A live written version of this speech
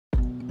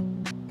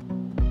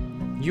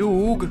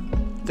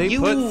They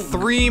put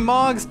 3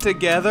 Moggs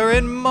together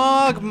in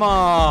Mogg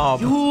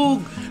Mob.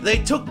 They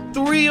took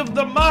 3 of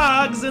the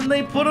Moggs and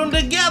they put them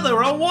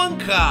together on 1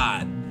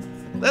 card.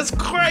 That's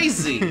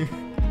crazy.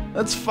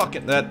 That's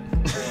fucking that.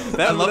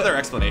 I love their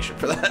explanation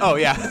for that. Oh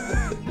yeah.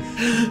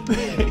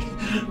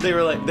 They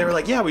were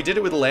like, yeah, we did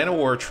it with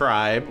Llanowar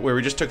Tribe, where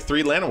we just took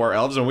 3 Llanowar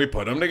elves and we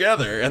put them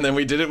together, and then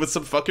we did it with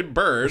some fucking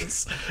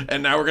birds,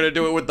 and now we're gonna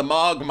do it with the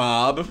Mogg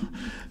Mob,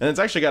 and it's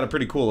actually got a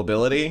pretty cool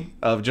ability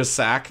of just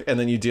sack, and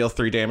then you deal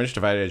 3 damage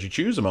divided as you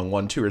choose among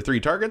 1, 2, or 3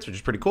 targets, which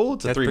is pretty cool.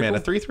 It's a 3 mana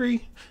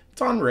 3/3.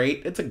 It's on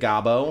rate. It's a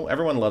gobbo.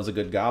 Everyone loves a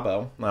good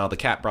gobbo. Well, the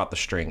cat brought the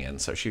string in,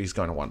 so she's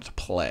going to want to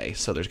play.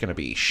 So there's going to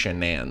be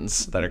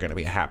shenanigans that are going to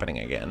be happening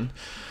again.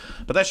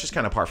 But that's just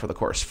kind of par for the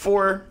course.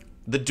 For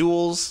the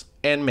Duels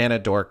and Mana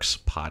Dorks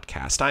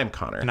podcast, I'm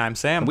Connor. And I'm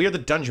Sam. We are the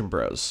Dungeon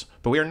Bros,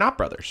 but we are not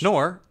brothers.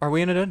 Nor are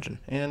we in a dungeon.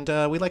 And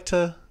we like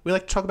to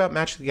talk about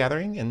Magic the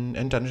Gathering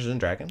and Dungeons and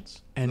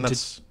Dragons. And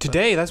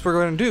today, that's what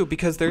we're going to do,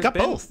 because there's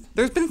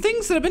been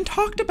things that have been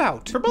talked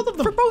about. For both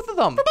of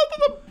them.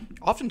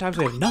 Oftentimes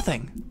we have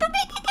nothing.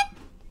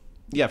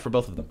 Yeah, for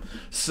both of them.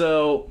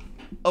 So,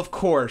 of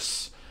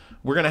course,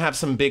 we're going to have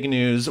some big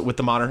news with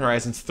the Modern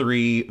Horizons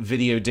 3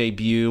 video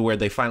debut, where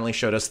they finally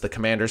showed us the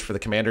commanders for the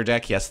commander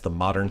deck. Yes, the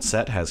modern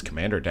set has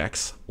commander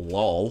decks.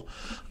 Lol.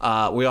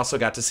 We also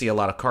got to see a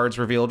lot of cards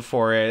revealed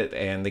for it,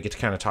 and they get to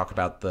kind of talk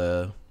about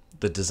the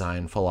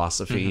design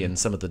philosophy and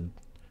some of the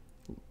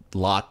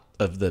lot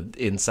of the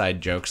inside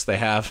jokes they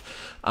have.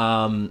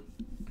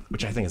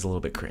 Which I think is a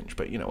little bit cringe,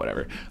 but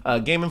whatever.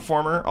 Game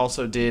Informer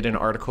also did an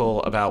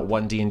article about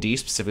 1D&D,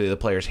 specifically the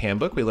player's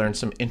handbook. We learned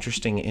some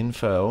interesting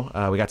info.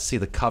 We got to see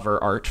the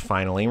cover art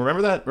finally.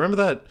 Remember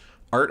that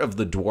art of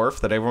the dwarf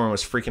that everyone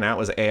was freaking out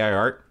was AI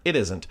art? It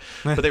isn't.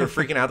 But they were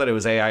freaking out that it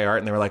was AI art,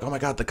 and they were like, oh my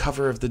god, the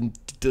cover of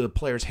the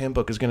player's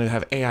handbook is going to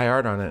have AI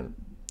art on it.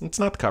 It's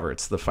not the cover,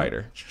 it's the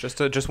fighter. Just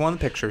one of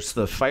the pictures. It's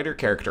the fighter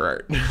character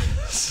art.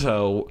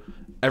 So...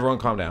 everyone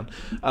calm down.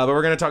 But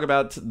we're going to talk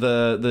about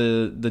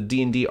the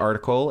D&D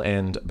article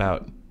and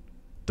about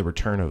the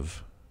return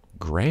of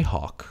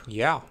GreyHawk.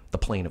 Yeah. The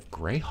plane of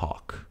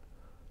GreyHawk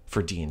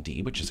for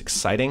D&D, which is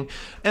exciting.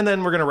 And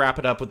then we're going to wrap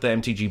it up with the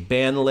MTG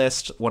ban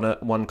list.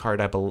 One card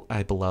I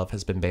believe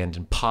has been banned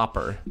in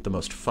Pauper, the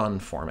most fun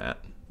format.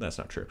 That's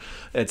not true.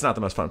 It's not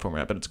the most fun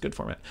format, but it's a good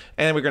format.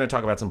 And we're going to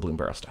talk about some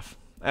Bloomburrow stuff,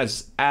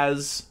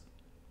 as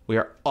we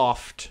are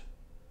oft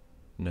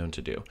known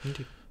to do.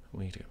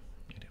 We do.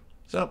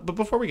 So, but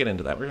before we get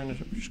into that, we're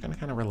just going to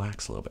kind of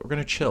relax a little bit. We're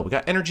going to chill. We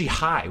got energy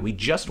high. We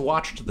just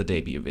watched the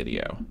debut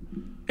video.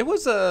 It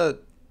was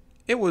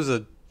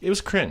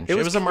cringe. It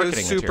was a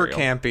marketing material. Super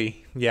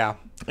campy. Yeah.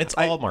 It's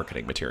all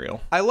marketing material.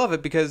 I love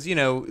it because,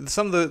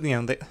 some of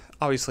the,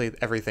 obviously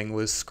everything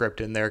was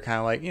scripted, and they're kind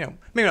of like,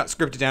 maybe not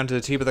scripted down to the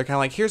T, but they're kind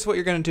of like, here's what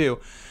you're going to do.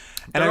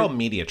 And they're all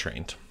media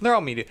trained. They're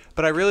all media.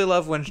 But I really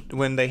love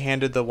when they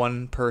handed the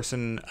one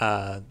person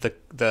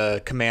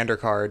the commander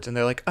cards, and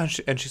they're like,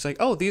 and she's like,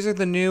 oh, these are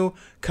the new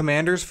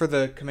commanders for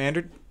the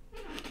commander.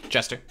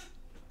 Jester,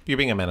 you're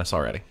being a menace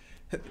already.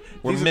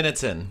 We're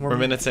minutes in,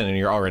 and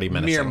you're already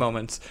menacing. Mere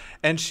moments.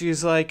 And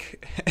she's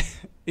like,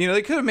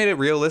 they could have made it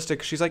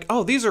realistic. She's like,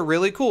 oh, these are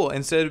really cool.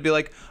 Instead it'd be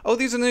like, oh,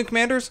 these are the new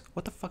commanders?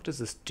 What the fuck does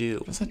this do?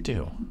 What does that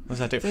do?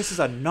 This is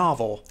a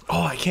novel.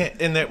 Oh, I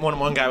can't. And that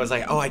one guy was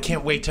like, oh, I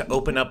can't wait to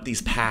open up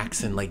these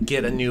packs and like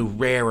get a new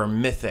rare or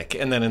mythic.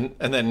 And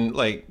then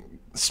like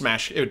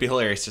smash. It would be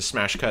hilarious to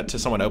smash cut to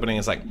someone opening.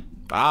 It's like,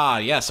 ah,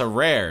 yes, a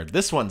rare.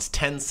 This one's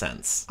 10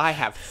 cents. I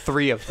have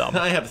 3 of them.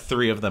 I have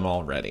 3 of them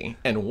already,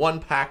 and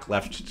 1 pack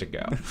left to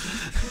go.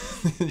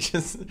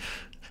 Just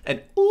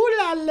an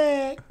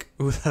Ulalek.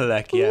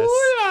 Ulalek, yes.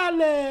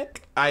 Ulalek.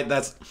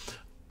 That's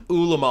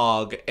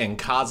Ulamog and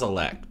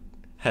Kozilek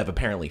have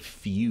apparently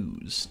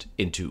fused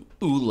into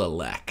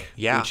Ulalek,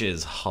 which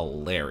is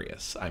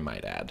hilarious, I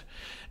might add.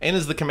 And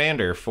is the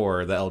commander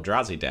for the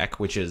Eldrazi deck,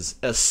 which is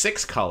a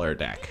 6-color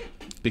deck,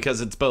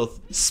 because it's both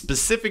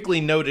specifically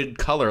noted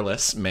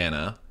colorless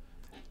mana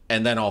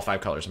and then all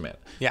 5 colors of mana.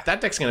 Yeah.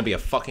 That deck's going to be a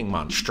fucking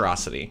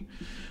monstrosity.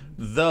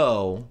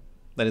 Though,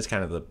 that is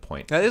kind of the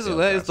point. That is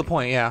the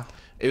point, yeah.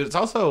 It's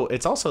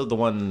also the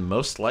one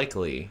most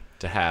likely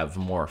to have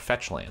more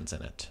fetch lands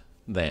in it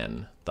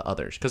than the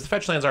others, because the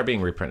fetch lands are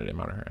being reprinted in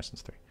Modern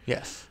Horizons 3.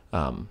 Yes.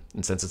 And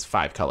since it's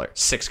 5-color,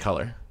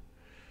 6-color,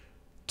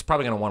 it's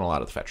probably going to want a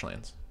lot of the fetch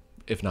lands.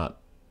 If not,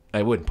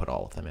 I wouldn't put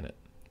all of them in it.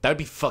 That would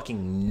be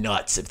fucking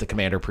nuts if the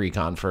commander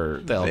precon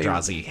for the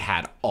Eldrazi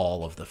had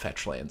all of the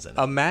fetch lands in it.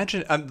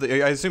 Imagine, I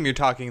assume you're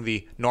talking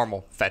the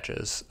normal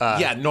fetches.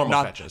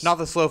 Normal fetches. Not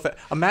the slow fetch.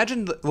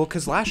 Imagine,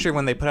 because last year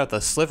when they put out the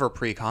Sliver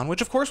precon,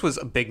 which of course was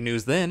big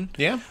news then.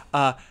 Yeah.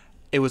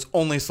 It was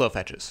only slow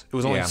fetches. It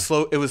was only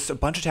slow. It was a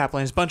bunch of tap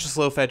lands, a bunch of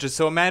slow fetches.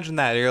 So imagine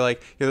that. You're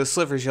the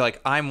Slivers. You're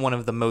like, I'm one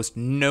of the most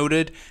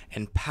noted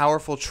and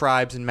powerful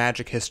tribes in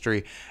Magic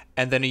history.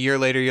 And then a year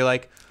later, you're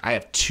like, I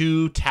have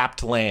 2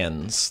 tapped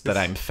lands that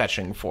I'm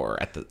fetching for.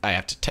 I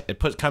have to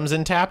comes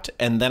in tapped,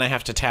 and then I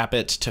have to tap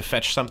it to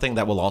fetch something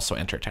that will also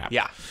enter tap.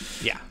 Yeah.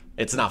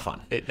 It's not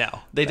fun.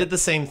 They did the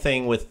same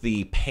thing with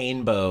the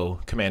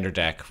Painbow commander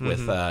deck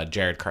with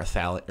Jared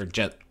Carthalion,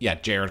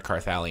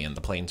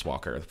 the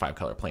Planeswalker, the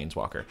 5-color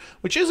Planeswalker,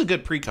 which is a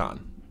good precon.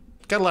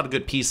 Got a lot of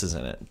good pieces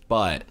in it,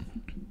 but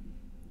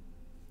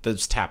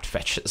those tapped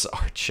fetches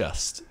are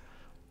just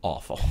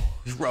awful.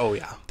 Oh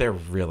yeah, they're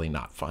really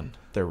not fun.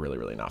 They're really,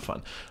 really not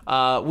fun.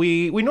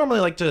 We normally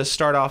like to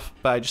start off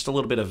by just a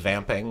little bit of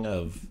vamping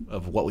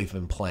of what we've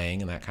been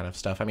playing and that kind of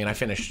stuff. I mean, I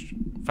finished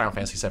Final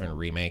Fantasy VII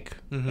Remake,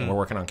 and we're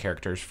working on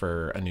characters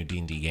for a new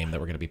D&D game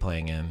that we're going to be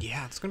playing in.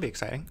 Yeah, it's going to be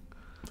exciting.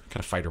 Got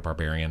a fighter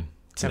barbarian.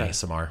 It's an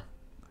ASMR.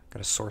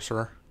 Got a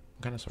sorcerer.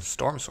 What kind of sorcerer?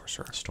 Storm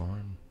sorcerer.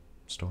 Storm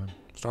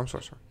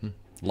sorcerer. A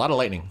lot of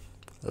lightning.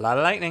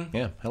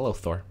 Yeah. Hello,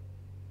 Thor.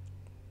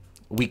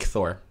 Weak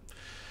Thor.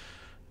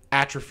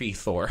 Atrophy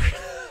Thor.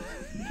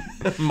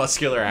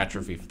 Muscular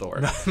atrophy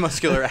Thor.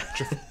 Muscular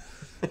atrophy.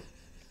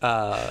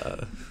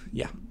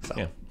 Yeah. So.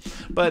 Yeah.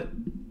 But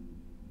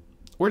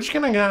we're just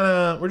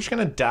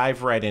gonna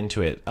dive right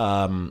into it.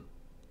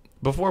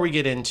 Before we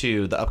get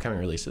into the upcoming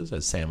releases,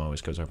 as Sam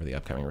always goes over the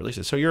upcoming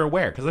releases, so you're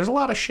aware, because there's a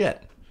lot of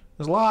shit.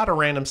 There's a lot of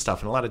random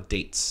stuff and a lot of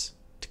dates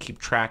to keep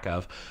track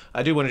of.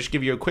 I do want to just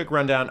give you a quick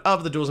rundown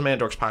of the Duels of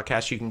Dorks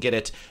podcast. You can get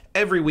it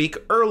every week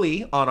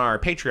early on our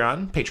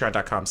Patreon,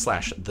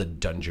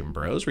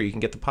 patreon.com/thedungeonbros, where you can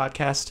get the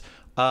podcast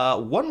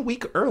 1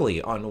 week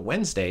early on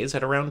Wednesdays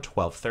at around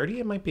 12:30.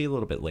 It might be a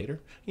little bit later.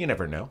 You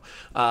never know.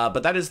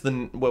 But that is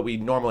what we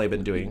normally have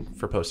been doing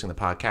for posting the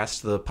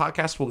podcast. The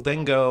podcast will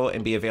then go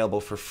and be available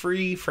for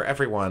free for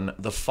everyone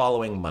the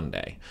following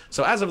Monday.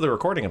 So as of the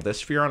recording of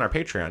this, if you're on our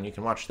Patreon, you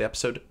can watch the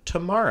episode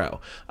tomorrow.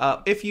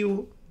 If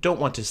you don't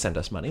want to send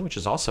us money, which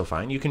is also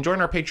fine, you can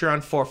join our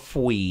Patreon for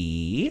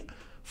free.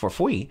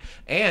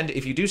 And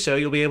if you do so,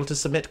 you'll be able to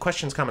submit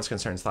questions, comments,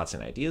 concerns, thoughts,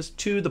 and ideas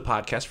to the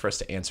podcast for us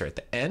to answer at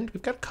the end.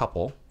 We've got a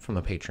couple from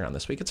the Patreon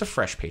this week. It's a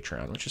fresh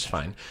Patreon, which is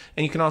fine.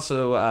 And you can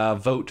also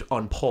vote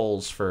on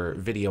polls for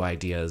video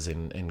ideas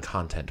and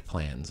content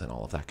plans and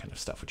all of that kind of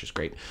stuff, which is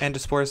great. And to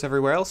support us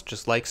everywhere else,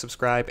 just like,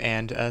 subscribe,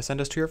 and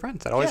send us to your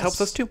friends. That always helps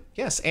us too.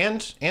 Yes,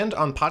 and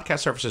on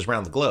podcast services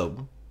around the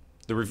globe,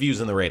 the reviews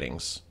and the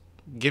ratings.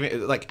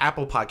 Like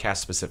Apple Podcasts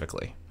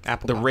specifically.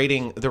 The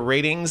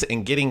ratings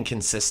and getting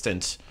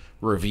consistent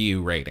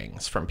review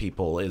ratings from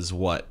people is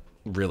what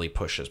really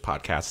pushes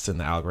podcasts in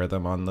the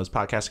algorithm on those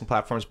podcasting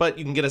platforms. But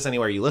you can get us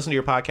anywhere you listen to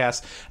your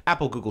podcasts: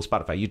 Apple, Google,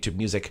 Spotify, YouTube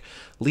Music.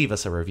 Leave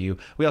us a review.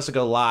 We also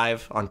go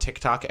live on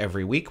TikTok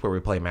every week where we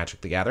play Magic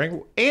the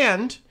Gathering,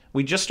 and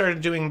we just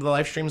started doing the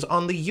live streams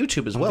on the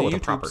YouTube as well, with a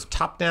proper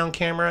top-down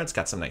camera. It's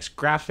got some nice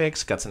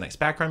graphics, got some nice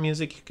background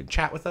music. You can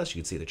chat with us.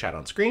 You can see the chat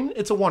on screen.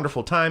 It's a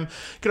wonderful time.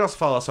 You can also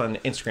follow us on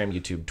Instagram,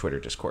 YouTube,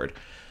 Twitter, Discord,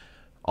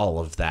 all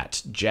of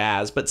that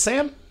jazz. But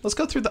Sam, let's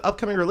go through the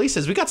upcoming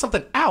releases. We got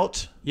something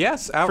out.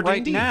 Yes, out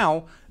right D&D.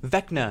 now.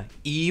 Vecna,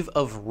 Eve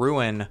of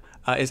Ruin,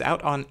 is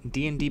out on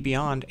D&D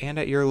Beyond and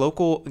at your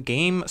local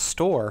game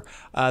store.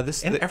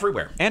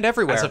 Everywhere. And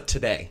everywhere. As of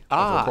today.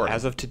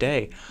 As of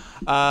today.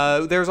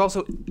 There's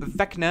also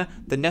Vecna,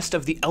 The Nest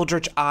of the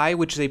Eldritch Eye,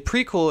 which is a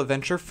prequel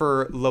adventure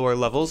for lower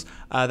levels.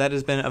 That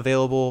has been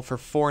available for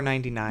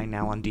 $4.99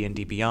 now on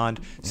D&D Beyond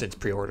since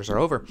pre-orders are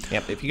over.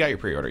 Yep, if you got your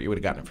pre-order, you would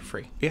have gotten it for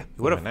free. Yeah,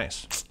 you would have.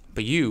 Nice.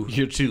 But you're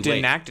too late.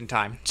 Didn't act in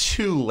time.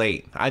 Too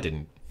late. I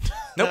didn't.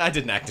 Nope. I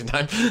didn't act in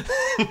time.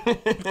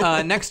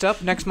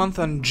 Next month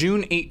on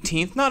June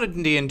 18th, not a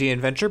D&D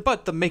adventure,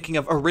 but the making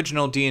of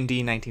original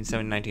D&D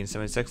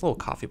 1970-1976, little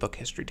coffee book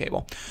history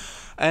table.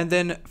 And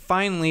then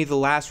finally, the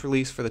last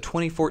release for the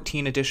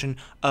 2014 edition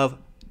of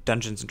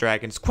Dungeons &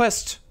 Dragons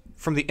Quest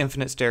from the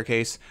Infinite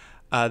Staircase.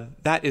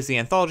 That is the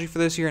anthology for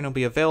this year, and it'll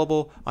be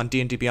available on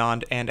D&D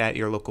Beyond and at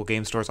your local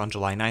game stores on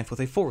July 9th with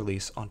a full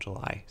release on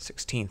July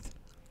 16th.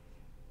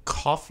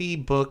 Coffee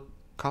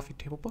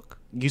table book?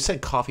 You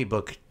said coffee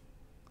book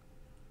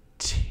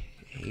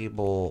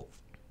table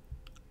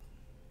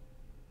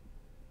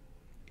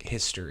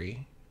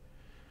history.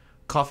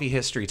 Coffee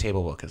history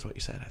table book is what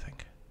you said, I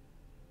think.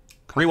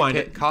 Rewind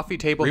it. Coffee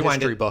table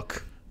history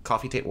book.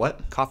 Coffee table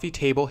what? Coffee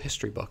table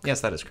history book.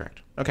 Yes, that is correct.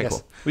 Okay,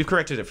 cool. We've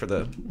corrected it for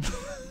the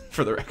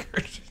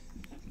record.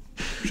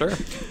 Sure.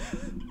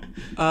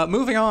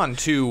 Moving on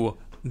to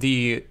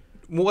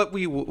what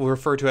we will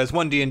refer to as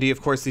 1D&D,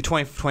 of course, the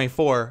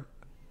 2024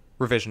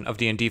 revision of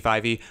D&D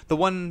 5e. The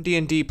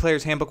 1D&D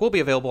Player's Handbook will be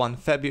available on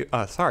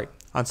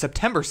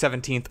September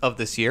 17th of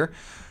this year.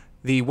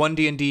 The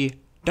 1D&D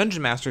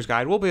Dungeon Master's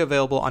Guide will be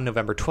available on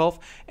November 12th,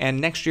 and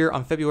next year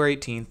on February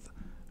 18th,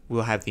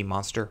 we'll have the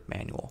Monster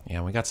Manual.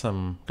 Yeah, we got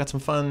some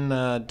fun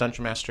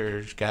Dungeon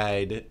Master's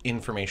Guide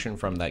information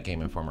from that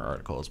Game Informer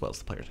article, as well as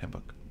the Player's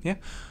Handbook. Yeah.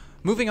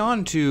 Moving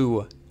on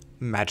to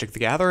Magic the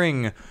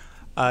Gathering.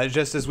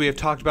 Just as we have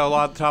talked about a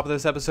lot at the top of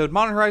this episode,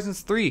 Modern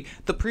Horizons 3,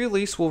 the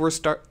pre-release will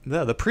start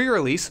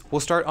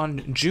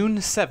on June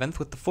 7th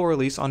with the full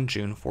release on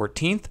June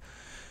 14th.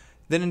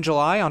 Then on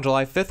July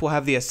 5th, we'll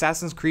have the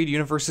Assassin's Creed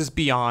Universes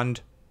Beyond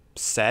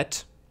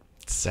set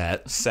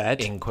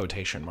in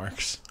quotation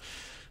marks.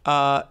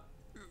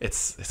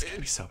 It's gonna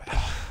be so bad.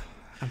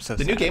 I'm so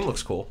The sad. new game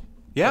looks cool.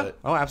 Yeah. But,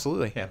 oh,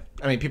 absolutely. yeah.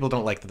 I mean, people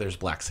don't like that there's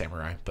Black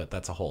Samurai, but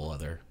that's a whole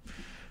other...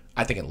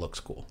 I think it looks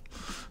cool.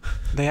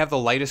 They have the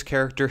lightest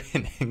character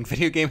in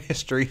video game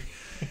history.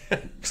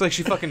 It's like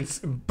she fucking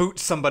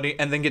boots somebody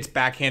and then gets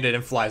backhanded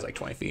and flies like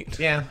 20 feet.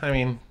 Yeah, I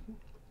mean...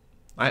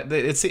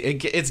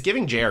 It's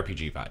giving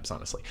JRPG vibes,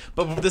 honestly.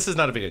 But this is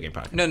not a video game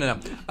podcast.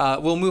 No.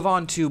 We'll move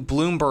on to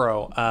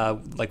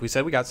Bloomborough. Like we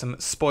said, we got some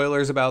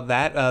spoilers about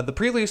that. The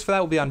pre-release for that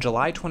will be on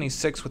July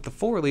 26th with the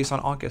full release on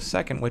August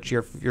 2nd, which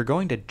you're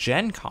going to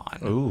Gen Con.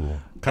 Ooh.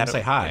 Come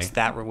say hi. It's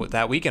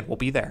that weekend. We'll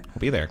be there.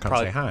 Come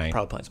say hi.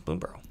 Probably playing some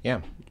Bloomborough.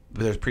 Yeah.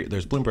 There's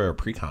Bloomborough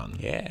pre-con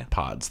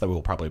pods that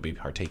we'll probably be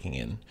partaking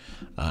in.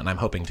 And I'm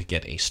hoping to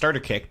get a starter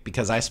kit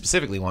because I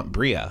specifically want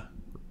Bria,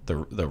 the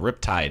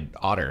Riptide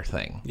Otter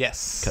thing.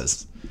 Yes.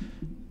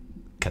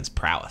 Because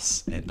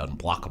prowess and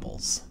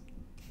unblockables.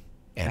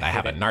 And I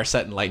have a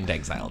Narset Enlightened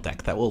Exile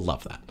deck that will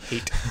love that.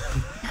 Hate.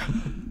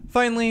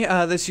 Finally,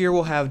 this year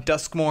we'll have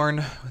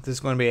Duskmourn. This is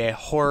going to be a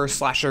horror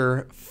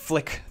slasher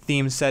flick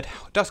theme set.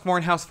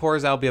 Duskmourn House of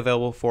Horrors, that'll be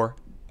available for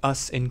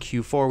us in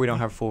Q4. We don't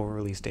have full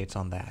release dates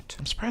on that.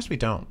 I'm surprised we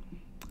don't.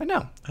 I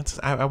know.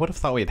 I would have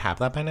thought we'd have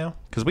that by now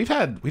because we've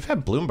had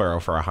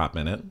Bloomborough for a hot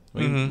minute.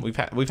 We've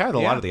had a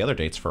lot of the other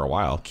dates for a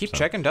while. Keep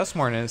checking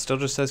Duskmourn and it still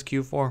just says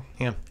Q4.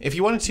 Yeah. If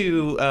you wanted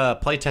to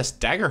playtest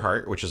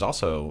Daggerheart, which is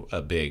also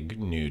a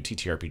big new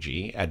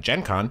TTRPG at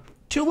Gen Con,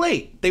 too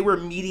late. They were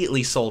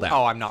immediately sold out.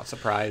 Oh, I'm not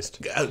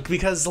surprised.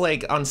 Because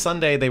like on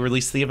Sunday they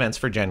released the events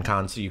for Gen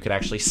Con so you could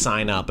actually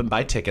sign up and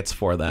buy tickets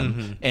for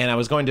them. And I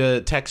was going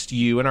to text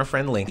you and our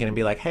friend Lincoln and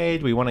be like, "Hey,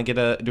 do we want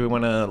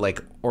to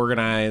like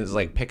organize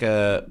like pick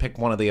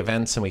one of the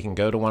events and we can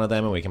go to one of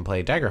them and we can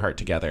play Daggerheart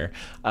together?"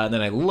 And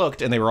then I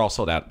looked and they were all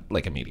sold out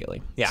like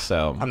immediately. Yeah.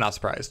 So I'm not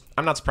surprised.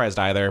 I'm not surprised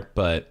either,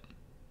 but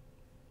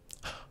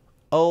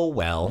oh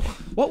well.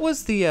 What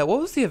was the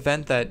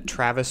event that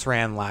Travis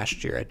ran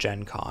last year at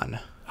Gen Con?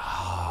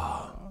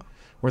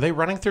 Were they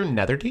running through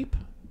Netherdeep?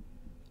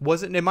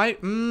 Was it? It might.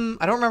 I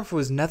don't remember if it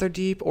was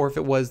Netherdeep or if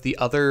it was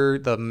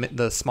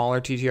the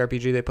smaller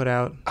TTRPG they put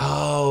out.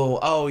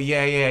 Oh,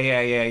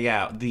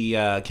 yeah. The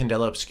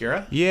Candela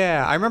Obscura.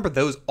 Yeah, I remember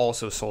those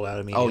also sold out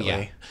immediately. Oh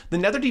yeah, the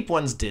Netherdeep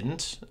ones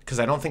didn't because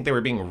I don't think they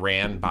were being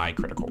ran by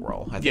Critical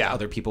Role. I think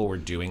other people were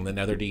doing the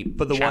Netherdeep.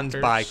 But the ones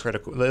by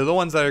Critical, the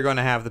ones that are going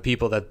to have the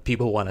people that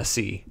people want to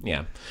see.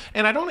 Yeah,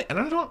 and I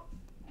don't.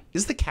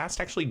 Is the cast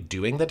actually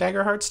doing the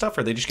Daggerheart stuff,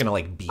 or are they just gonna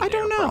like be there? I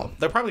don't know.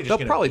 They'll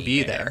probably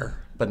be there,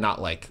 but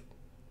not like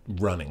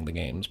running the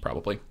games.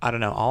 Probably. I don't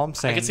know. All I'm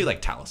saying, I could see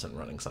like Taliesin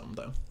running something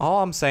though.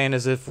 All I'm saying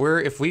is if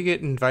we get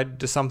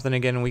invited to something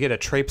again and we get to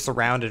traipse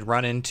around and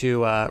run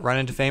into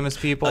famous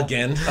people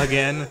again,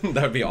 that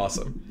would be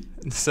awesome.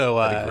 So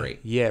that'd be great.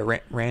 Yeah,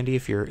 Randy,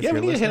 if you're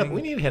we need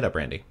to hit up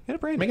Randy.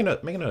 Make a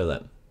note of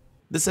that.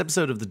 This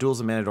episode of the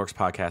Duels of Mana Dorks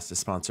podcast is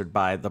sponsored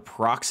by the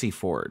Proxy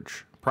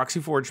Forge.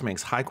 Proxy Forge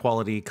makes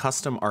high-quality,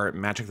 custom art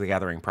Magic the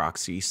Gathering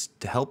proxies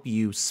to help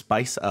you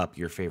spice up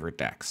your favorite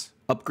decks.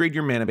 Upgrade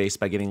your mana base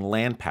by getting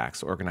land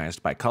packs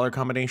organized by color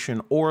combination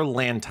or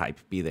land type,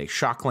 be they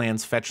shock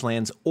lands, fetch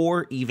lands,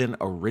 or even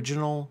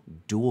original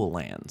dual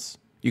lands.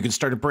 You can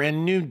start a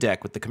brand new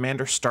deck with the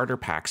Commander starter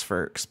packs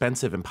for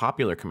expensive and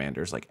popular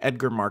commanders like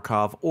Edgar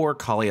Markov or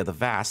Kalia the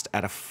Vast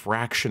at a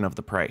fraction of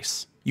the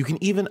price. You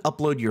can even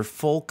upload your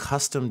full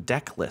custom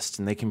deck list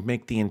and they can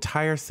make the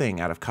entire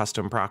thing out of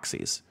custom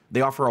proxies.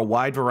 They offer a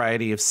wide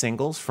variety of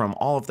singles from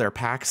all of their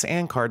packs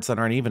and cards that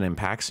aren't even in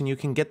packs, and you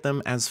can get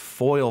them as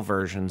foil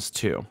versions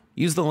too.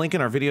 Use the link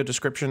in our video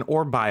description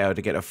or bio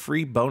to get a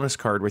free bonus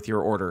card with your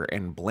order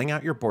and bling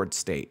out your board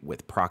state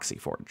with Proxy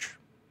Forge.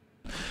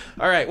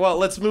 All right, well,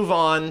 let's move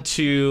on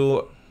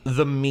to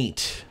the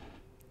meat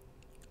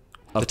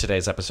of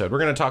today's episode. We're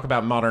going to talk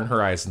about Modern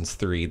Horizons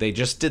 3. They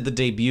just did the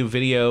debut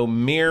video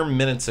mere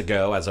minutes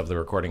ago, as of the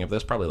recording of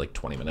this, probably like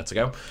 20 minutes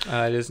ago.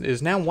 It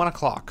is now 1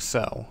 o'clock,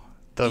 so...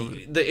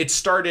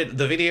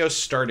 The video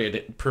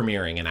started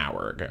premiering an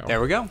hour ago. There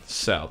we go.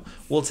 So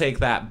we'll take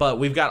that, but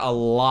we've got a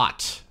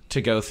lot to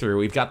go through.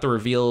 We've got the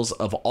reveals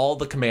of all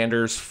the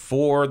commanders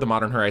for the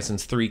Modern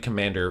Horizons 3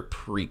 Commander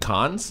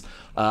pre-cons.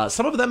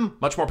 Some of them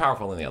much more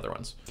powerful than the other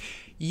ones.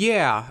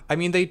 Yeah, I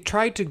mean, they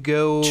tried to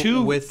go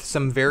with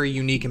some very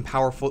unique and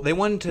powerful... They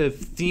wanted to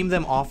theme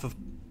them off of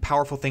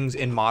powerful things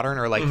in Modern,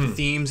 or like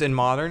themes in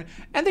Modern,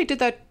 and they did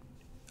that.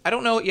 I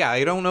don't know. Yeah,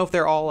 I don't know if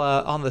they're all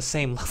on the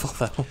same level,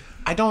 though.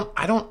 I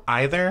don't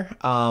either.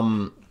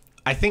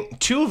 I think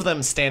two of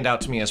them stand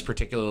out to me as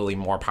particularly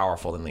more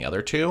powerful than the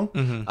other two.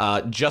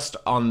 Just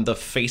on the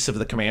face of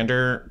the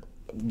commander,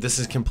 this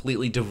is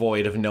completely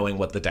devoid of knowing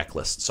what the deck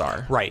lists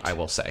are. Right. I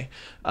will say.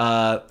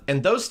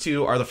 And those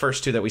two are the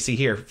first two that we see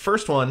here.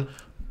 First one,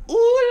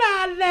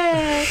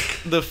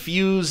 Ulalek, the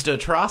Fused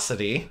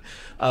Atrocity,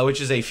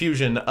 which is a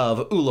fusion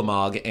of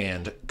Ulamog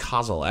and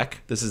Kozilek.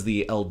 This is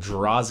the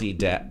Eldrazi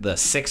deck, the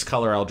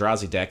 6-color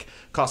Eldrazi deck.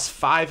 Costs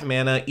 5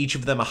 mana, each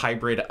of them a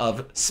hybrid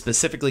of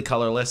specifically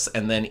colorless,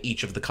 and then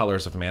each of the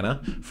colors of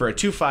mana. For a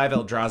 2/5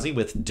 Eldrazi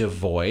with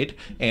Devoid.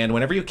 And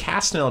whenever you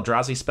cast an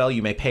Eldrazi spell,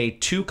 you may pay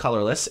 2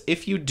 colorless.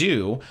 If you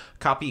do,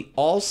 copy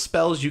all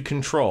spells you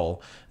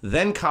control,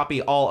 then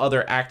copy all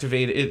other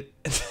activated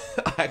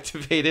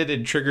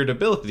and triggered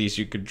abilities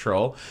you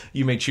control.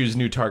 You may choose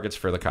new targets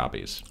for the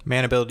copies.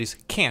 Man abilities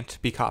can't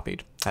be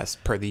copied, as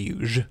per the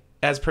usual.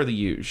 As per the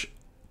usual.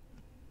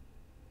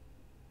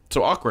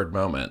 So awkward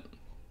moment.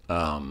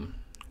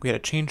 We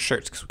had to change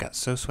shirts because we got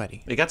so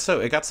sweaty. It got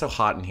so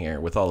hot in here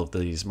with all of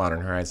these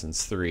Modern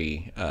Horizons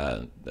 3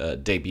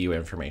 debut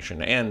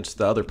information and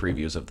the other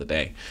previews of the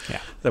day. Yeah.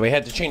 That we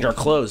had to change our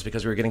clothes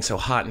because we were getting so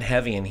hot and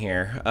heavy in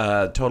here.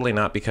 Totally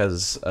not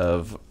because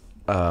of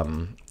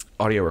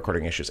audio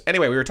recording issues.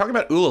 Anyway, we were talking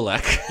about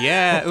Ulalek.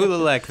 Yeah,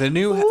 Ulalek, the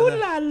new...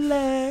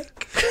 Ulalek.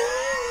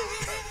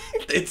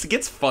 It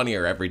gets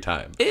funnier every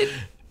time.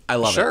 I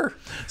love it. Sure.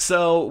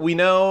 So we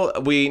know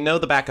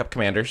the backup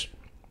commanders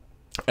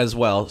as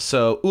well.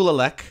 So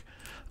Ulalek,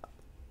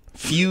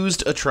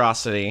 Fused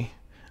Atrocity.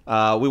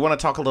 We want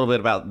to talk a little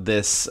bit about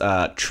this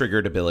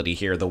triggered ability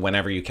here. The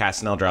whenever you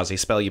cast an Eldrazi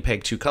spell, you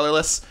peg 2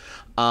 colorless.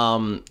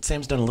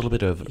 Sam's done a little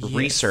bit of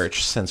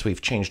research since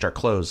we've changed our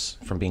clothes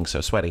from being so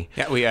sweaty.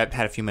 Yeah, we had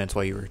a few minutes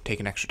while you were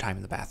taking extra time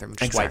in the bathroom,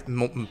 just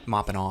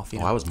mopping off.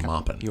 I was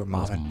mopping. You were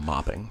mopping. I was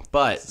mopping.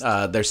 But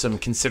there's some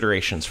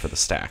considerations for the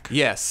stack.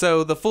 Yeah,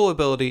 so the full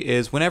ability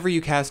is whenever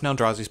you cast an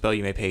Eldrazi spell,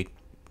 you may pay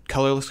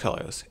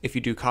colorless. If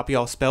you do copy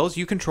all spells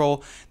you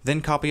control,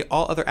 then copy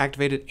all other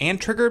activated and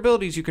trigger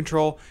abilities you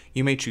control,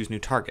 you may choose new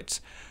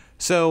targets.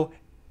 So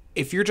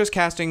if you're just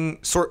casting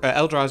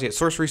Eldrazi at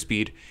sorcery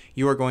speed,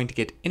 you are going to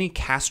get any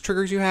cast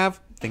triggers you have,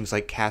 things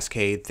like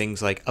Cascade,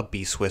 things like a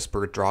Beast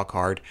Whisper, draw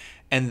card,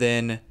 and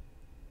then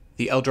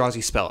the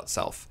Eldrazi spell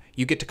itself.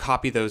 You get to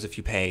copy those if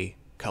you pay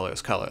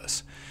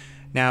colorless.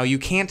 Now, you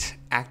can't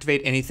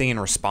activate anything in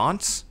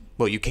response.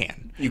 Well, you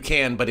can. You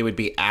can, but it would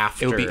be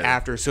after. It would be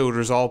after, so it would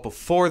resolve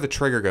before the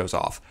trigger goes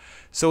off.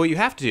 So what you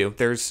have to do,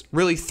 there's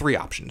really 3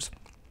 options.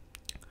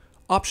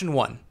 Option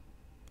 1,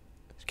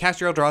 cast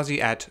your Eldrazi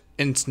at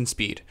instant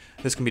speed.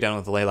 This can be done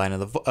with the Leyline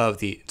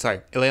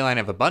Leyline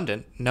of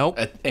Abundant. Nope.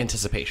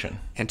 Anticipation.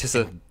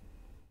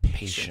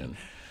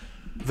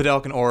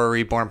 Vidalcan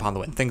Orrery, Born Upon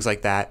the Wind, things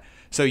like that.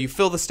 So you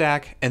fill the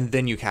stack, and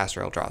then you cast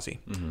your Eldrazi.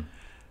 Mm-hmm.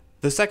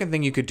 The second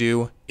thing you could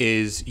do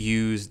is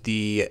use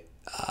the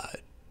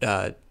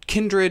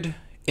Kindred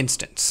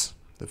instance,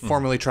 the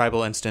formerly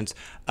tribal instance,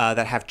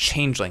 that have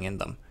Changeling in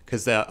them.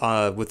 Because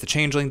with the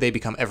Changeling, they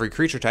become every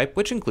creature type,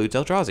 which includes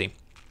Eldrazi.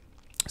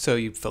 So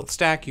you fill the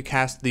stack, you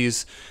cast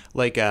these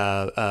like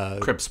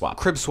Crib Swap.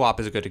 Crib Swap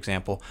is a good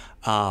example.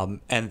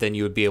 And then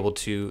you would be able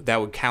to, that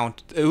would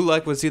count,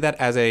 Ulalek would see that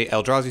as a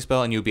Eldrazi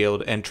spell, and you'd be able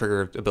to, and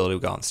trigger ability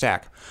would go on the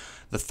stack.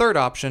 The third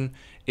option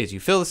is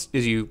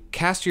you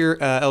cast your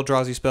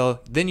Eldrazi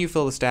spell, then you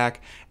fill the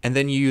stack, and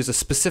then you use a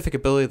specific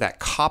ability that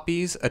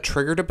copies a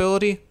triggered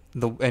ability,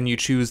 and you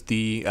choose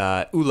the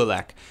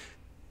Ulalek.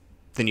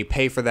 Then you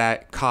pay for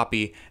that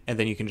copy, and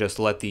then you can just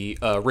let the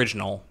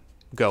original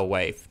go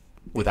away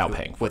without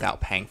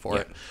paying for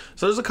it.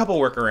 So there's a couple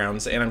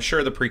workarounds, and I'm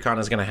sure the precon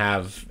is going to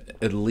have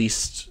at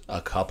least a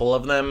couple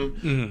of them.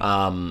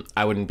 Mm-hmm.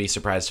 I wouldn't be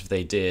surprised if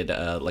they did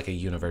like a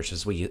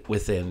universes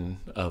within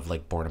of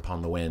like Born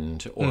Upon the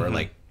Wind, or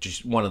like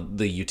just one of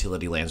the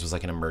utility lands was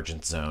like an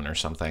emergent zone or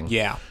something.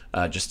 Yeah.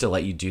 Just to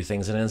let you do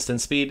things at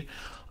instant speed.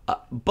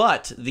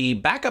 But the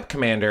backup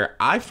commander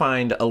I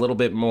find a little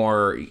bit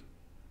more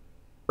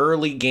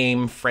early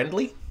game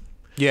friendly.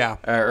 Yeah.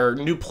 Or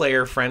new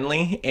player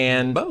friendly,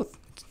 and both.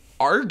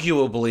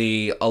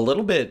 Arguably a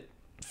little bit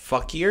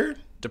fuckier,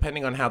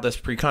 depending on how this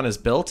precon is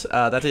built.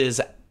 That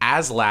is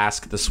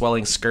Azlask, the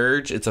Swelling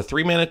Scourge. It's a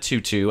 3-mana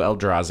 2/2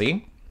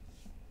 Eldrazi.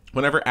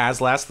 Whenever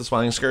Azlask, the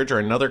Swelling Scourge, or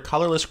another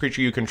colorless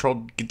creature you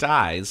control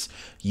dies,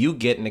 you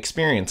get an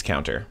experience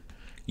counter.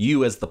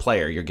 You, as the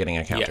player, you're getting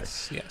a counter.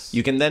 Yes.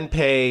 You can then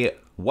pay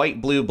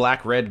white, blue,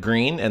 black, red,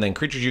 green, and then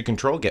creatures you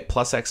control get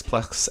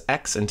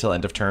 +X until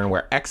end of turn,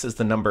 where X is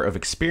the number of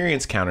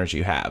experience counters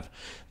you have.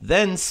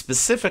 Then,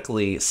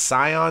 specifically,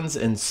 Scions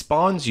and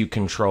Spawns you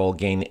control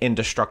gain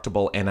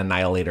Indestructible and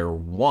Annihilator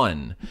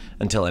 1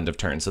 until end of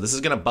turn. So this is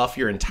going to buff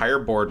your entire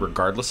board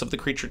regardless of the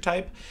creature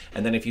type.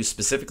 And then if you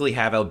specifically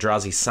have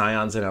Eldrazi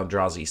Scions and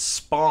Eldrazi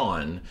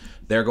Spawn,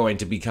 they're going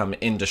to become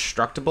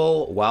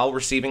indestructible while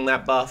receiving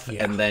that buff,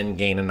 and then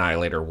gain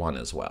Annihilator 1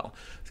 as well.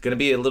 It's going to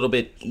be a little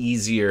bit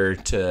easier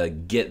to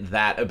get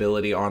that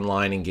ability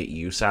online and get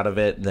use out of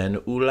it than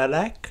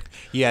Ulalek.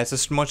 Yeah,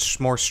 it's a much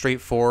more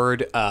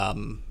straightforward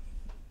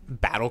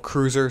battle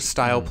cruiser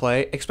style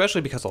play, especially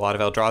because a lot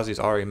of Eldrazi's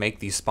already make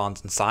these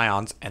Spawns and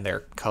Scions, and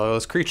they're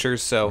colorless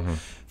creatures. So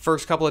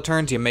first couple of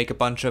turns, you make a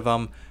bunch of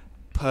them.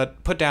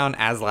 Put down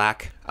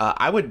Azlask.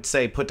 I would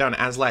say put down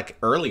Azlask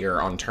earlier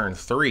on turn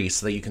 3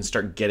 so that you can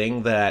start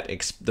getting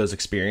those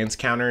experience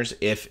counters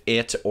if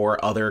it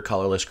or other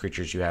colorless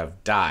creatures you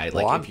have die.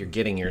 Like if you're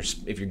getting your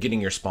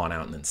spawn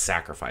out and then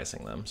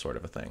sacrificing them, sort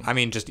of a thing. I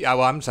mean,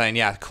 I'm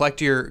saying,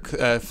 collect your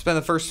spend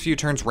the first few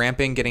turns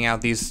ramping, getting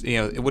out these,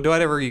 do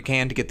whatever you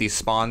can to get these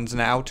spawns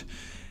out,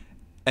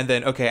 and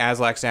then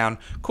Azlask's down.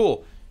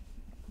 Cool.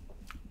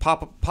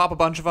 pop a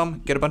bunch of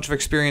them, get a bunch of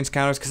experience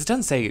counters, because it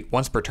doesn't say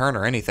once per turn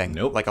or anything.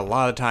 Nope. Like a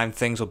lot of time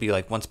things will be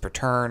like once per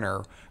turn,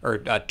 or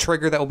a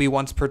trigger that will be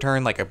once per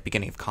turn, like a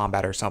beginning of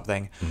combat or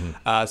something.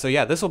 So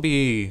yeah, this will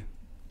be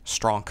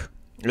strong.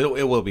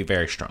 It will be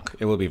very strong.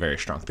 It will be very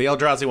strong. The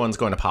Eldrazi one's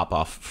going to pop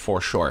off for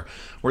sure.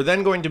 We're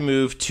then going to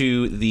move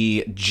to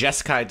the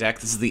Jeskai deck.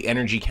 This is the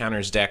energy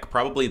counters deck,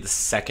 probably the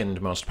second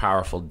most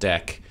powerful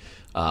deck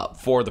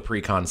for the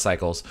pre-con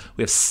cycles.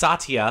 We have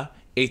Satya,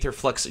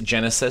 Aetherflux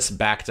Genesis,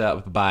 backed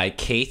up by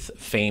Kaith,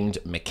 famed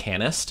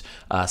Mechanist.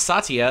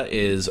 Satya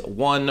is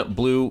 1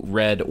 blue,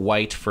 red,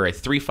 white for a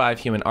 3/5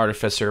 human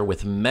artificer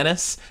with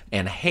menace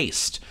and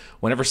haste.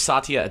 Whenever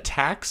Satya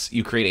attacks,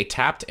 you create a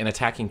tapped and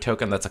attacking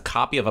token that's a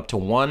copy of up to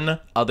 1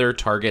 other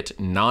target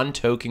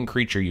non-token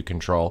creature you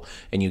control,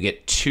 and you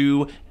get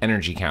 2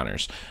 energy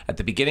counters. At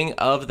the beginning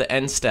of the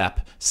end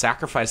step,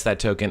 sacrifice that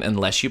token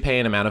unless you pay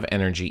an amount of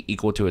energy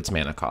equal to its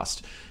mana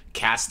cost.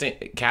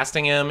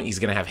 Casting him, he's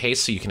going to have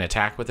haste, so you can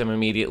attack with him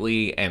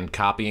immediately, and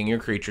copying your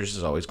creatures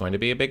is always going to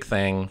be a big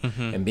thing.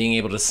 And being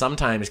able to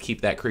sometimes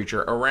keep that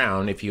creature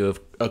around if you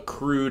have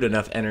accrued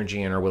enough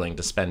energy and are willing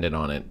to spend it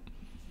on it.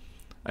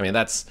 I mean,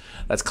 that's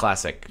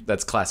classic.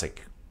 That's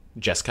classic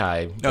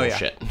Jeskai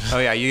bullshit. Oh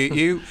yeah,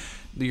 you're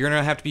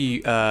gonna have to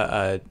be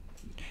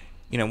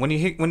when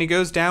he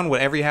goes down,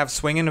 whatever you have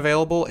swinging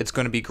available, it's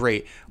going to be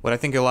great. What I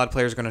think a lot of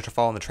players are going to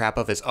fall in the trap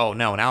of is, oh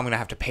no, now I'm going to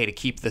have to pay to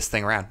keep this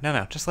thing around.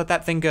 No, just let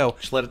that thing go.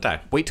 Just let it die.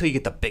 Wait till you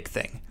get the big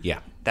thing. Yeah,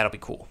 that'll be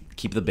cool.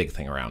 Keep the big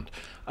thing around.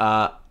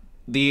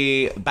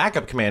 The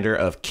backup commander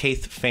of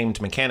Kaith,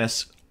 famed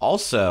Mechanist,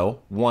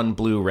 also 1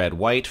 blue, red,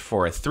 white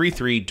for a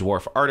 3/3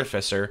 dwarf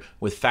artificer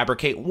with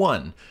Fabricate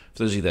 1. For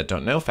those of you that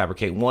don't know,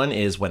 Fabricate 1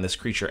 is when this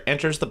creature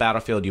enters the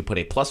battlefield, you put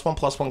a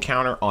 +1/+1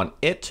 counter on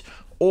it,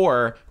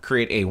 or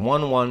create a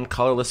 1/1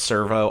 colorless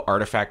servo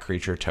artifact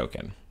creature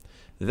token.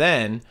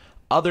 Then,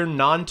 other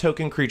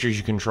non-token creatures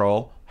you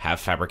control have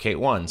Fabricate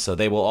 1, so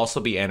they will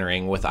also be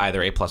entering with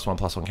either a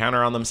 +1/+1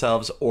 counter on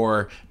themselves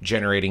or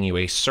generating you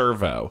a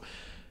servo.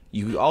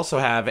 You also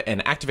have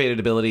an activated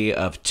ability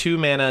of 2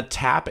 mana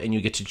tap, and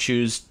you get to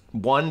choose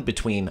one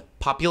between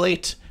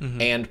populate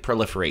and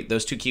proliferate.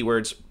 Those 2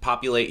 keywords,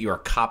 populate, you are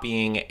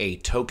copying a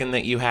token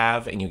that you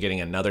have, and you're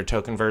getting another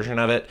token version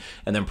of it.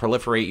 And then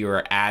proliferate, you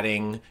are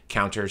adding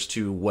counters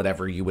to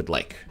whatever you would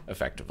like,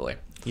 effectively.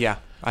 Yeah,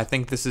 I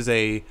think this is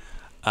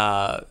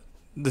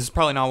this is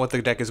probably not what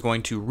the deck is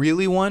going to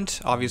really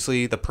want.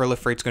 Obviously, the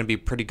proliferate's going to be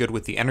pretty good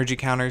with the energy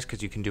counters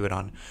because you can do it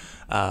on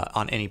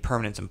any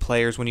permanents and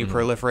players when you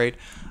proliferate.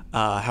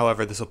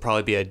 However, this will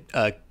probably be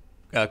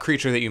a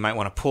creature that you might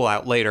want to pull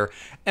out later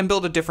and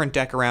build a different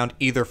deck around,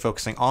 either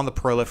focusing on the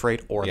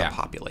proliferate or the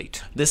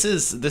populate. This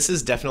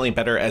is definitely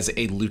better as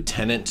a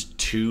lieutenant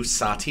to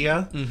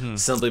Satya,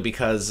 simply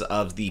because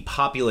of the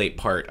populate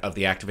part of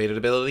the activated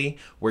ability,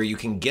 where you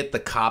can get the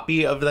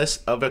copy of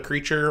a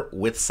creature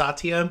with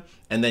Satya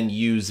and then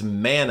use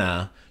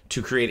mana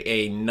to create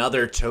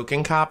another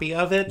token copy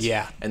of it.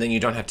 Yeah. And then you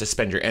don't have to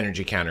spend your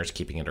energy counters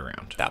keeping it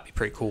around. That'd be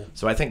pretty cool.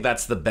 So I think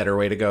that's the better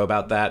way to go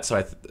about that.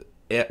 So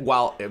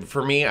while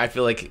for me, I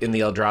feel like in the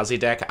Eldrazi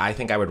deck, I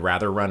think I would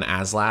rather run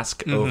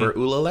Azlask over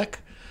Ulalek.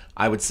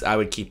 I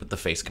would keep with the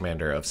face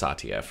commander of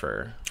Satya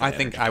for. I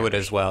think I would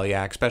as well,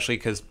 yeah. Especially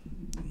because,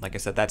 like I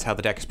said, that's how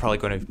the deck is probably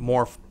going to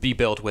more be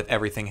built, with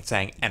everything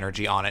saying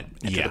energy on it.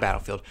 Enter the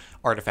battlefield,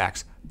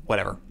 artifacts,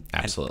 whatever.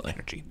 Absolutely.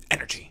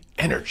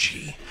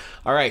 Energy.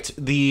 All right,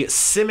 the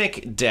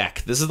Simic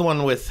deck. This is the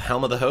one with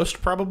Helm of the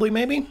Host, probably,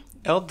 maybe?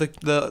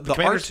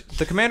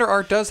 The commander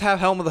art does have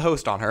Helm of the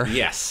Host on her.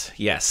 Yes.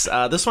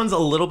 This one's a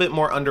little bit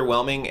more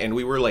underwhelming, and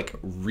we were like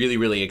really,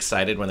 really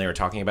excited when they were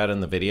talking about it in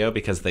the video,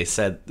 because they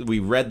said, we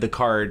read the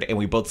card and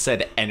we both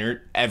said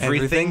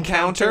everything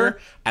counter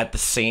at the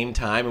same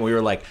time, and we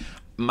were like,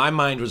 my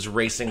mind was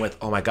racing with,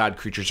 oh my god,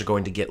 creatures are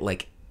going to get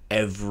like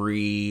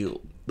every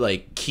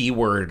like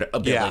keyword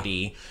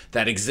ability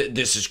that exists.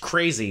 This is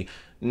crazy.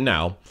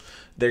 No.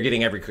 They're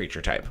getting every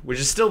creature type, which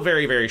is still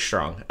very, very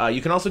strong.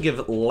 You can also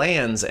give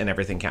lands and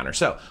everything counter.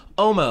 So,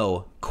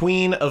 Omo,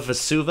 Queen of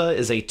Vesuva,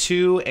 is a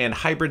 2 and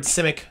hybrid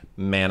Simic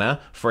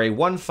mana for a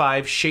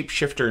 1/5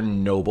 Shapeshifter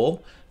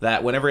Noble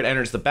that whenever it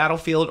enters the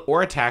battlefield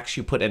or attacks,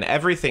 you put an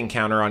everything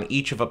counter on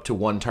each of up to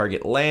 1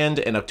 target land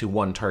and up to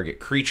 1 target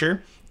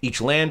creature.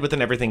 Each land with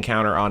an everything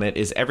counter on it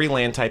is every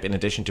land type in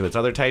addition to its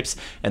other types,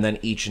 and then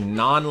each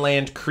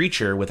non-land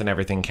creature with an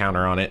everything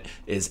counter on it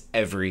is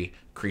every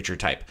creature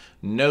type.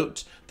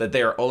 Note that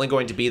they are only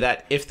going to be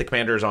that if the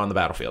commander is on the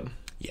battlefield.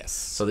 Yes.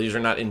 So these are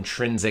not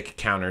intrinsic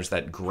counters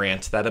that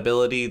grant that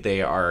ability.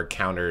 They are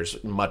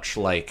counters much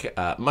like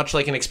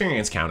an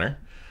experience counter,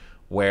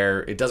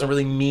 where it doesn't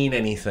really mean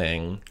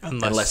anything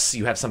unless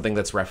you have something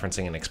that's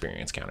referencing an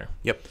experience counter.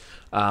 Yep.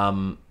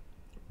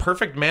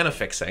 Perfect mana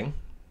fixing.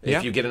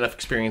 If you get enough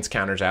experience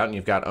counters out and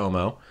you've got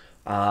Omo.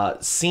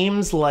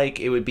 Seems like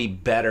it would be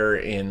better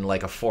in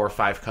like a 4 or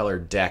 5 color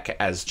deck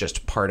as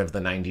just part of the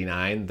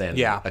 99 than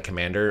a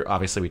commander.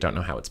 Obviously, we don't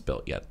know how it's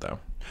built yet, though.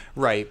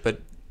 Right,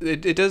 but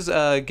It does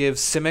give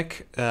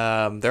Simic.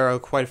 There are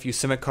quite a few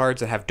Simic cards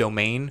that have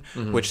Domain,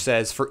 which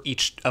says for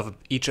each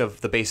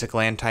of the basic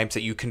land types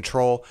that you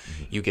control,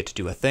 you get to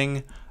do a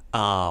thing.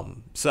 So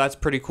that's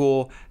pretty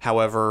cool.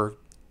 However,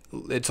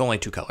 it's only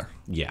 2 color.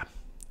 Yeah.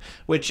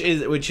 Which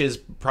is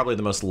probably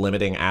the most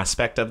limiting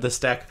aspect of this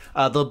deck.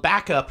 The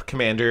backup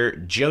commander,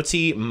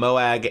 Jyoti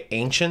Moag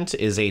Ancient,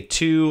 is a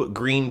 2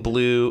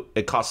 green-blue.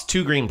 It costs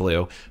 2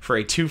 green-blue for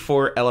a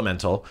 2/4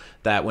 elemental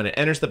that when it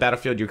enters the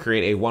battlefield, you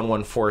create a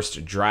 1/1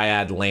 forced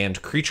Dryad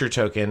land creature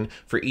token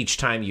for each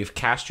time you've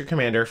cast your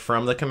commander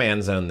from the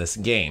command zone this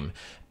game.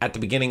 At the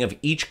beginning of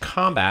each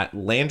combat,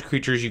 land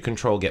creatures you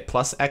control get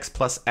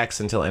 +X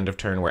until end of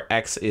turn, where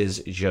X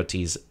is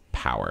Jyoti's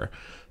power.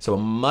 So a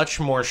much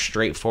more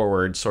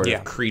straightforward sort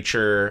of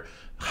creature,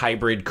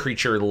 hybrid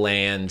creature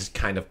land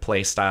kind of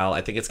play style.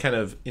 I think it's kind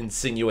of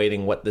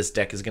insinuating what this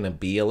deck is going to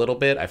be a little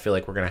bit. I feel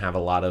like we're going to have a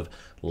lot of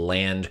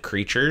land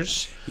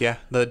creatures. Yeah,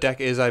 the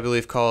deck is, I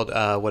believe, called,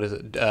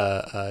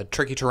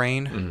 Tricky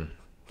Terrain.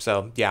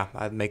 So, yeah,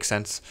 that makes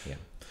sense. Yeah.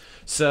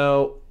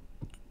 So,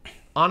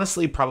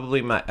 honestly,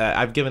 probably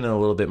I've given it a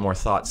little bit more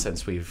thought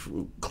since we've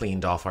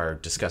cleaned off our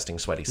disgusting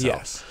sweaty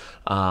selves.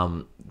 Yes.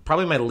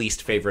 Probably my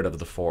least favorite of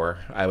the 4,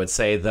 I would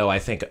say, though I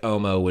think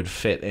Omo would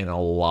fit in a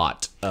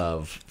lot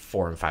of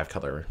 4 and 5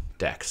 color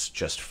decks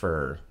just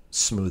for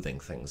smoothing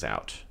things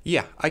out.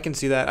 Yeah, I can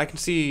see that. I can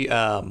see,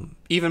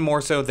 even more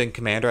so than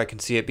Commander, I can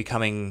see it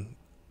becoming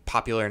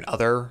popular in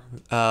other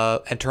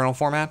internal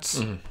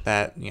formats.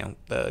 That,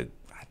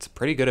 it's a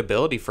pretty good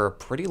ability for a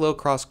pretty low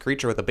cost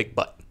creature with a big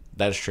butt.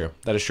 That is true.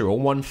 That is true. A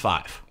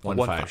 1/5.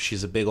 1/5.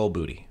 She's a big old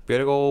booty.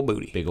 Big old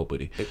booty. Big old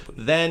booty.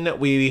 Then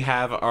we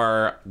have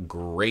our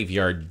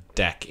graveyard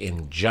deck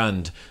in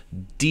Jund.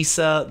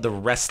 Disa the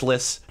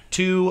Restless,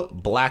 2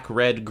 black,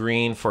 red,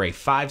 green for a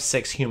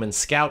 5/6 human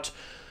scout.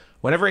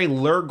 Whenever a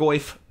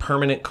Lurgoyf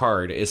permanent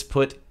card is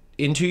put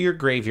into your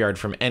graveyard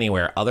from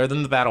anywhere other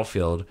than the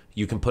battlefield,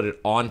 you can put it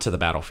onto the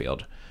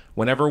battlefield.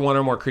 Whenever one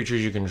or more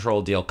creatures you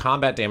control deal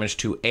combat damage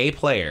to a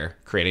player,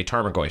 create a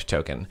Tarmogoyf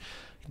token.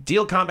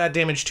 Deal combat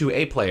damage to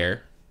a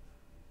player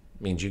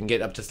means you can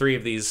get up to 3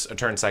 of these a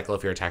turn cycle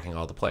if you're attacking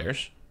all the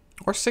players.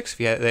 Or 6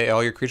 if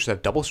all your creatures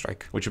have double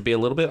strike. Which would be a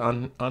little bit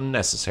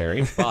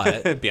unnecessary, but...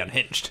 It'd be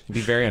unhinged. It'd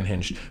be very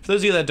unhinged. For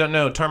those of you that don't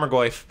know,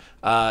 Tarmogoyf,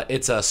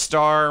 it's a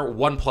star,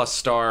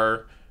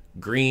 1+star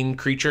green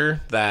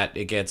creature that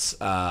it gets...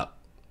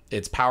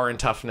 its power and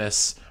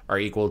toughness are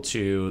equal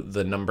to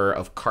the number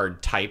of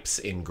card types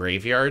in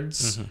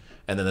graveyards.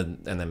 And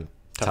then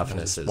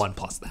toughness is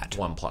 1+ that.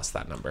 1+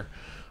 that number.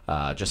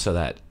 Just so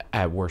that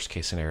at worst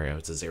case scenario,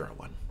 it's a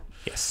 0/1.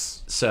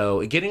 Yes.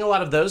 So getting a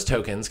lot of those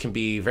tokens can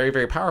be very,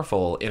 very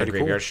powerful in a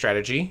graveyard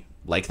strategy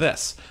like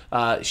this.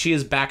 She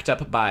is backed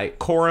up by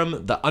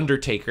Corum the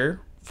Undertaker.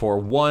 For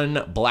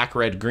 1 black,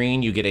 red,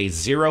 green, you get a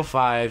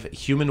 0/5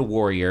 human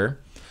warrior.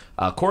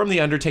 Corum the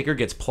Undertaker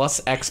gets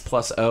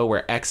 +X/+O,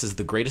 where X is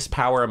the greatest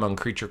power among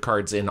creature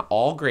cards in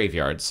all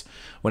graveyards.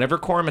 Whenever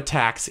Corum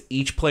attacks,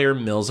 each player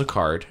mills a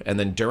card, and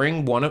then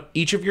during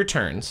each of your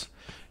turns,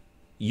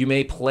 you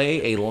may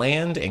play a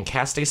land and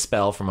cast a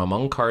spell from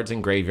among cards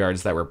in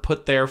graveyards that were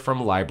put there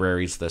from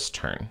libraries this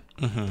turn.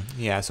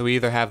 Yeah, so we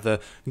either have the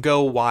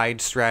go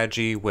wide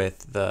strategy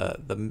with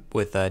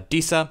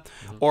Disa,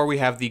 or we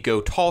have the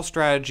go tall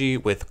strategy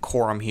with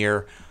Corum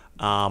here.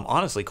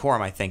 Honestly,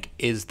 Corum, I think,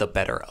 is the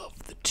better of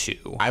the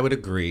 2. I would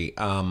agree.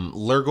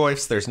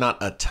 Lurgoyfs, there's not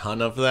a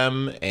ton of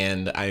them,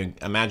 and I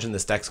imagine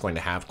this deck's going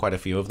to have quite a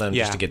few of them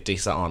just to get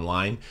Disa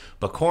online.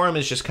 But Corum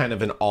is just kind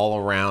of an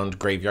all-around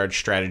graveyard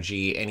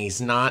strategy, and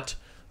he's not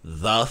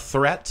the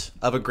threat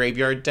of a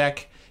graveyard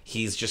deck.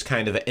 He's just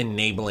kind of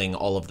enabling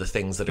all of the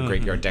things that a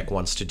graveyard deck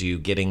wants to do,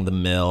 getting the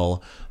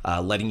mill,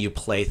 letting you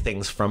play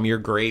things from your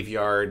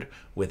graveyard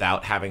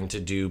without having to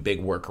do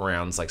big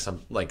workarounds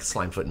like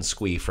Slimefoot and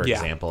Squee, for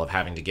example, of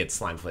having to get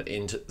Slimefoot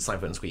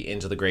and Squee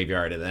into the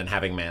graveyard and then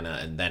having mana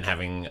and then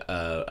having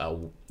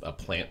a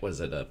plant. Was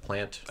it a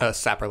plant? A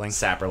Sapperling.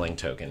 Sapperling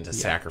token to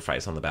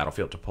sacrifice on the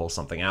battlefield to pull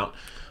something out.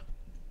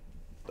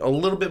 A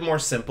little bit more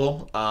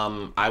simple.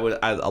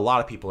 A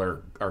lot of people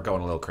are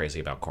going a little crazy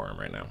about Corum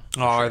right now.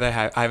 Oh, are they?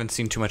 I haven't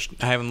seen too much.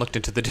 I haven't looked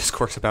into the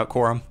discourse about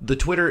Corum. The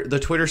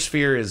Twitter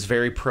sphere is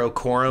very pro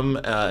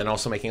Corum and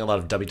also making a lot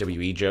of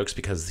WWE jokes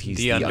because he's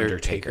the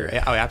Undertaker.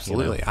 Yeah, oh,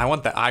 absolutely. You know? I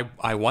want that.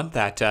 I want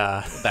that.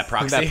 That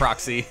proxy. That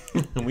proxy.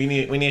 we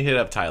need to hit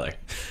up Tyler.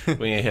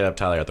 We need to hit up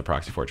Tyler at the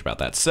Proxy Forge about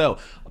that. So,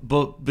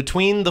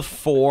 between the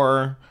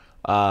 4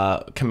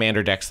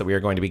 commander decks that we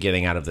are going to be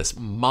getting out of this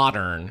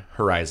modern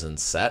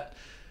Horizons set,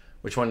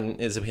 which one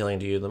is appealing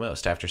to you the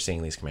most after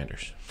seeing these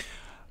commanders?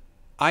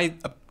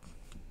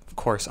 Of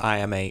course, I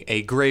am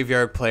a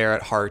graveyard player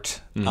at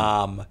heart.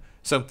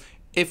 So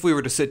if we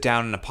were to sit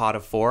down in a pot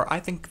of 4, I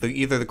think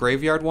either the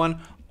graveyard one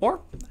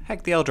or,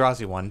 heck, the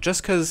Eldrazi one,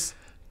 just because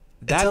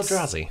it's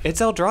Eldrazi. It's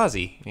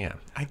Eldrazi. Yeah,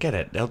 I get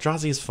it.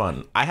 Eldrazi is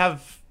fun. I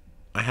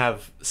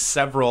have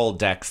several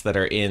decks that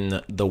are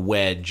in the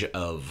wedge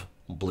of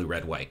blue,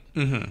 red, white.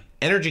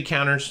 Energy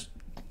counters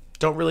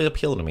don't really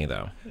appeal to me,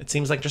 though. It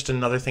seems like just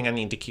another thing I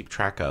need to keep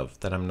track of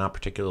that I'm not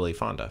particularly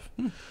fond of.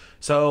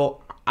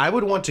 So I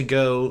would want to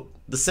go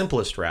the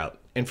simplest route.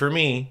 And for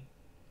me,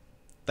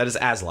 that is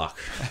Azlok.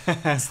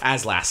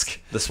 Azlask,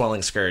 the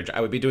Swelling Scourge.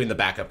 I would be doing the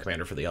backup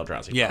commander for the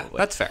Eldrazi. Yeah, probably.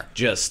 that's fair.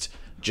 Just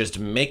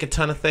make a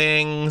ton of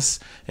things.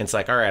 And it's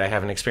like, all right, I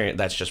have an experience.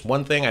 That's just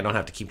one thing. I don't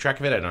have to keep track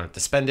of it. I don't have to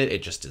spend it.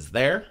 It just is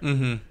there.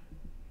 Mm-hmm.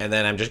 And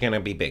then I'm just going to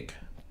be big.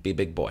 Be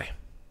big boy.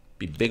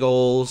 Be big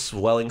old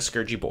Swelling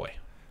Scourgy boy.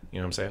 You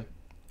know what I'm saying?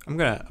 I'm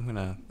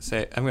gonna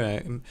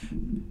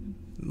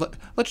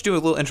let you do a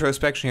little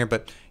introspection here,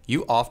 but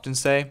you often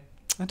say,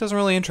 that doesn't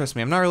really interest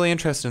me. I'm not really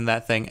interested in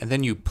that thing. And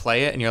then you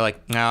play it and you're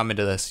like, nah, I'm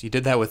into this. You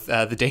did that with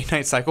the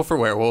day-night cycle for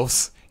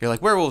werewolves. You're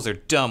like, werewolves are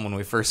dumb when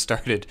we first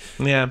started.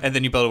 Yeah. And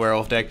then you build a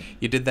werewolf deck.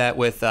 You did that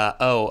with,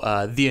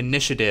 the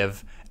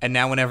initiative. And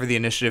now whenever the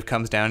initiative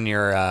comes down in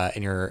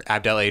your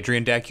Abdel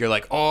Adrian deck, you're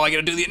like, oh, I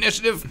gotta do the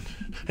initiative.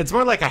 It's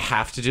more like I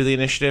have to do the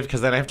initiative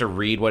because then I have to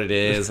read what it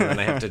is and then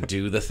I have to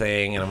do the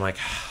thing. And I'm like,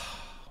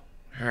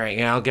 all right,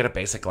 yeah, I'll get a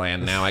basic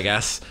land now, I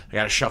guess. I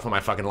gotta shuffle my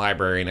fucking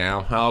library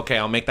now. Okay,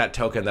 I'll make that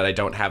token that I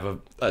don't have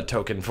a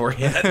token for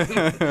yet.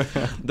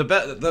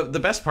 The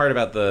best part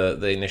about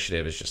the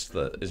initiative is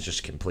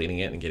just completing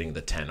it and getting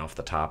the 10 off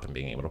the top and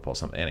being able to pull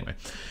something.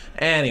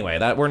 Anyway,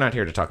 that we're not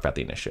here to talk about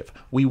the initiative.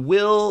 We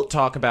will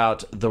talk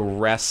about the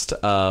rest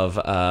of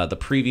the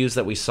previews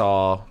that we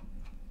saw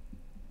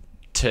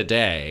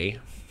today.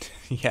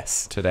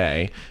 Yes.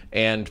 Today.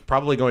 And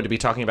probably going to be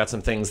talking about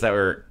some things that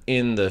were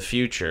in the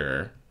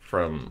future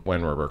from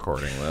when we're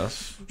recording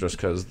this, just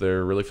because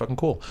they're really fucking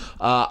cool.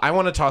 I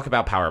want to talk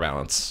about power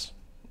balance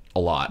a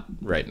lot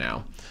right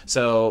now.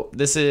 So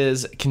this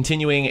is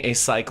continuing a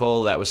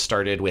cycle that was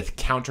started with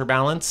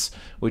Counterbalance,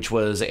 which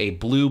was a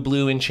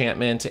blue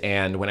enchantment,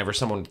 and whenever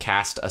someone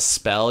cast a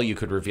spell, you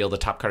could reveal the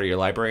top card of your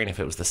library, and if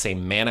it was the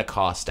same mana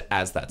cost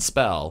as that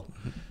spell,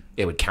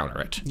 it would counter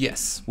it.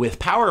 Yes. With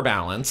Power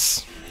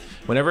Balance,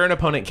 whenever an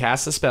opponent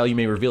casts a spell, you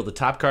may reveal the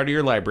top card of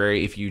your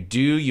library. If you do,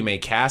 you may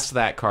cast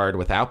that card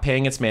without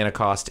paying its mana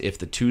cost if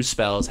the two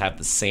spells have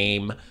the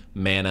same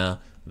mana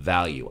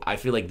value. I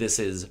feel like this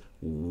is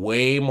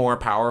way more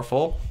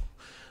powerful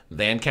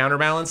than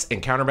Counterbalance,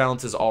 and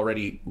Counterbalance is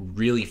already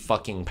really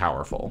fucking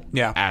powerful.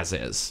 Yeah. As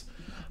is.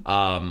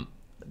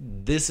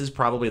 This is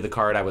probably the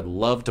card I would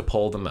love to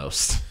pull the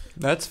most.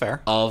 That's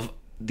fair. Of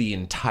the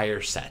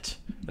entire set.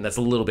 And that's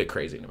a little bit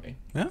crazy to me.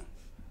 Yeah.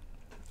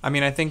 I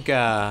mean, I think...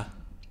 I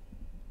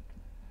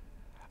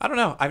don't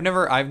know. I've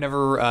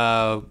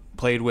never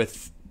played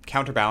with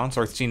Counterbalance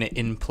or seen it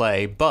in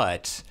play,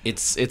 but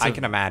I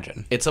can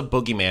imagine. It's a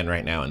boogeyman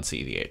right now in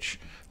CEDH.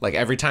 Like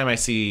every time I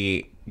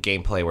see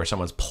gameplay where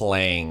someone's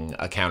playing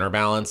a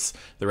Counterbalance,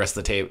 the rest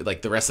of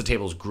the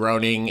table's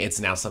groaning. It's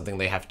now something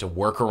they have to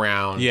work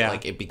around. Yeah.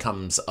 Like it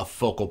becomes a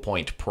focal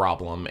point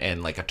problem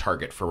and like a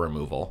target for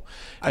removal.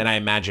 And I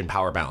imagine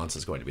Power Balance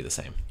is going to be the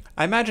same.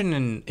 I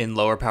imagine in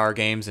lower power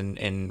games and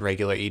in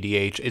regular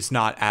EDH, it's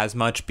not as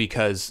much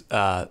because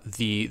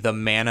the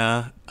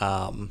mana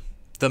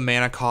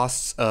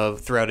costs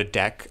of throughout a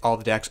deck, all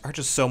the decks are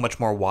just so much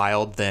more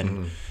wild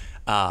than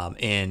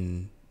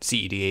in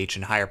CEDH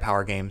and higher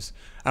power games.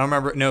 I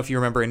don't know if you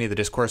remember any of the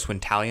discourse when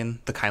Talion,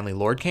 the Kindly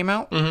Lord, came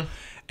out,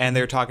 and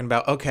they were talking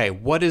about, okay,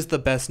 what is the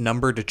best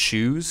number to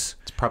choose?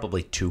 It's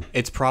probably 2.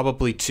 It's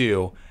probably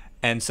 2.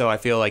 And so I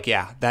feel like,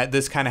 yeah, that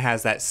this kind of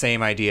has that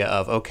same idea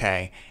of,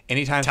 okay,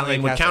 anytime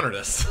Talion would counter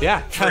this.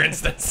 Yeah. For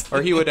instance.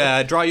 Or he would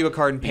draw you a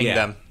card and ping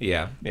them.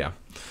 Yeah.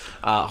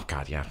 Oh,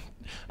 God, yeah.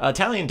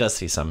 Talion does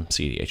see some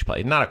CEDH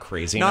play. Not a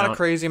crazy amount. Not a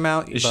crazy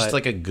amount. It's just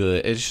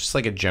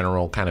like a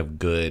general kind of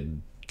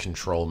good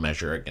control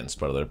measure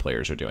against what other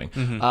players are doing.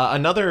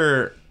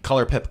 Another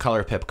color pip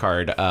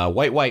card,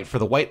 white for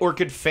the White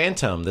Orchid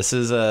Phantom. This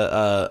is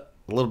a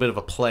little bit of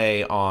a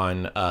play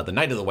on the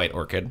Knight of the White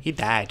Orchid. He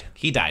died.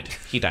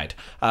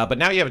 But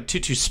now you have a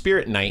 2/2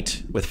 Spirit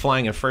Knight with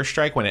flying and first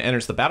strike. When it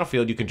enters the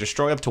battlefield, you can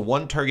destroy up to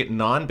one target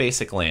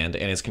non-basic land,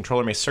 and its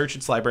controller may search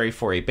its library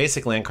for a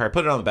basic land card,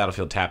 put it on the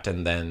battlefield tapped,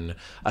 and then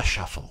a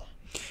shuffle.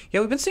 Yeah,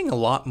 we've been seeing a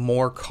lot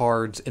more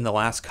cards in the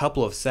last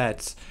couple of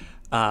sets,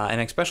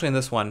 and especially in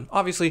this one.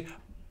 Obviously,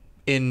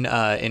 in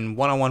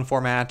one-on-one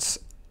formats,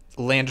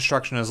 land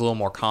destruction is a little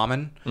more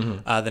common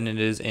than it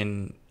is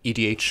in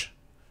EDH.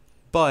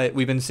 But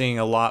we've been seeing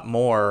a lot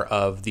more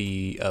of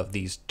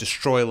these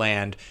destroy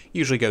land,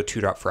 usually go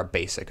 2-drop for a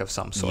basic of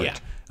some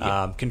sort.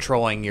 Yeah.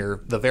 Controlling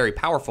the very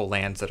powerful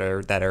lands that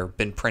are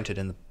been printed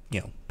in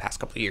the past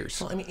couple of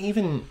years. Well, I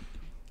mean,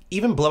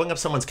 even blowing up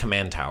someone's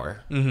command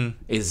tower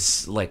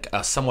is like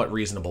a somewhat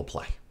reasonable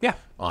play. Yeah,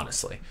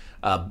 honestly.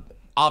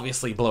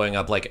 Obviously, blowing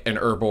up like an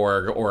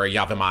Urborg or a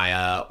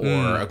Yavimaya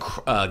or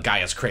a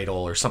Gaia's Cradle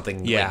or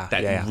something like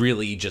that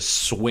really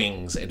just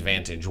swings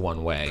advantage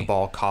one way.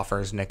 Cabal,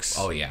 Coffers, Nyx.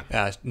 Oh, yeah.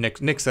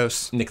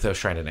 Nixos. Nixos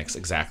trying to Nyx,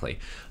 exactly.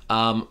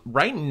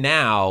 Right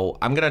now,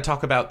 I'm going to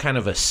talk about kind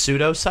of a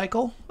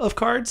pseudo-cycle of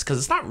cards, because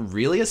it's not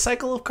really a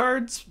cycle of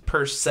cards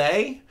per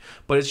se,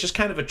 but it's just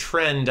kind of a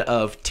trend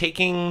of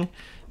taking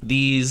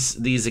these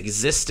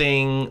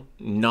existing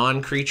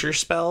non-creature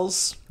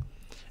spells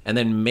and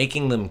then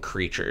making them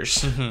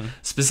creatures.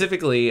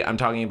 Specifically, I'm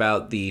talking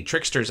about the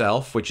Trickster's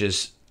Elf, which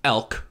is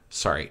Elk,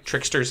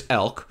 Trickster's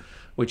Elk,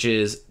 which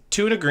is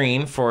 2 and a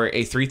green for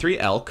a 3/3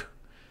 Elk.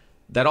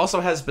 That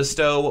also has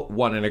Bestow,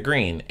 1 and a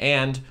green.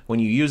 And when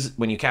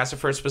you cast a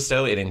first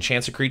Bestow, it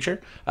enchants a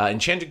creature.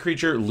 Enchanted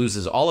creature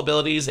loses all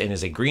abilities and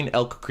is a green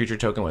Elk creature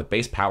token with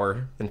base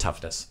power and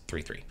toughness,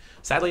 3/3.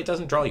 Sadly, it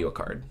doesn't draw you a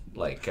card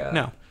like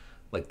the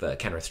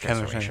Kenrith's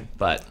transformation.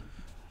 But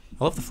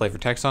I love the flavor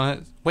text on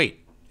it.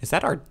 Wait, is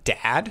that our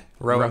dad?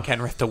 Rowan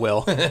Kenrith to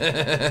Will.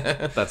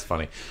 That's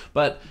funny.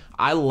 But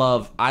I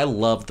love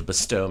the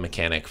Bestow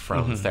mechanic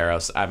from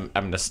Theros.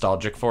 I'm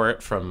nostalgic for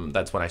it.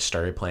 That's when I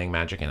started playing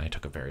Magic, and I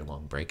took a very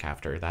long break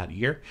after that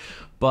year.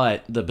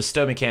 But the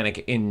Bestow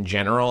mechanic in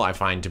general, I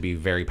find to be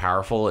very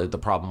powerful. The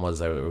problem was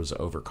that it was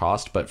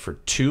overcost. But for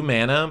 2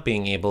 mana,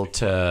 being able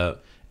to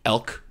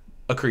Elk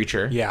a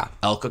creature,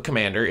 Elk a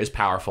commander is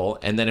powerful.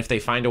 And then if they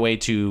find a way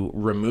to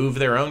remove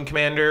their own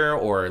commander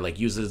or like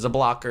use it as a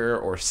blocker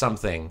or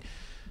something,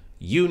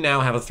 you now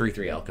have a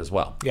 3/3 Elk as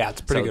well. Yeah,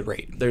 it's a pretty good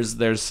rate.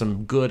 There's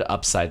some good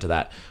upside to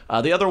that.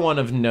 The other one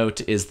of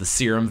note is the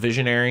Serum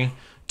Visionary.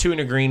 2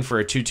 and a green for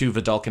a 2/2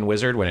 Vidalcan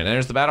Wizard. When it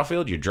enters the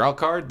battlefield, you draw a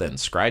card, then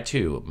scry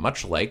 2.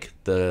 Much like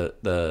the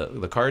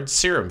card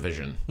Serum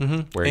Vision.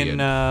 Where in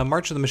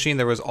March of the Machine,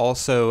 there was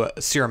also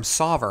Serum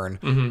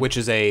Sovereign, which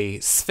is a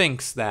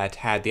Sphinx that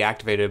had the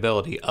activated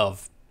ability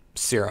of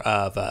draw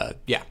a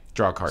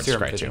card,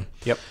 Serum scry Vision.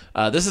 2.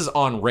 Yep. This is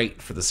on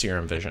rate for the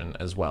Serum Vision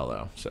as well,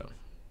 though. So.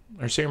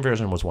 Our Serum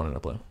Vision was 1 in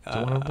a blue. Is it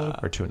 1 in a blue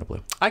or 2 in a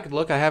blue? I could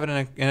look. I have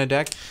it in a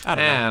deck. I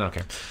don't know. I don't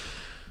care.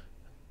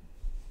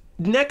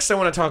 Next, I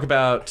want to talk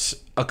about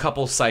a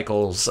couple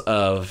cycles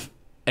of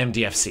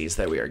MDFCs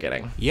that we are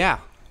getting. Yeah.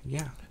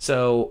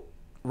 So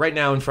right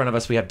now in front of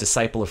us, we have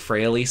Disciple of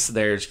Freyalise.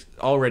 There's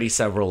already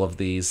several of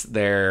these.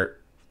 They're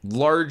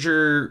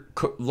larger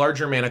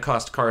mana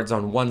cost cards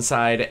on one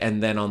side,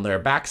 and then on their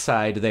back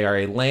side, they are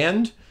a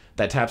land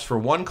that taps for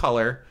 1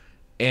 color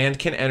and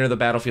can enter the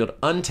battlefield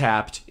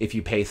untapped if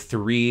you pay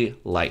 3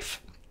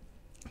 life.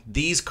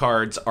 These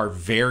cards are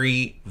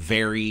very,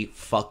 very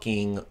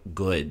fucking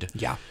good.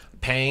 Yeah.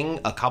 Paying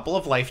a couple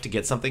of life to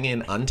get something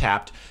in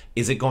untapped,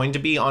 is it going to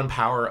be on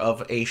power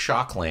of a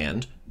shock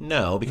land?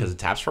 No, because it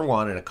taps for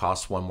 1 and it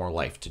costs 1 more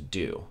life to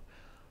do.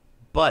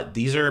 But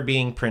these are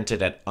being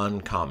printed at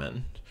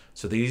uncommon.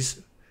 So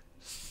these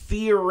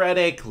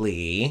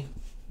theoretically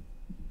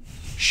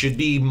should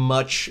be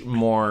much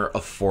more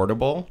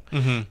affordable.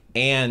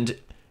 And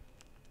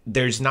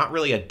there's not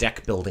really a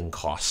deck building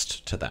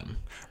cost to them.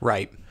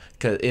 Right.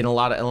 Because in a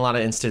lot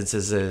of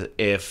instances,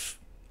 if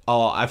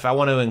I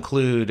want to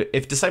include,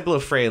 if Disciple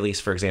of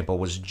Freyalise, for example,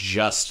 was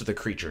just the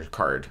creature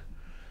card,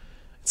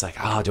 it's like,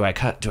 do I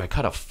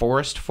cut a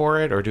forest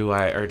for it, or do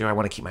I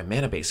want to keep my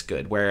mana base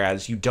good?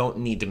 Whereas you don't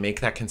need to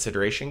make that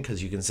consideration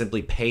because you can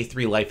simply pay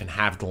 3 life and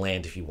have the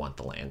land if you want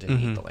the land and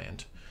need the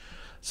land.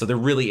 So there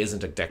really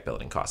isn't a deck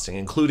building costing,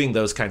 including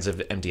those kinds of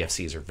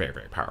MDFCs are very,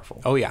 very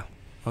powerful. Oh yeah.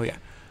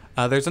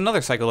 There's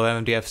another cycle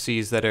of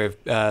MDFCs that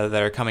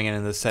are coming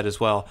in this set as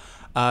well.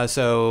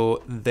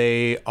 So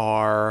they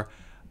are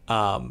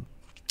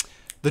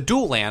the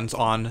dual lands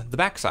on the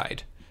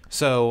backside.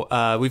 So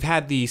we've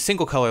had the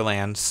single color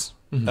lands,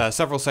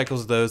 several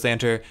cycles of those. They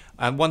enter.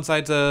 One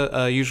side's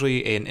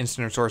usually an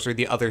instant or sorcery.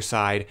 The other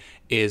side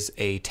is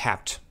a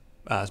tapped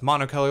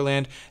monocolor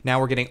land. Now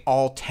we're getting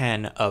all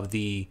 10 of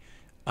the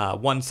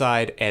one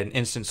side an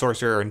instant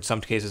sorcerer, or in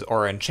some cases,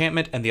 or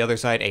enchantment, and the other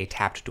side a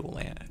tapped dual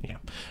land. Yeah,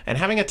 and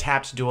having a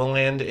tapped dual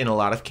land in a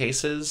lot of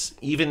cases,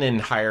 even in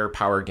higher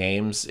power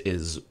games,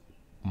 is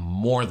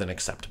more than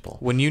acceptable.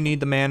 When you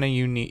need the mana,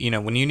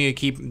 when you need to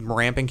keep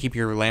ramping, keep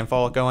your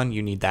landfall going,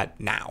 you need that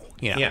now.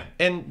 Yeah,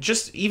 and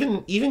just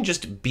even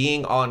just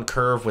being on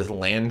curve with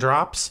land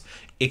drops,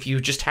 if you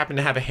just happen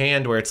to have a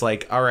hand where it's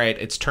like, all right,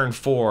 it's turn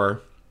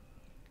 4,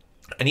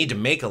 I need to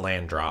make a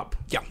land drop.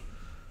 Yeah.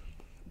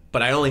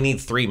 But I only need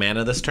 3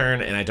 mana this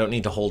turn, and I don't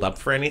need to hold up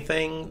for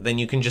anything, then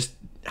you can just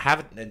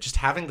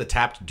having the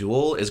tapped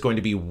duel is going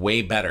to be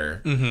way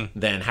better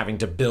than having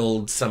to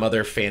build some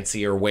other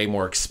fancy or way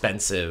more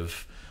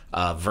expensive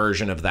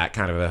version of that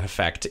kind of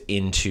effect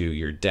into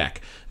your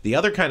deck. The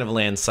other kind of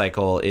land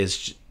cycle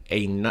is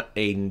a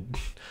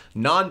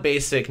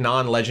non-basic,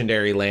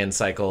 non-legendary land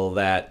cycle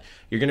that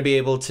you're going to be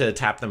able to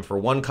tap them for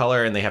 1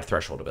 color, and they have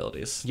threshold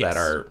abilities that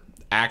are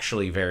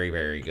actually very,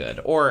 very good,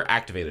 or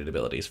activated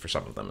abilities for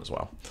some of them as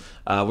well.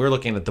 We're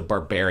looking at the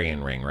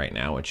Barbarian Ring right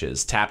now, which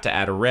is tap to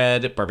add a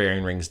red.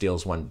 Barbarian Rings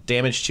deals 1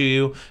 damage to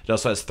you. It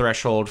also has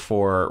threshold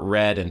for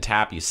red and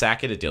tap. You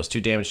sack it. It deals 2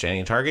 damage to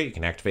any target. You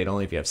can activate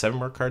only if you have 7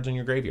 more cards in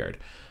your graveyard.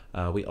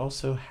 We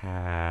also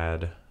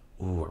had...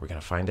 Ooh, are we going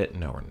to find it?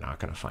 No, we're not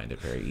going to find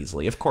it very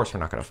easily. Of course we're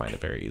not going to find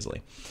it very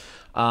easily.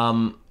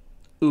 The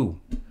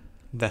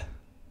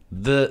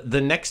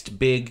next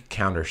big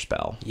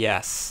counterspell.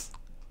 Yes.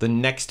 The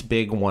next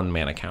big 1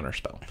 mana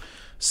counterspell.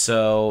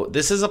 So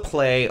this is a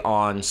play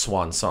on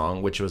Swan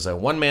Song, which was a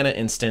 1 mana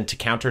instant to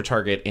counter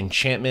target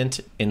enchantment,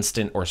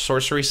 instant, or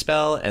sorcery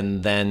spell,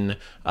 and then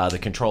the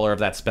controller of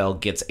that spell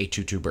gets a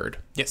 2/2 bird.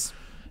 Yes.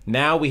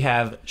 Now we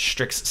have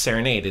Strix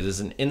Serenade. It is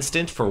an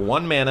instant for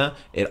 1 mana.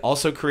 It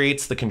also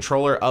creates the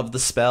controller of the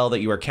spell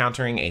that you are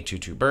countering, a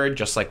 2/2 bird,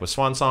 just like with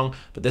Swansong,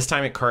 but this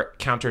time it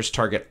counters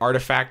target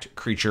artifact,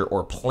 creature,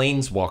 or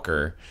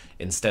planeswalker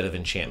instead of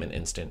enchantment,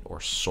 instant,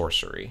 or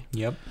sorcery.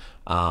 Yep.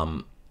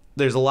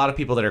 There's a lot of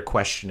people that are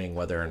questioning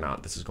whether or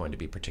not this is going to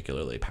be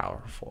particularly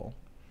powerful.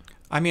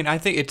 I mean, I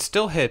think it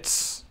still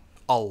hits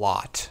a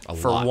lot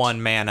for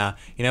 1 mana.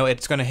 You know,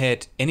 it's going to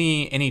hit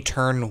any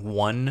turn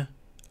 1.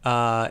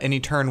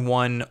 Any turn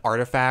 1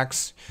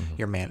 artifacts,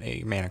 your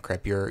mana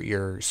crypt,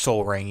 your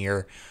soul ring,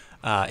 your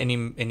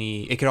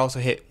any. It could also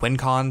hit win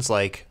cons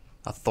like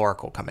a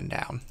Thoracle coming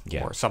down,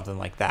 or something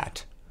like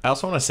that. I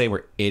also want to say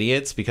we're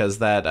idiots because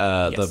that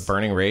the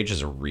Burning Rage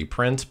is a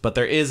reprint, but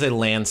there is a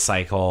land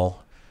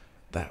cycle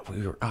that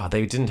we were. Oh,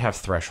 they didn't have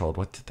Threshold.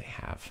 What did they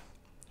have?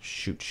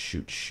 Shoot.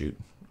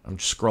 I'm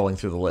just scrolling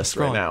through the list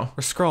right now.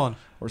 We're scrolling.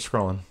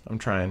 I'm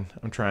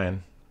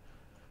trying.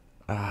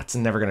 It's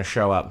never gonna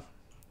show up.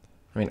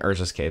 I mean,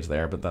 Urza's Cave's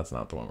there, but that's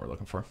not the one we're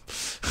looking for.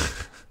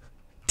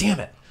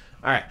 Damn it.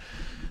 All right.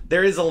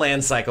 There is a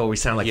land cycle. We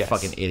sound like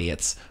fucking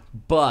idiots.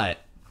 But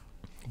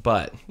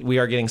we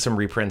are getting some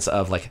reprints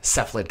of, like,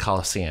 Cephalid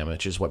Coliseum,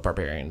 which is what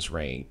Barbarians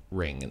ring.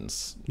 And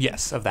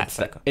yes, of that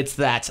cycle. It's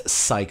that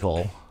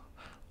cycle.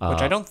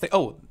 Which I don't think...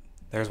 Oh,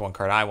 there's one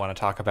card I want to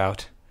talk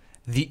about.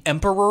 The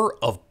Emperor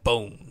of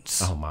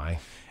Bones. Oh, my.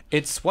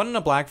 It's 1 and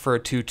a black for a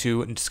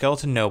 2/2 and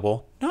Skeleton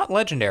Noble. Not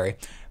legendary.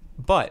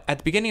 But at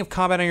the beginning of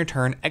combat on your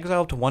turn,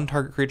 exile up to 1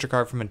 target creature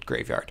card from a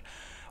graveyard.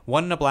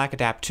 1 and a black,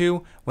 adapt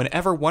 2.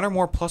 Whenever 1 or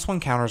more +1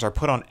 counters are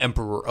put on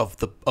Emperor of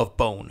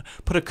Bone,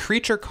 put a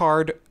creature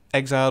card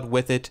exiled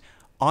with it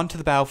onto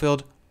the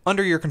battlefield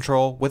under your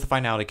control with a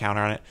finality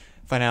counter on it.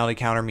 Finality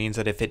counter means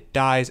that if it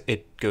dies,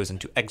 it goes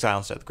into exile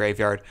instead of the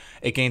graveyard.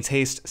 It gains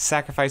haste,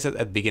 sacrifice it at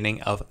the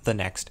beginning of the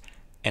next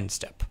end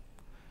step.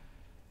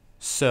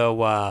 So,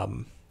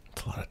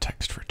 it's a lot of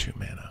text for 2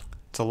 mana.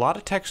 It's a lot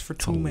of text for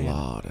 2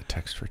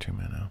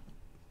 mana.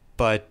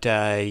 But,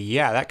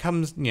 yeah, that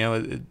comes, you know...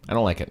 I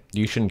don't like it.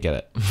 You shouldn't get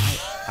it.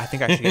 I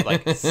think I should get,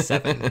 like,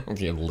 7.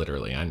 Yeah,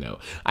 literally, I know.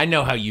 I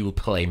know how you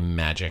play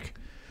Magic.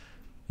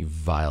 You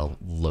vile,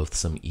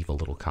 loathsome, evil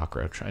little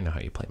cockroach. I know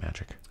how you play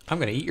Magic. I'm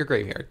going to eat your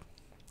graveyard.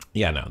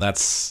 Yeah, no,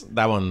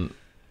 that one...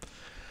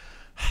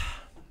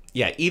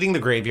 Yeah, eating the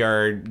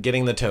graveyard,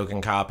 getting the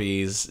token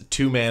copies,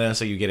 2 mana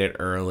so you get it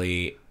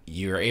early.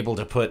 You're able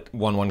to put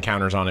 1/1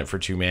 counters on it for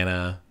 2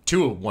 mana.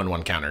 2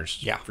 1/1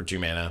 counters for 2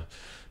 mana.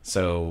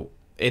 So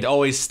it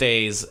always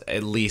stays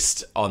at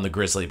least on the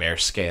Grizzly Bear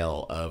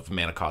scale of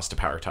mana cost to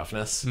power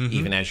toughness,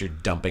 even as you're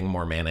dumping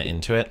more mana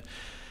into it.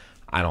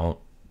 I don't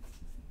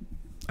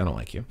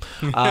like you.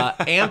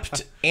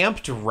 Amped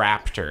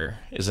Raptor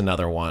is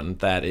another one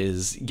that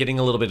is getting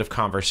a little bit of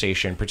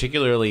conversation,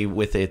 particularly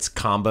with its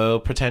combo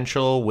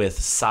potential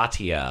with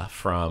Satya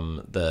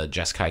from the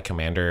Jeskai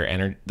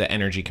Commander, the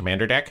Energy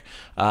Commander deck.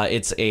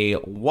 It's a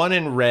 1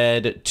 in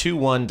red,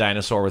 2/1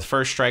 dinosaur with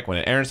first strike. When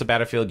it enters the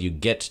battlefield, you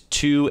get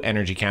 2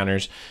 energy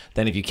counters.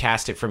 Then if you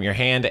cast it from your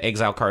hand,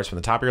 exile cards from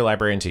the top of your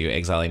library until you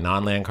exile a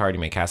non-land card.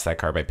 You may cast that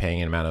card by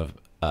paying an amount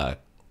of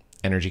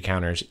energy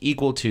counters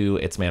equal to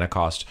its mana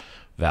cost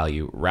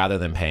value rather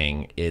than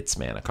paying its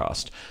mana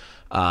cost.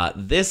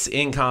 This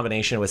in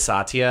combination with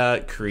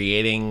Satya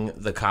creating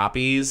the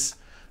copies,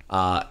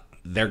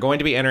 they're going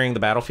to be entering the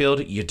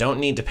battlefield. You don't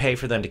need to pay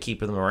for them to keep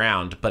them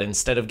around, but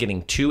instead of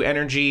getting 2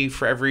 energy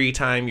for every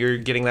time you're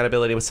getting that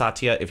ability with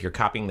Satya, if you're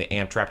copying the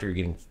Amped Raptor, you're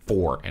getting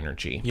 4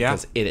 energy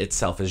because it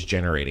itself is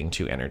generating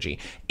 2 energy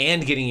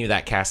and getting you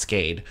that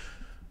cascade.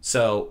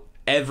 So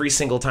every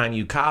single time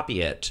you copy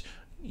it,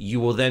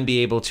 you will then be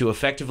able to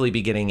effectively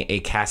be getting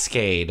a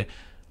cascade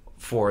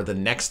for the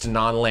next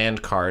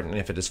non-land card, and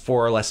if it is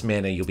 4 or less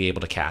mana, you'll be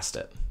able to cast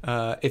it.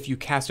 If you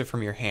cast it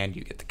from your hand,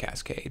 you get the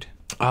cascade.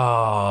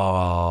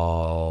 Oh,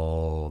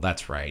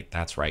 that's right.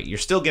 You're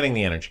still getting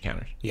the energy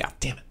counters. Yeah.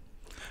 Damn it.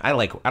 I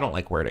don't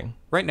like wording.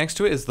 Right next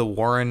to it is the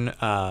Warren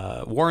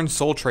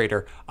Soul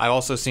Trader. I've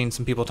also seen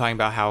some people talking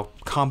about how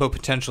combo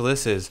potential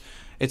this is.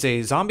 It's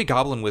a zombie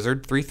goblin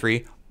wizard,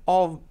 3/3,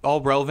 all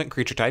relevant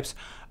creature types.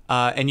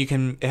 And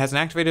it has an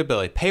activated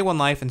ability. Pay 1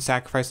 life and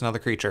sacrifice another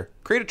creature.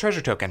 Create a treasure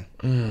token.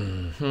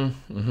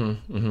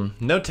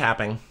 No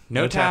tapping.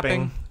 No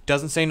tapping.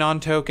 Doesn't say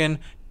non-token.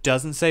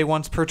 Doesn't say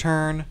once per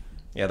turn.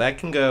 Yeah, that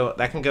can go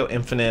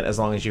infinite as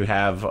long as you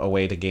have a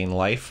way to gain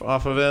life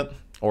off of it,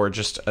 or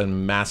just a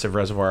massive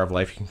reservoir of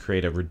life. You can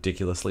create a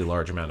ridiculously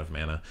large amount of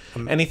mana.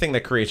 Anything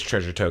that creates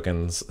treasure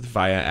tokens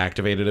via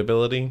activated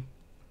ability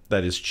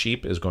that is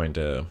cheap is going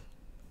to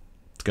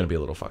be a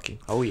little fucky.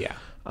 Oh yeah.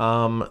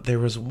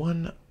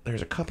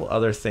 There's a couple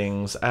other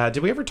things. Did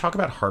we ever talk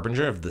about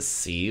Harbinger of the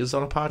Seas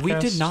on a podcast? We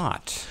did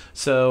not.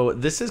 So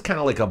this is kind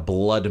of like a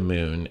Blood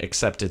Moon,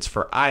 except it's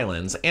for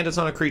islands, and it's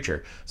on a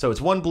creature. So it's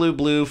 1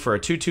 blue for a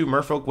 2/2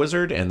 Merfolk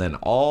Wizard, and then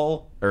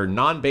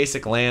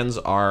non-basic lands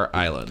are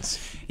islands.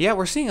 Yeah,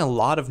 we're seeing a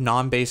lot of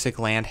non-basic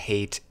land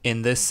hate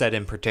in this set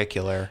in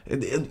particular.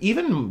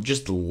 Even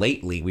just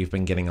lately, we've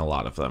been getting a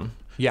lot of them.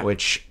 Yeah.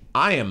 Which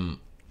I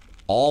am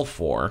all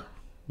for,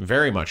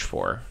 Very much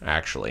 4,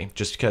 actually,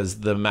 just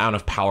because the amount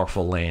of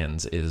powerful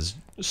lands is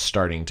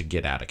starting to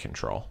get out of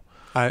control.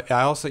 I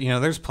also,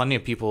 there's plenty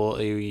of people,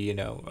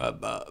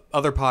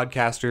 other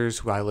podcasters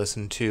who I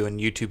listen to and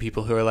YouTube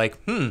people who are like,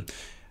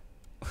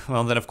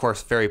 well, then of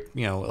course, very,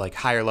 like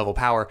higher level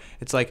power.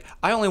 It's like,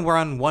 I only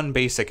run 1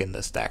 basic in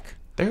this deck.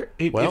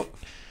 If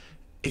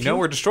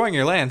we're destroying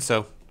your land,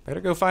 so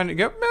better go find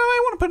it. I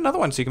want to put another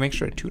one so you can make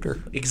sure to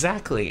tutor.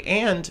 Exactly.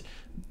 And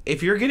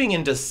if you're getting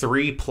into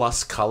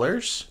 3+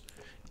 colors,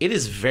 it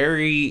is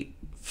very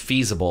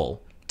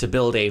feasible to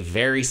build a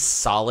very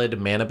solid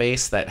mana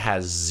base that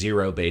has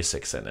 0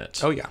 basics in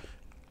it. Oh, yeah.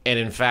 And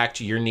in fact,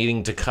 you're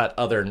needing to cut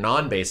other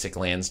non-basic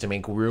lands to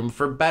make room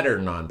for better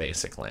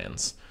non-basic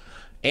lands.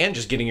 And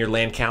just getting your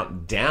land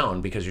count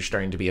down because you're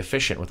starting to be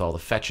efficient with all the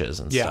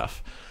fetches and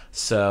stuff.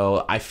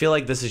 So I feel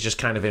like this is just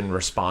kind of in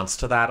response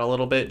to that a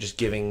little bit, just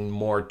giving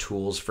more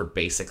tools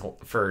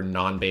for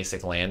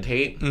non-basic land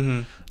hate,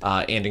 and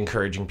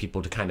encouraging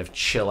people to kind of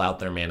chill out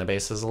their mana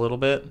bases a little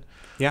bit.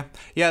 Yeah,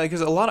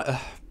 because a lot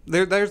of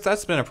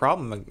that's been a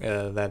problem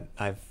that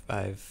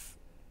I've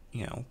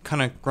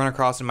kind of run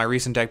across in my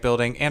recent deck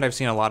building, and I've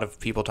seen a lot of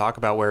people talk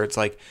about where it's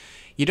like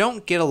you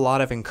don't get a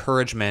lot of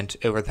encouragement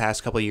over the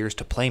past couple of years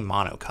to play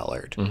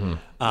monocolored,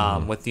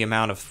 with the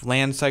amount of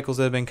land cycles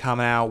that have been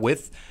coming out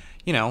with.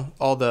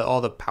 All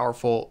the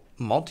powerful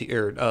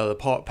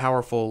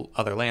powerful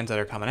other lands that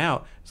are coming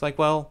out. It's like,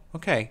 well,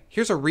 okay,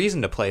 here's a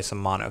reason to play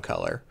some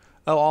monocolor.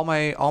 Oh, all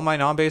my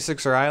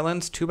non-basics are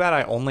islands. Too bad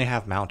I only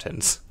have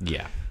mountains.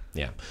 Yeah.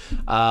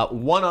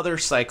 One other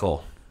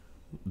cycle,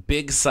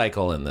 big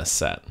cycle in this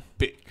set.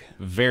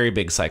 Very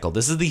big cycle.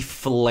 This is the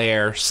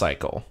Flare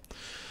cycle.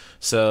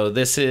 So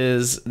these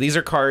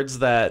are cards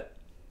that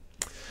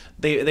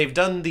they've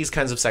done these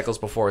kinds of cycles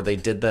before. They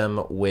did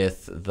them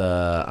with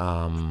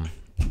the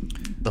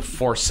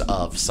Force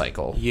of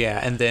cycle. Yeah,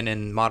 and then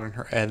in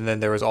Modern, and then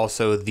there was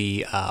also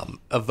the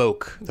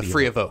Evoke, the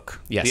free Evoke,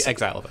 the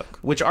Exile Evoke,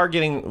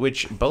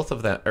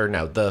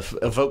 the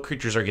Evoke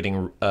creatures are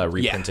getting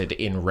reprinted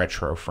in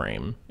retro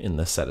frame in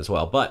this set as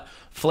well. But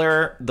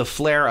the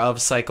Flare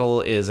of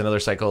cycle is another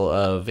cycle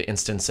of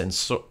instants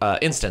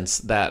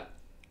that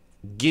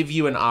give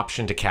you an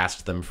option to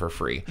cast them for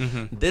free.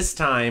 This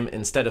time,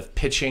 instead of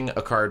pitching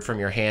a card from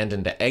your hand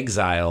into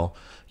exile,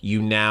 you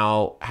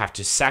now have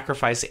to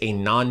sacrifice a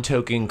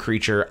non-token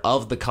creature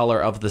of the color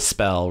of the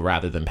spell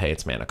rather than pay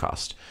its mana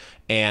cost.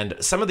 And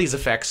some of these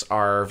effects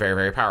are very,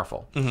 very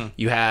powerful.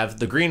 You have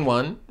the green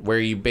one, where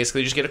you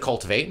basically just get a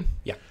Cultivate.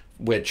 Yeah.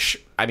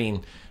 Which, I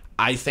mean,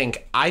 I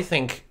think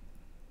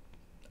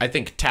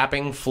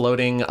tapping,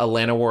 floating a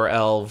Llanowar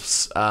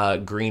Elves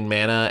green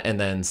mana and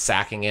then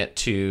sacking it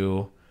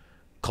to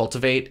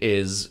Cultivate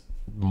is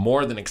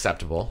more than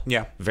acceptable.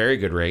 Yeah. Very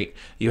good rate.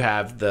 You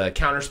have the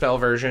counterspell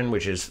version,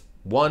 which is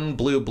 1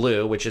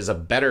 blue, which is a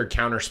better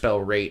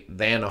counterspell rate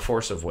than a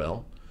Force of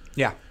Will.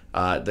 Yeah.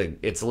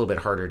 It's a little bit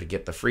harder to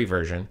get the free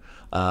version.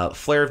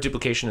 Flare of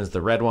Duplication is the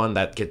red one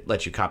that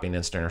lets you copy an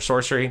instant or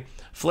sorcery.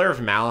 Flare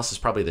of Malice is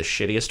probably the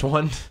shittiest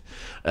one.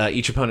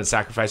 Each opponent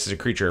sacrifices a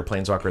creature or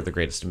planeswalker with the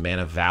greatest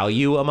mana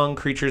value among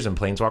creatures and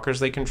planeswalkers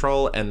they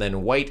control. And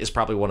then white is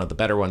probably one of the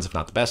better ones, if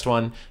not the best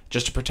one.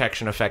 Just a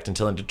protection effect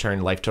until end of turn.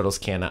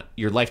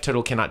 Your life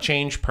total cannot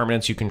change.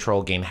 Permanents you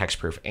control gain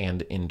hexproof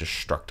and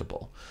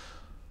indestructible.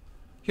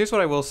 Here's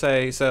what I will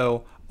say.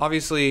 So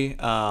obviously,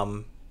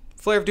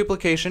 Flare of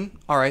Duplication.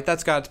 All right,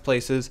 that's got its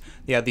places.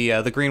 Yeah,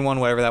 the green one,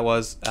 whatever that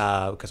was,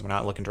 because we're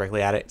not looking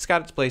directly at it. It's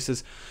got its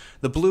places.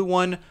 The blue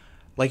one,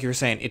 like you were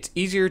saying, it's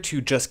easier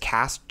to just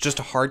cast, just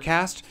a hard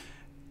cast,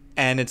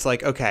 and it's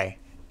like, okay,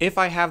 if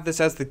I have this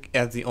as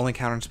the only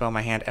counter spell in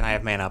my hand and I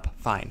have mana up,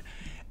 fine.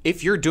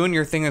 If you're doing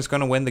your thing that's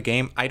going to win the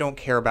game, I don't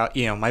care about,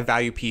 my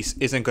value piece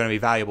isn't going to be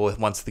valuable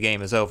once the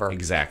game is over.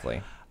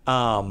 Exactly.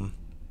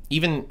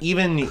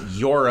 Even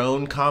your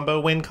own combo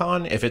win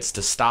con, if it's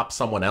to stop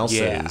someone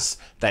else's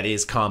that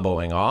is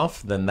comboing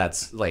off, then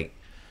that's like,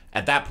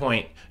 at that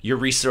point, your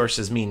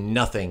resources mean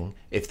nothing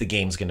if the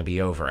game's going to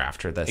be over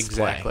after this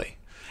play.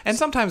 And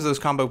sometimes those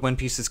combo win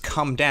pieces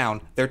come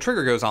down, their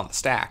trigger goes on the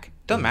stack.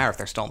 Doesn't matter if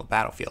they're still on the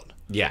battlefield.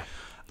 Yeah.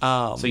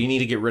 So you need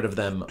to get rid of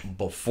them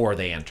before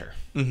they enter,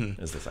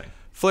 is the thing.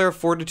 Flare of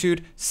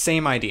Fortitude,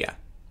 same idea.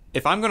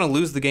 If I'm going to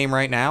lose the game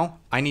right now,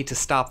 I need to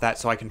stop that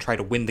so I can try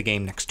to win the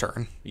game next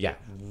turn. Yeah,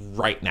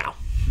 right now.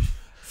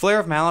 Flare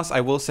of Malice,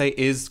 I will say,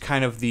 is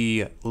kind of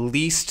the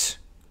least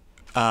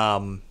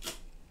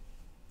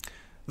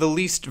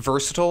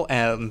versatile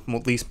and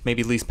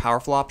maybe least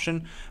powerful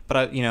option.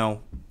 But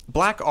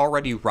Black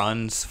already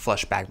runs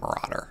Fleshbag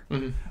Marauder,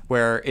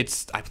 where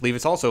I believe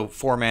it's also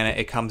 4 mana.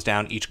 It comes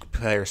down. Each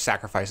player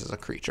sacrifices a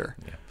creature.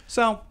 Yeah.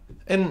 So,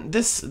 and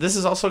this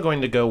is also going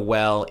to go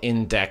well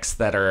in decks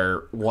that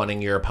are wanting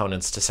your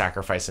opponents to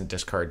sacrifice and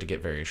discard to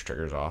get various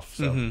triggers off.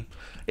 So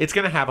it's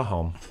going to have a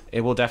home.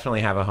 It will definitely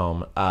have a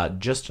home,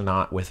 just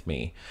not with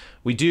me.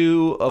 We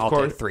do, of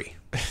course... I'll take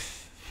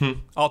 3.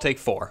 I'll take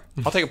 4.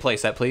 I'll take a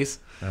playset, please.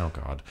 Oh,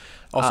 God.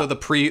 Also, the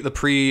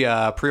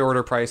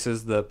pre-order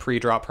prices, the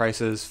pre-drop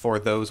prices for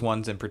those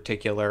ones in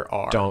particular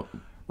are...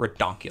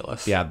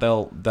 redonkulous. Yeah,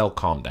 they'll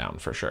calm down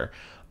for sure.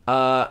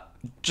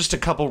 Just a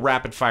couple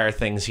rapid fire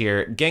things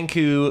here.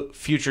 Genku,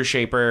 Future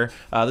Shaper.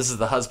 This is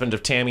the husband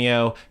of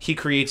Tamio. He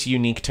creates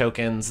unique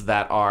tokens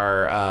that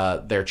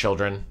are their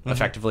children,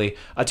 effectively.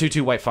 A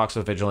 2/2 white fox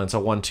with vigilance, a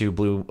 1/2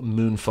 blue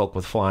moonfolk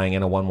with flying,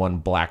 and a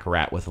 1/1 black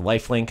rat with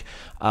lifelink.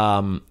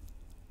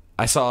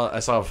 I saw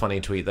a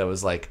funny tweet that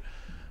was like,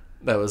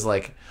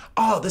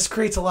 oh, this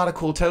creates a lot of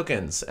cool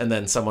tokens, and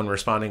then someone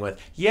responding with,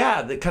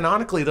 yeah,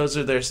 canonically those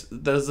are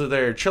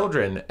their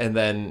children, and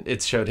then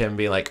it showed him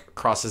being like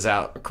crosses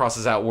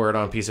out word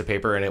on a piece of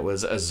paper, and it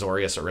was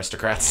Azorius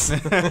aristocrats.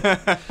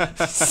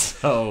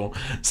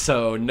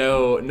 so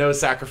no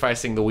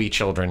sacrificing the wee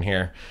children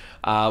here.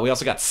 We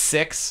also got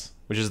 6,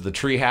 which is the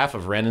tree half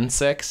of Ren and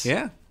 6.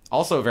 Yeah,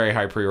 also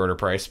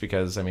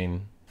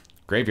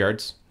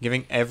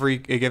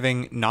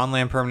Giving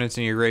non-land permanents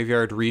in your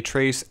graveyard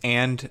retrace,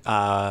 and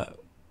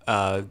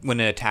when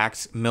it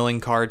attacks, milling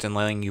cards and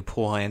letting you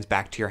pull lands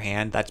back to your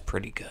hand. That's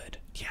pretty good.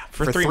 Yeah,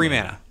 for 3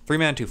 mana. 3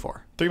 mana,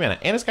 2/4. 3 mana,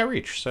 and it's got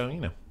reach, so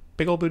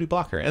big old booty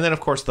blocker. And then of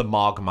course the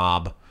Mogg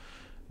Mob.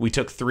 We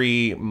took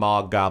 3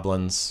 Mogg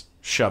goblins,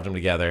 shoved them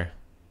together.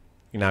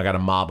 You now got a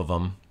mob of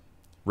them.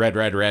 Red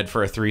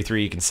for a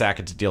 3/3. You can sack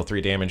it to deal 3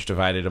 damage,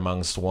 divided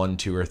amongst 1,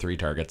 2, or 3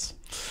 targets.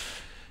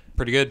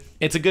 Pretty good.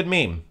 It's a good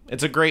meme.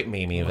 It's a great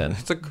meme, even.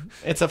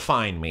 It's a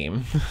fine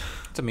meme.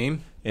 It's a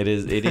meme. It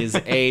is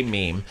a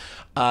meme.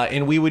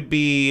 And we would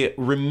be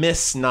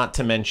remiss not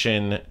to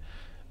mention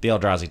the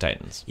Eldrazi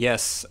Titans.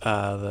 Yes,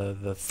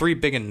 the 3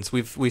 big uns.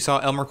 We saw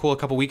Elmercool a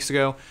couple weeks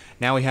ago.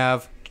 Now we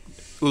have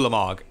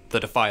Ulamog, the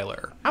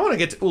Defiler. I want to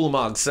get to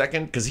Ulamog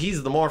second because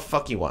he's the more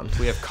fucky one.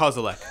 We have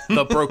Kozilek,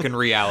 the Broken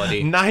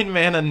Reality. 9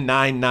 mana,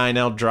 9/9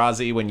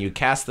 Eldrazi. When you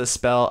cast this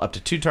spell, up to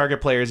 2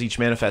 target players each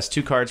manifest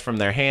 2 cards from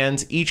their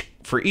hands.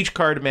 For each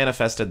card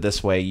manifested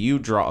this way, you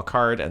draw a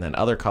card, and then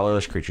other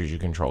colorless creatures you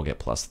control get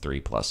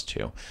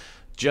 +3/+2.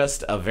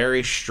 Just a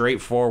very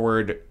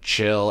straightforward,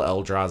 chill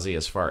Eldrazi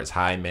as far as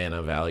high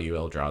mana value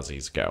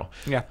Eldrazi's go.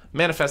 Yeah.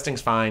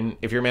 Manifesting's fine.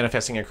 If you're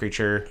manifesting a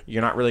creature,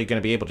 you're not really going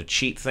to be able to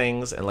cheat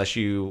things unless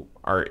you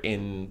are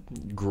in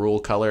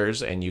Gruul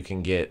colors and you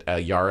can get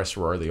Yaris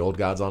Roar the Old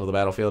Gods onto the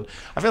battlefield.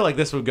 I feel like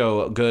this would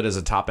go good as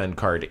a top-end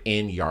card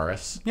in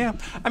Yaris. Yeah.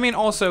 I mean,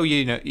 also,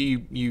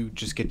 you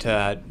just get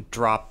to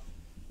drop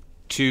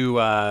two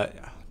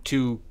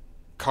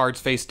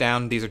cards face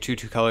down. These are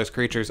 2/2 colors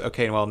creatures.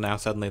 Okay, well now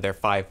suddenly they're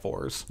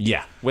 5/4s.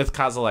 Yeah, with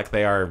Kozilek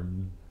they are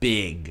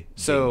big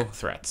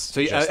threats.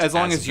 So as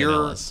long as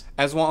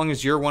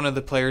you're one of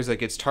the players that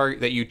gets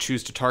that you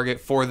choose to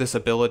target for this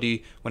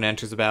ability when it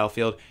enters the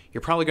battlefield,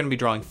 you're probably going to be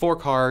drawing 4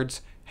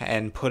 cards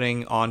and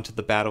putting onto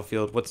the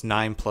battlefield what's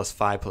 9 +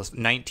 5 +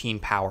 19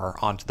 power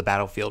onto the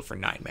battlefield for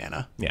 9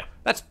 mana. Yeah,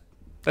 that's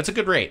a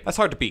good rate. That's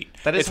hard to beat.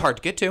 It's hard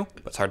to get to,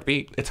 but it's hard to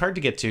beat. It's hard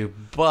to get to,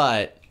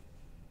 but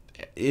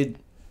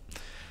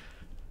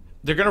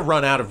they're going to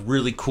run out of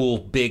really cool,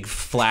 big,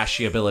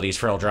 flashy abilities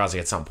for Eldrazi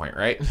at some point,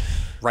 right?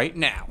 Right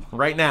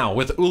now,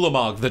 with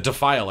Ulamog, the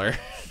Defiler.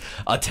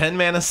 A 10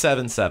 mana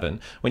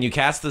 7/7. When you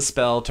cast the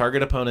spell,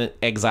 target opponent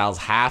exiles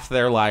half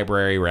their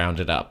library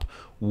rounded up.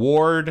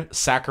 Ward,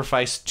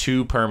 sacrifice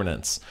 2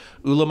 permanents.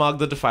 Ulamog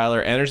the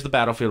Defiler enters the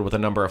battlefield with a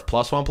number of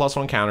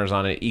 +1/+1 counters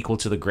on it equal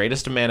to the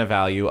greatest mana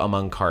value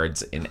among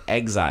cards in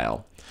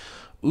exile.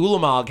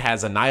 Ulamog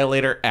has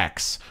Annihilator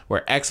X,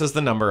 where X is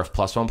the number of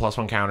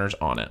 +1/+1 counters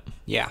on it.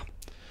 Yeah.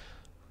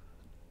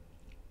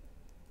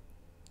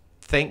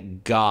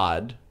 Thank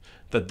God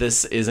that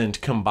this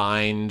isn't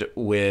combined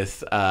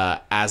with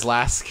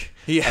Azlask,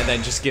 and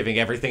then just giving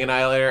everything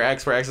Annihilator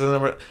X, where X is the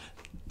number.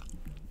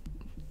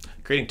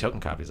 Creating token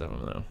copies of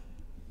them, though.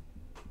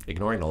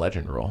 Ignoring the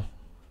legend rule.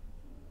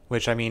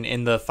 Which, I mean,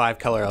 in the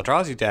 5-color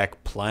Eldrazi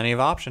deck, plenty of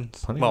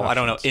options. I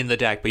don't know in the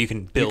deck, but you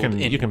can build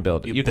You can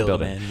build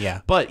it.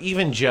 Yeah. But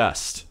even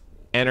just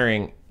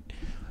entering,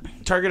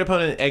 target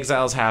opponent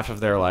exiles half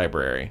of their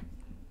library.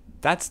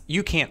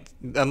 You can't,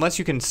 unless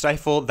you can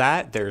stifle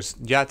that,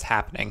 that's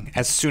happening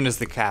as soon as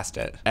they cast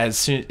it.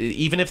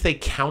 Even if they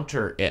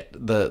counter it,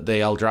 the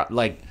Eldrazi,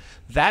 like,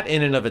 that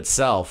in and of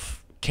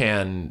itself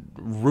can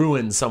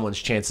ruin someone's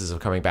chances of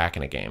coming back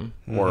in a game,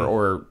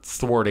 or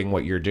thwarting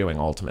what you're doing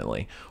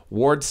ultimately.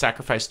 Ward,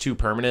 sacrifice 2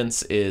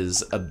 permanents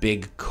is a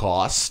big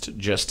cost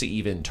just to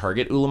even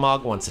target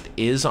Ulamog once it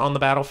is on the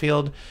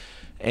battlefield.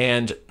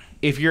 And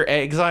if you're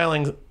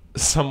exiling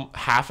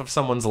half of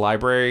someone's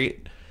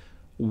library,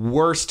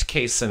 worst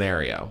case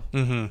scenario,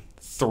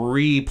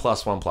 3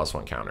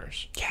 +1/+1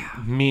 counters. Yeah.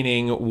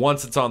 Meaning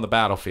once it's on the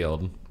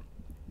battlefield,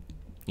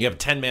 you have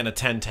 10 mana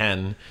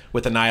 10/10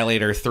 with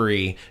Annihilator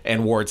 3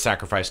 and Ward,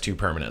 sacrifice 2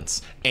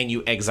 permanents, and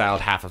you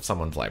exiled half of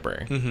someone's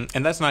library.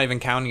 And that's not even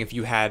counting if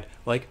you had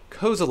like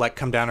Kozilek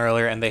come down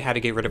earlier and they had to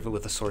get rid of it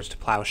with the Swords to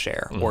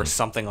Plowshare or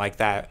something like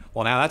that.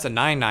 Well, now that's a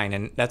 9/9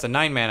 and that's a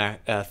 9 mana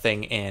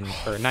thing in,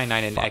 or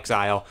 9/9 in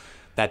exile.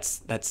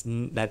 That's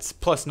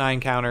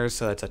 +9 counters,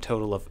 so that's a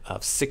total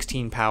of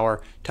 16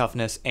 power,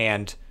 toughness,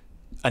 and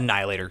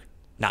Annihilator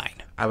 9.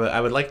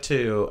 I would like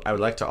to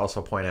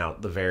also point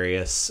out the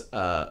various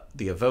the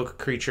evoke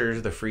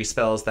creatures, the free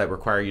spells that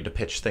require you to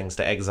pitch things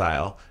to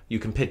exile. You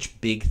can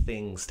pitch big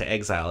things to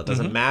exile. It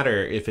doesn't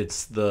matter if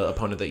it's the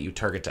opponent that you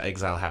target to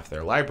exile half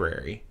their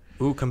library.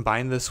 Ooh,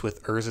 combine this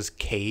with Urza's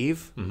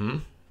Cave.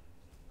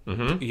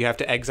 You have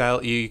to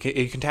exile. You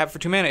can tap for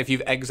 2 mana.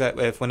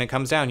 If when it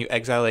comes down, you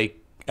exile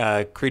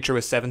a creature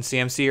with 7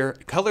 CMC or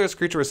colorless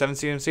creature with 7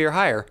 CMC or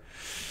higher,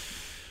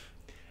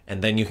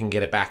 and then you can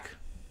get it back.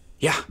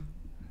 Yeah,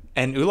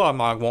 and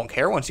Mogg won't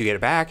care once you get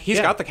it back. He's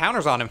got the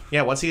counters on him.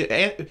 Yeah, once he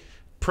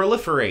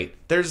proliferate.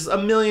 There's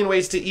a million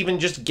ways to even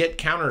just get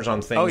counters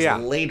on things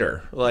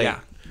later. Like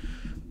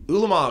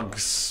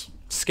Mogg's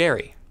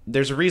scary.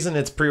 There's a reason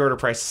its pre-order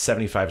price is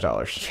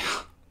 $75.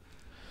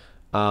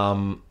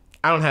 Yeah.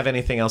 I don't have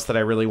anything else that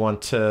I really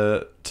want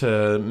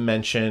to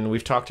mention.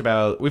 We've talked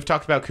about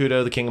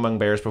Kudo, the King Among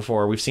Bears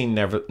before. We've seen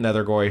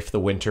Nethergoyf, the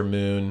Winter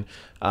Moon.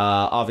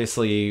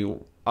 Obviously,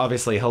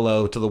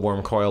 hello to the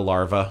Wormcoil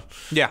larva.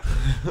 Yeah.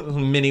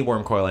 Mini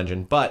Wormcoil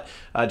engine. But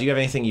do you have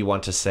anything you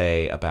want to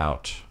say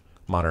about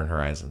Modern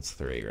Horizons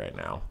 3 right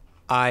now?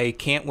 I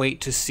can't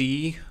wait to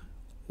see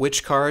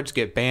which cards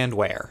get banned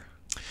where.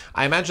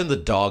 I imagine the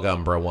Dog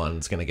Umbra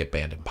one's going to get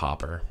banned in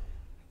Pauper.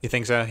 You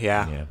think so?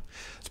 Yeah. Yeah.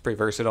 It's pretty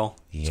versatile.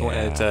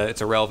 Yeah.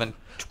 It's a relevant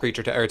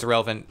creature or it's a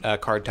relevant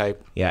card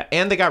type. Yeah,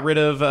 and they got rid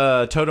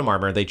of Totem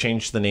Armor. They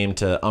changed the name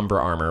to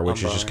Umbra Armor,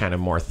 which is just kind of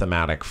more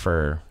thematic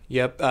for...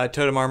 Yep,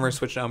 Totem Armor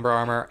switched to Umbra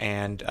Armor,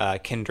 and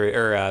Kindred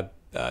or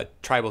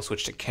Tribal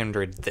switched to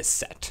Kindred this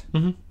set.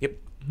 Yep.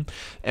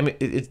 I mean,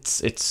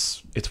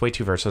 it's way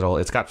too versatile.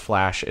 It's got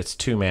flash. It's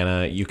 2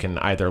 mana. You can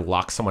either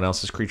lock someone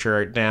else's creature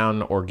art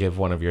down or give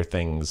one of your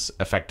things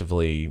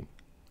effectively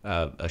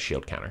a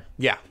shield counter.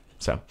 Yeah.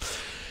 So,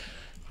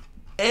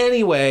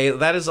 anyway,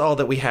 that is all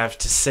that we have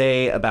to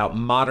say about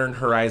Modern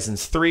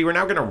Horizons 3. We're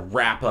now going to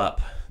wrap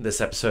up this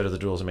episode of the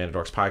Duels of Mana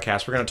Dorks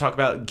podcast. We're going to talk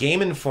about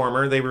Game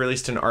Informer. They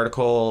released an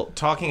article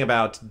talking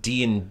about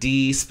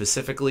D&D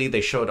specifically.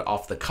 They showed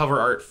off the cover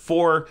art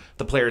for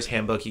the player's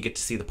handbook. You get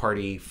to see the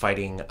party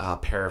fighting a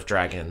pair of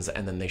dragons,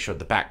 and then they showed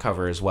the back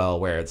cover as well,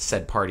 where the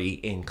said party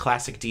in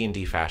classic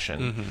D&D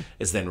fashion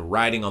is then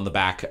riding on the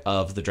back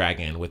of the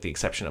dragon, with the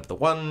exception of the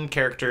one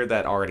character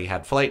that already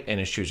had flight and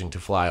is choosing to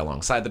fly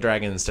alongside the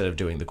dragon instead of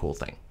doing the cool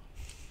thing.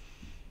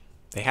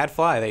 They had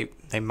fly.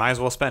 They might as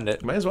well spend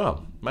it. Might as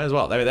well. I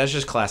mean, that's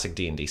just classic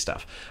D&D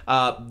stuff.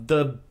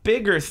 The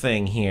bigger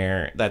thing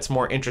here that's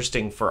more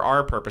interesting for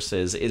our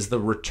purposes is the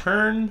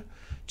return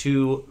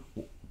to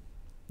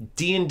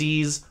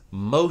D&D's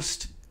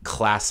most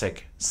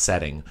classic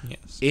setting.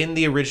 Yes. In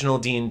the original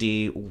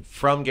D&D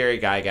from Gary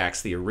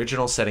Gygax, the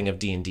original setting of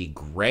D&D,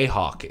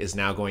 GreyHawk is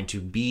now going to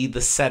be the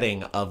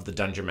setting of the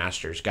Dungeon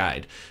Master's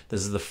Guide.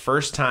 This is the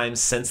first time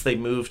since they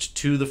moved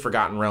to the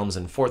Forgotten Realms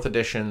in 4th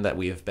edition that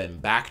we have been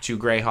back to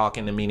GreyHawk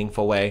in a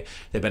meaningful way.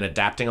 They've been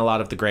adapting a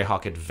lot of the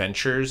GreyHawk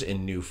adventures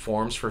in new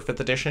forms for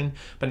 5th edition,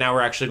 but now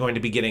we're actually going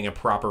to be getting a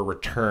proper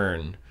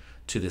return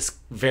to this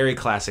very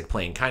classic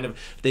plane. Kind of,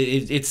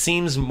 it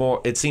seems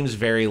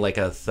very like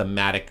a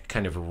thematic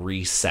kind of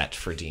reset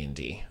for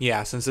D&D.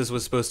 Yeah, since this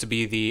was supposed to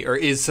be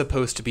is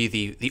supposed to be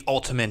the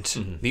ultimate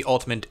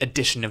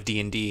edition of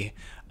D&D.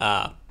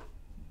 Yeah,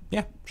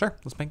 sure.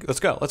 Let's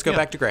go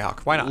back to GreyHawk.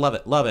 Why not?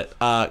 Love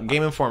it.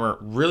 Game Informer,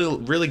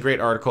 really great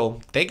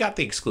article. They got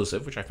the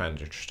exclusive, which I find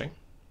interesting.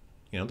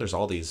 You know, there's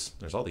all these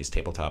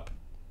tabletop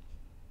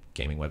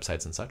gaming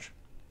websites and such.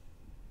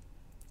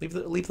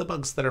 Leave the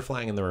bugs that are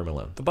flying in the room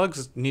alone. The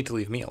bugs need to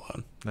leave me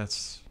alone.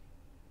 That's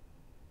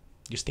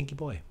you stinky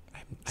boy.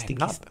 We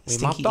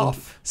mopped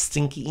off.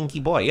 Stinky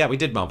inky boy. Yeah, we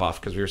did mop off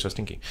because we were so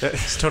stinky.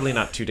 It's totally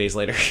not 2 days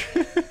later.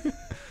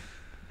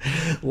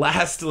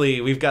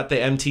 Lastly, we've got the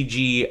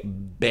MTG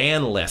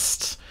ban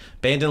list.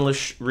 Banned and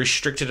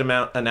restricted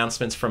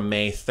announcements from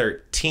May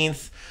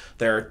 13th.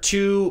 There are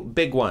 2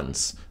 big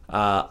ones.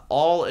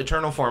 All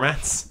Eternal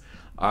formats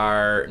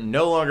are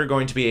no longer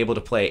going to be able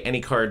to play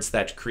any cards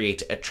that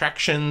create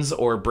attractions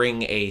or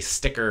bring a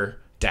sticker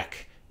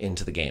deck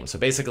into the game. So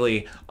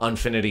basically,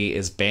 Unfinity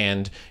is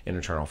banned in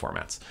Eternal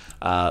formats.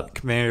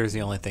 Commander is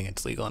the only thing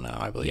it's legal now,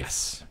 I believe.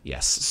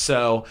 Yes.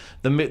 So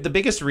the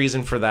biggest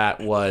reason for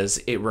that was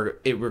it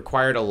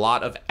required a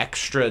lot of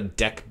extra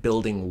deck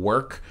building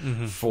work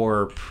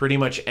for pretty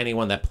much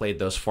anyone that played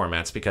those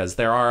formats, because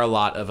there are a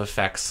lot of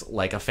effects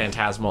like a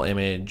Phantasmal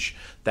Image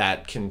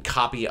that can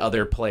copy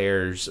other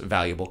players'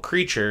 valuable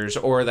creatures,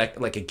 or that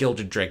like a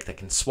Gilded Drake that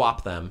can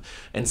swap them,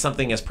 and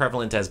something as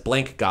prevalent as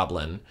Blank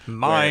Goblin.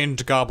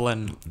 Mind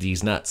Goblin.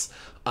 These nuts.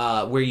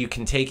 Where you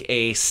can take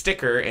a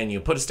sticker and you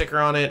put a sticker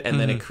on it, and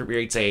then it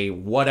creates a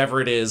whatever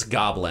it is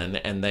goblin,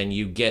 and then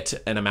you get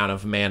an amount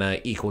of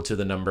mana equal to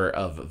the number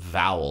of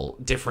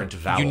different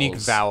vowels. Unique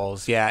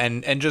vowels, yeah.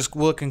 And just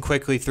looking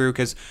quickly through,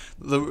 because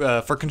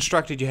for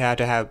Constructed you had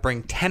to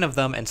bring 10 of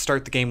them and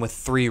start the game with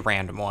 3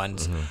 random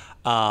ones.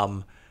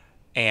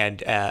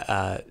 And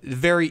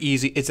very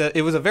easy.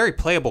 It was a very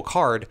playable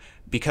card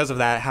because of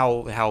that,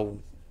 how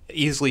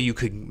easily you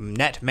could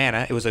net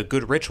mana. It was a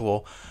good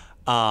ritual.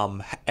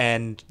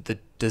 And the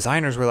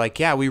designers were like,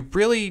 yeah, we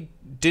really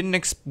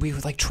we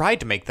like tried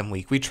to make them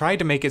weak. We tried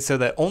to make it so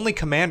that only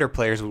Commander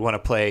players would want to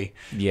play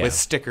with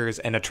stickers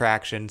and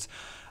attractions,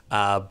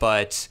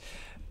 but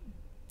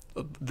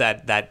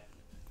that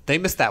they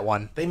missed that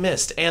one. They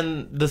missed.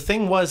 And the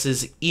thing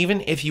is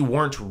even if you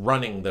weren't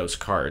running those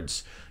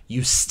cards,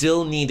 you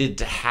still needed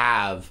to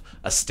have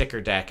a sticker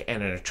deck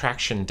and an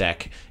attraction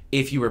deck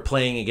if you were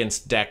playing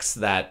against decks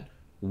that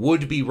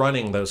would be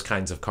running those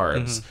kinds of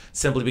cards,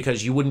 simply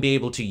because you wouldn't be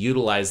able to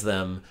utilize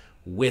them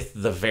with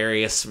the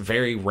various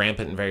very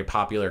rampant and very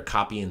popular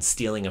copy and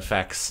stealing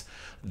effects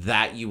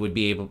that you would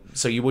be able.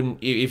 So you wouldn't,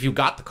 if you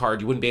got the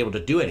card, you wouldn't be able to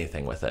do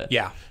anything with it.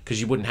 Yeah.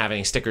 Because you wouldn't have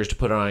any stickers to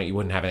put on it. You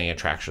wouldn't have any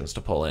attractions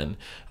to pull in.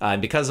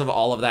 And because of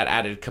all of that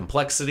added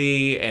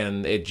complexity,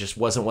 and it just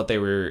wasn't what they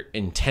were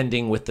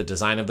intending with the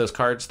design of those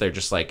cards, they're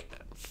just like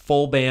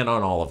full ban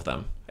on all of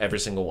them. Every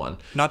single one.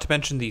 Not to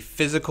mention the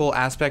physical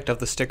aspect of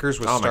the stickers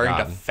was starting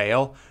to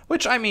fail,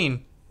 which, I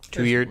mean,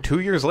 2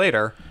 years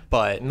later,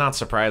 but not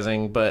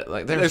surprising. But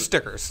like they're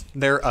stickers.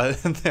 They're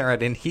they're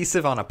an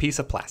adhesive on a piece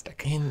of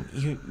plastic. And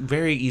you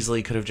very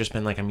easily could have just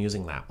been like, I'm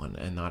using that one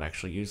and not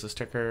actually use the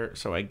sticker.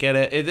 So I get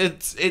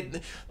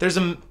it.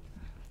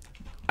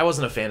 I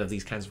wasn't a fan of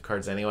these kinds of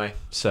cards anyway,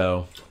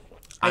 so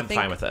I'm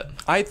fine with it.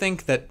 I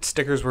think that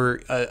stickers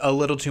were a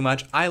little too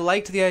much. I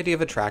liked the idea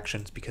of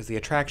attractions because the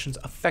attractions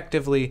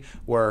effectively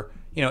were,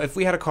 if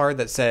we had a card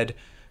that said,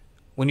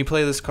 when you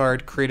play this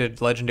card, create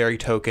a legendary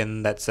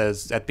token that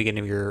says at the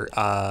beginning of your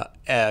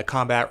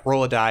combat,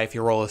 roll a die. If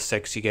you roll a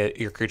 6,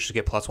 your creatures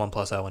get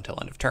 +1/+0 until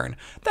end of turn.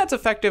 That's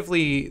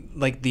effectively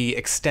like the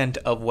extent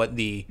of what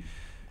the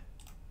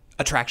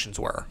attractions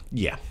were.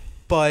 Yeah.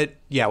 But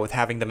yeah, with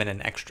having them in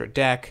an extra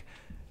deck,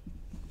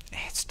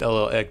 it's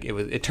still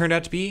it turned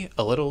out to be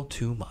a little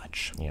too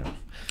much. Yeah.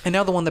 And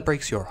now the one that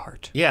breaks your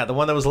heart. Yeah, the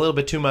one that was a little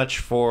bit too much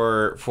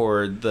for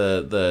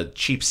the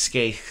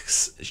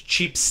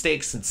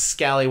cheapstakes and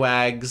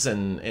scallywags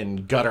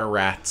and gutter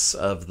rats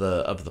of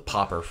the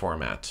Pauper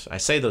format. I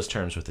say those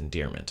terms with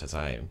endearment, as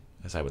I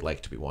would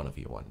like to be one of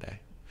you one day.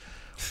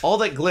 All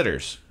that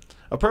glitters.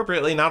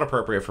 Appropriately, not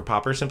appropriate for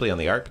Pauper, simply on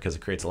the art, because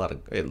it creates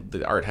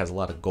the art has a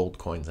lot of gold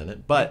coins in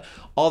it. But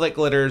All That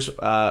Glitters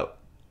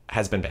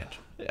has been banned.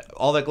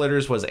 All That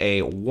Glitters was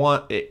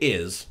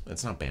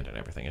it's not banned in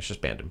everything, it's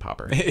just banned in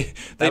Pauper. They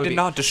did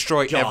not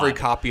destroy every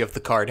copy of the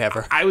card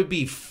ever. I would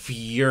be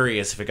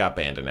furious if it got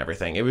banned in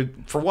everything. It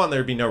would, for one, there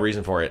would be no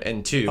reason for it,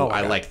 and two,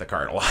 I like the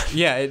card a lot.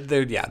 Yeah,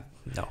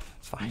 no,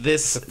 it's fine.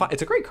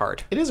 It's a great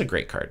card. It is a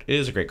great card.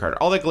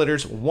 All That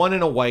Glitters, 1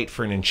 and a white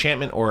for an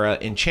enchantment aura.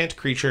 Enchanted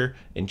creature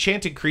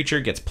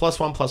gets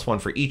 +1/+1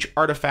 for each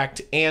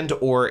artifact and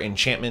or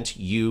enchantment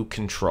you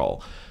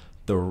control.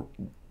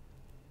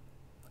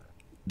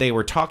 They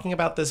were talking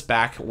about this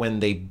back when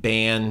they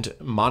banned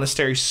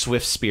Monastery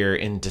Swiftspear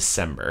in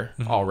December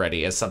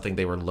already as something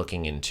they were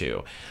looking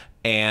into.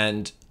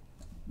 And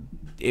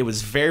it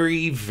was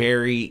very,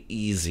 very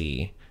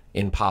easy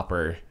in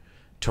Pauper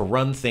to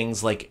run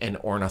things like an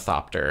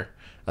Ornithopter,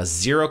 a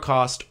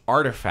 0-cost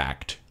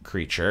artifact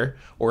creature,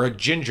 or a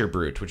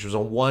Gingerbrute, which was a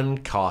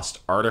 1-cost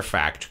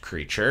artifact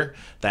creature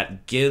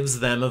that gives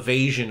them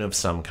evasion of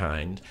some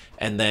kind,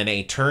 and then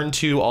a turn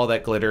 2 All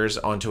That Glitters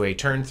onto a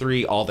turn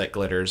 3 All That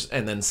Glitters,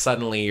 and then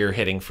suddenly you're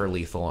hitting for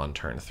lethal on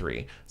turn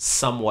 3,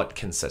 somewhat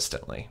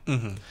consistently.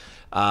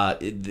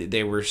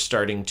 They were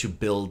starting to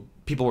build.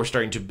 People were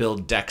starting to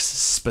build decks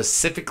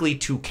specifically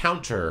to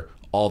counter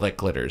All That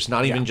Glitters,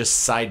 not even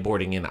just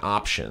sideboarding in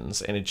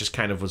options, and it just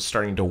kind of was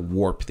starting to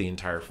warp the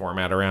entire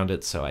format around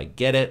it, so I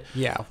get it.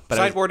 Yeah, but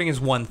sideboarding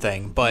is one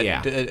thing, but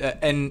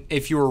and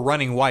if you were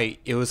running white,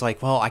 it was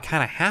like, well, I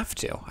kind of have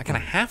to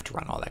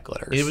run All That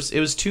Glitters. It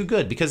was too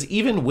good, because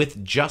even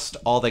with just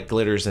All That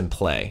Glitters in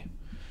play,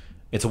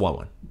 it's a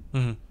 1/1.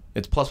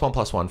 It's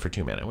 +1/+1 for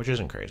 2 mana, which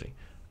isn't crazy.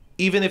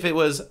 Even if it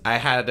was, I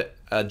had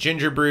a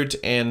Gingerbrute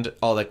and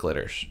All That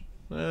Glitters.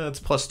 It's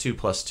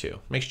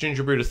 +2/+2. Makes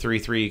Gingerbrute a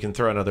 3/3. You can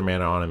throw another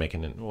mana on and make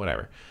it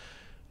whatever.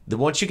 Then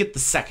once you get the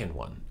second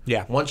one,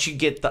 once you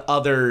get the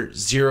other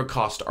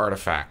 0-cost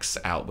artifacts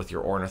out with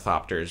your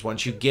Ornithopters,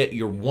 once you get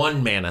your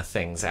 1 mana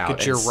things out,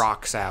 get your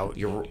rocks out,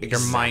 your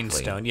Mind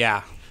Stone,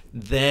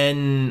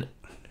 then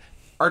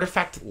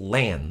artifact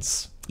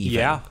lands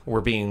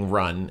were being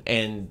run,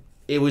 and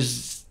it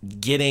was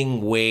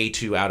getting way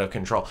too out of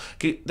control.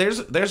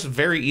 There's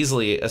very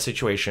easily a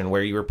situation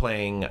where you were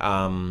playing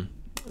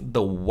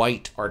the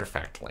white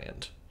artifact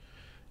land.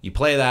 You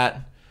play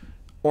that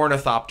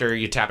Ornithopter,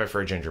 you tap it for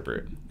a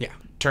Gingerbrute. Yeah.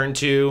 Turn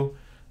 2,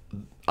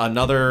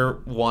 another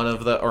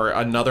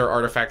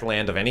artifact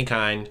land of any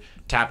kind,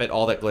 tap it,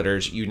 All That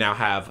Glitters. You now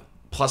have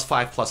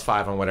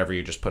 +5/+5 on whatever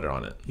you just put it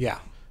on it. Yeah.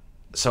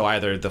 So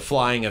either the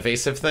flying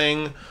evasive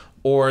thing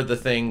or the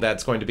thing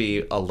that's going to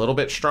be a little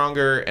bit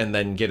stronger and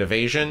then get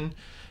evasion.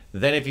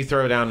 Then if you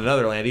throw down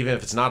another land, even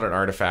if it's not an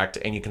artifact,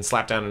 and you can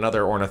slap down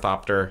another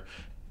Ornithopter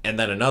and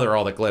then another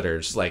All That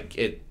Glitters, like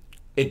it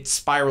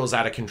spirals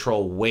out of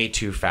control way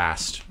too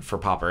fast for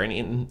Pauper.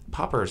 And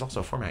Pauper is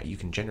also a format you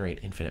can generate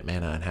infinite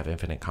mana and have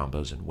infinite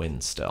combos and win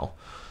still.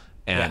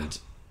 And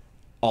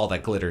All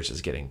That Glitters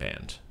is getting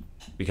banned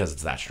because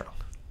it's that strong.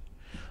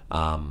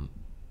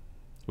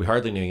 We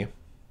hardly knew you.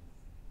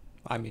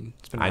 I mean,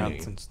 it's been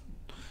around since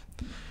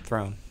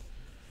Throne.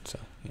 So,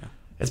 yeah.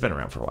 It's been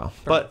around for a while.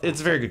 But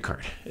it's a very good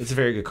card. It's a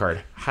very good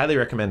card. Highly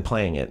recommend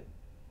playing it.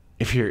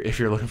 If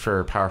you're looking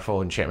for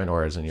powerful enchantment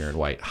auras and you're in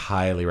white,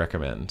 highly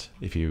recommend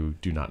if you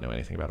do not know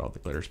anything about all the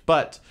glitters.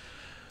 But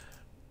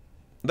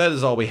that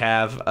is all we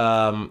have.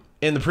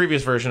 In the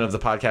previous version of the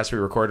podcast we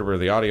recorded where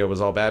the audio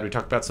was all bad, we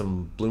talked about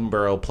some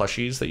Bloomburrow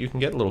plushies that you can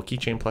get, little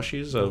keychain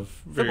plushies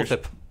of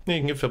Fibblethip. Yeah,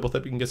 you can get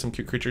Fibblethip. You can get some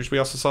cute creatures. We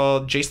also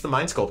saw Jace the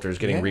Mind Sculptor is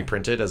getting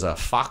reprinted as a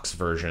Fox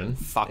version.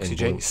 Foxy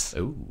Jace.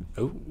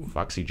 Oh,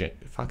 Foxy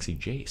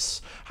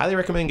Jace. Highly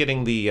recommend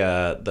getting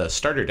the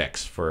starter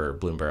decks for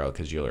Bloomburrow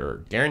because you're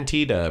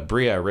guaranteed a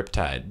Bria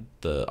Riptide,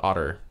 the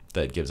otter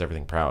that gives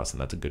everything prowess,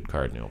 and that's a good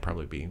card, and it'll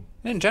probably be...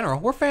 In general,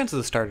 we're fans of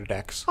the starter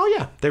decks. Oh,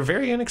 yeah. They're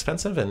very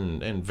inexpensive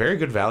and very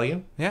good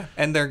value. Yeah,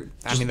 and they're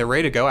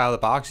ready to go out of the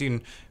box.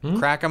 You can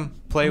crack them,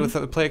 play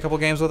a couple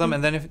games with them,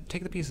 and then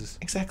take the pieces.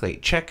 Exactly.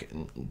 Check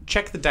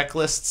the deck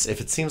lists.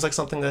 If it seems like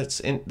something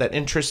that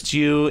interests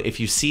you, if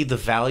you see the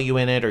value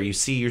in it, or you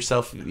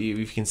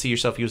can see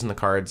yourself using the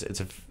cards, it's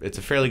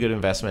a fairly good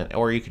investment.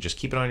 Or you could just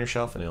keep it on your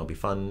shelf, and it'll be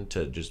fun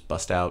to just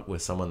bust out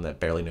with someone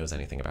that barely knows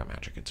anything about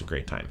Magic. It's a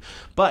great time.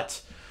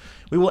 But...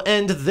 we will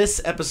end this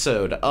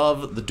episode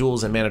of the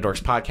Duels and Mana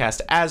Dorks podcast,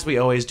 as we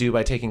always do,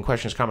 by taking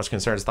questions, comments,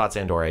 concerns, thoughts,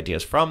 and/or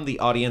ideas from the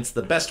audience.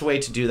 The best way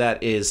to do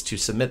that is to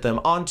submit them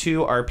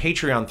onto our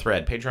Patreon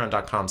thread,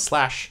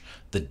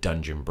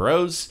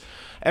 patreon.com/thedungeonbros.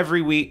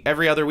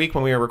 Every other week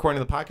when we are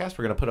recording the podcast,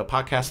 we're going to put a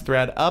podcast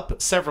thread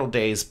up several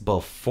days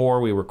before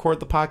we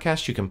record the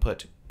podcast. You can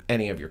put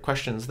any of your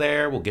questions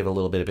there. We'll give a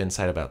little bit of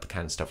insight about the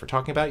kind of stuff we're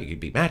talking about. You could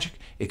be Magic.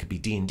 It could be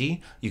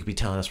D&D. You could be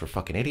telling us we're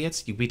fucking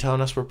idiots. You could be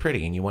telling us we're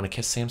pretty and you want to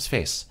kiss Sam's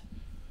face.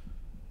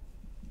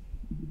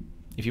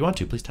 If you want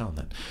to, please tell him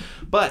that.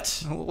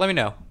 But... let me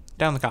know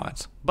down in the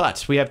comments.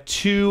 But we have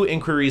 2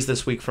 inquiries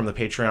this week from the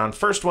Patreon.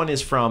 First one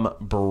is from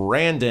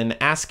Brandon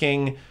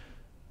asking,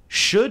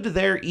 should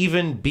there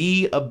even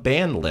be a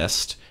ban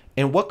list?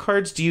 And what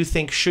cards do you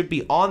think should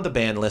be on the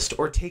ban list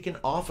or taken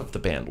off of the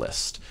ban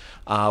list?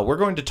 We're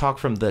going to talk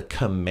from the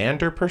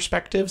Commander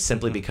perspective,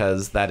 simply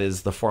because that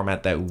is the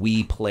format that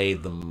we play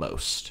the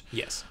most.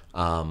 Yes.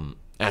 And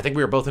I think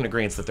we were both in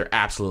agreement that there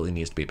absolutely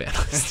needs to be a ban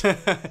list.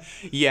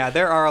 Yeah,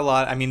 there are a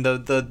lot. I mean,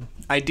 the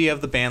idea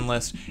of the ban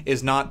list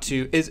is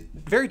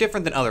very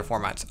different than other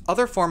formats.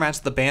 Other formats,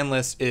 the ban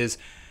list is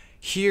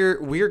here.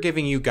 We're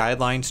giving you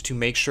guidelines to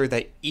make sure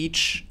that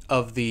each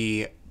of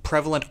the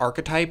prevalent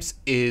archetypes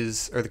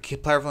or the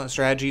prevalent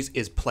strategies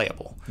is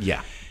playable.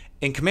 Yeah.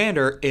 In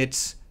Commander,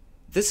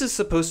 this is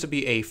supposed to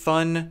be a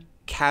fun,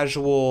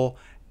 casual,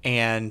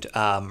 and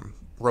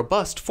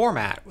robust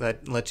format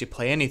that lets you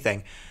play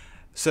anything.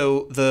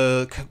 So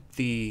the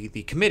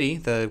committee,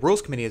 the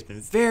rules committee, has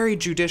been very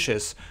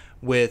judicious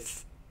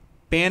with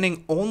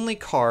banning only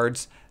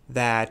cards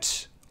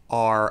that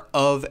are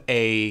of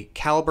a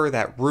caliber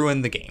that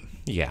ruin the game.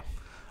 Yeah.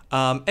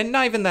 And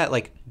not even that,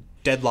 like,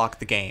 deadlock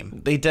the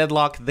game. They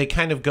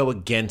kind of go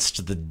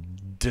against the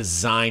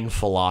design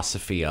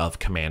philosophy of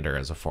Commander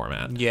as a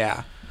format.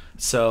 Yeah.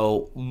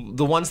 So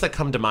the ones that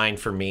come to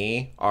mind for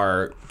me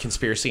are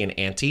Conspiracy and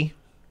Anti.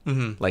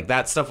 Mm-hmm. Like,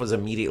 that stuff was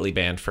immediately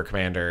banned for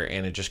Commander,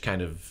 and it just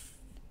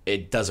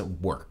it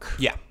doesn't work.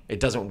 Yeah. It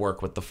doesn't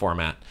work with the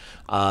format.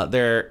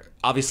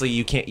 Obviously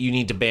you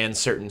need to ban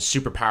certain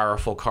super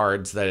powerful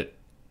cards that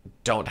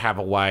don't have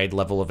a wide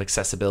level of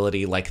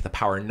accessibility, like the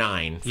Power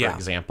 9, for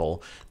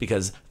example,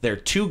 because they're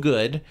too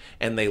good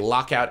and they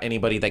lock out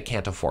anybody that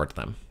can't afford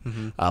them.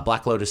 Mm-hmm.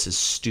 Black Lotus is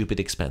stupid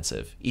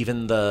expensive.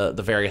 Even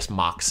the various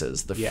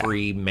Moxes, the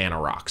free mana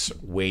rocks,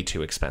 way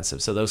too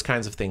expensive. So those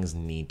kinds of things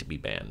need to be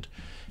banned.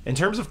 In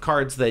terms of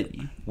cards that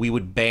we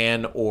would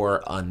ban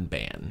or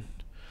unban,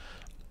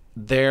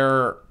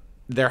 there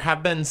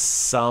have been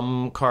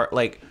some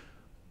like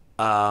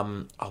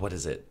what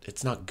is it?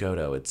 It's not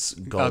Godo. It's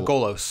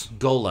Golos.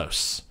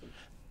 Golos.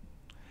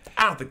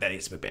 I don't think that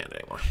needs to be banned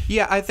anymore.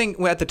 Yeah, I think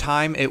at the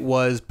time it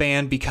was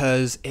banned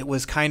because it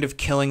was kind of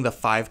killing the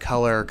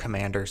 5-color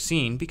Commander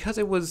scene, because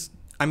it was...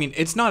 I mean,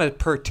 it's not a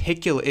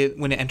particular...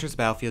 when it enters the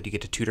battlefield, you get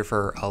to tutor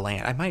for a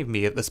land. It might even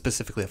be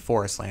specifically a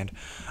forest land.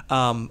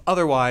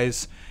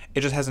 Otherwise,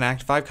 it just has an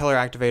 5-color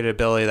activated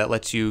ability that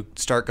lets you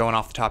start going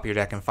off the top of your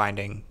deck and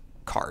finding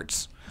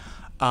cards.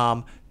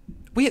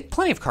 We had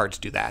plenty of cards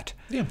do that.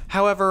 Yeah.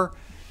 However,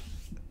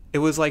 it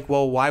was like,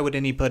 well, why would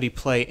anybody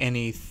play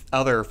any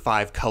other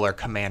 5-color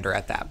Commander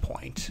at that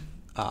point?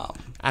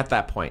 At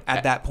that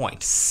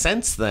point.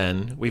 Since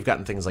then, we've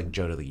gotten things like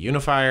Jodo the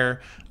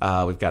Unifier.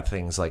 We've got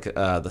things like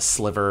the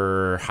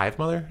Sliver Hive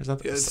Mother. Is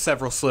that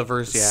several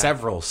slivers? Yeah.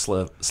 Several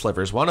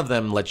slivers. One of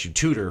them lets you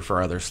tutor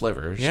for other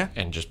slivers. Yeah.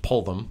 And just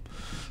pull them.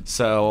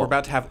 So we're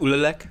about to have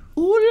Ulalek.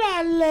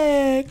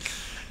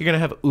 You're going to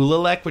have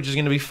Ulalek, which is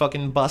going to be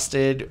fucking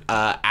busted.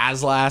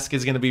 Azlask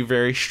is going to be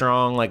very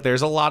strong. Like,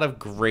 there's a lot of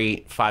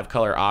great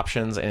 5-color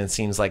options, and it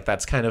seems like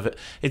that's kind of...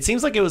 It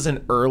seems like it was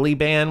an early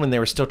ban when they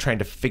were still trying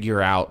to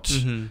figure out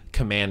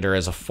Commander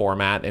as a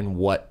format and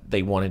what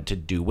they wanted to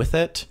do with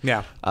it.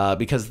 Yeah.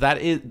 Because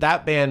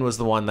that ban was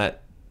the one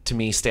that to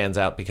me stands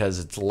out because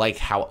it's like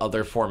how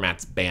other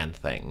formats ban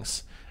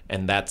things,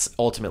 and that's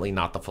ultimately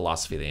not the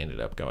philosophy they ended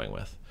up going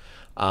with.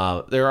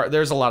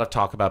 There's a lot of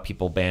talk about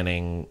people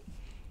banning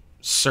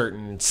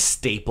certain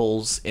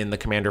staples in the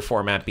Commander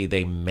format, be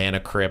they Mana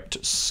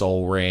Crypt,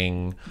 Soul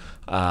Ring,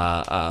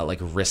 like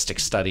Rhystic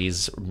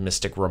Studies,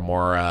 Mystic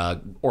Remora,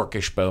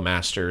 Orcish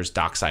Bowmasters,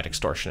 Dockside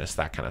Extortionists,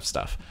 that kind of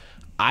stuff.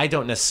 I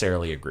don't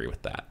necessarily agree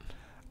with that.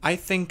 I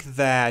think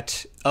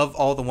that of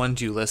all the ones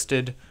you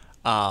listed,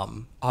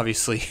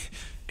 obviously,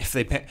 if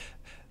they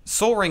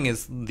Soul Ring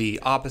is the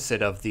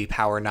opposite of the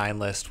Power 9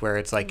 list, where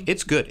it's like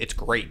it's good, it's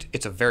great,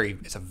 it's a very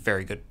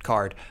good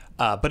card,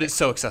 but it's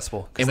so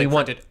accessible because they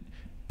want it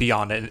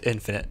beyond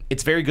infinite.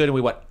 It's very good, and we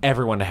want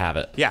everyone to have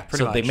it. Yeah,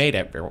 pretty much. So they made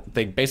it.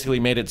 They basically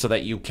made it so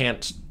that you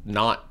can't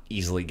not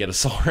easily get a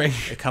Soul Ring.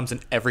 It comes in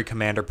every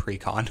Commander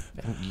pre-con.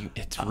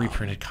 It's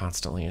reprinted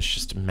constantly. It's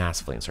just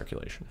massively in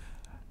circulation.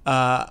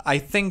 I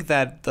think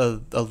that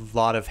a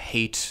lot of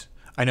hate.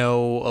 I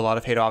know a lot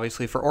of hate,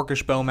 obviously, for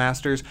Orcish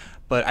Bowmasters,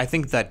 but I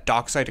think that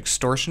Dockside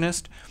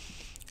Extortionist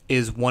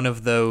is one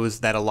of those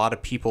that a lot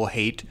of people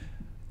hate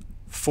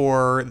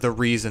for the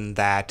reason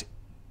that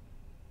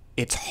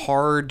it's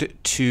hard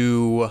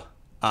to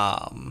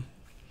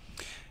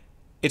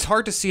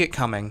see it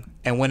coming,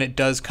 and when it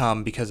does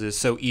come, because it's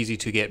so easy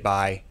to get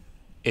by,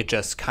 it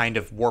just kind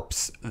of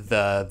warps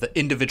the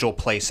individual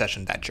play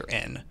session that you're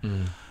in.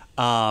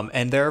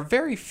 And there are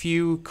very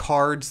few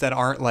cards that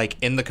aren't like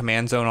in the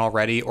command zone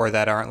already, or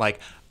that aren't like,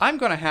 I'm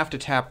going to have to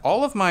tap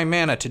all of my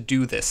mana to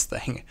do this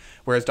thing.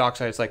 Whereas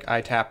Dockside is like,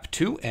 I tap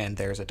 2 and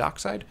there's a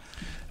Dockside.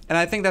 And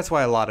I think that's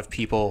why a lot of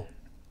people,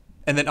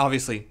 and then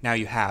obviously now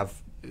you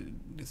have,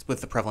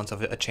 with the prevalence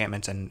of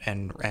enchantments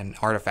and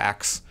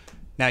artifacts,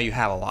 now you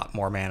have a lot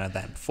more mana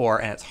than before,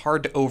 and it's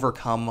hard to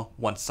overcome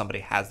once somebody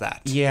has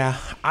that. Yeah,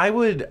 I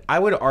would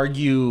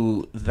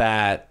argue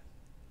that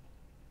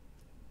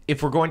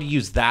if we're going to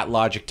use that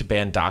logic to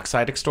ban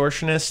Dockside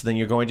Extortionists, then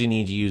you're going to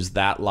need to use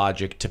that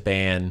logic to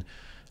ban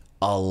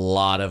a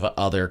lot of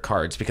other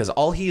cards, because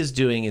all he is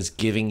doing is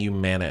giving you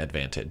mana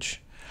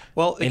advantage.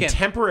 Well, again, and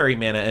temporary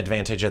mana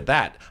advantage at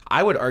that.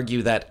 I would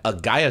argue that a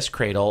Gaia's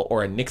Cradle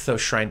or a Nykthos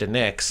Shrine to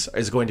Nyx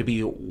is going to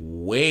be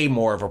way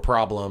more of a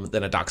problem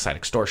than a Dockside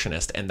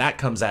Extortionist, and that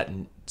comes at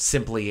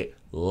simply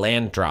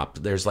land drop.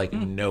 There's like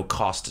no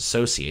cost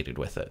associated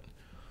with it.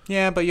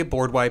 Yeah, but you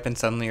board wipe and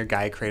suddenly your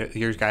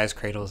Gaia's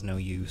Cradle is no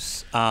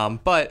use.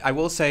 But I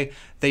will say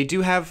they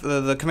do have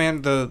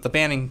the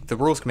banning, the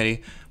rules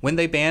committee, when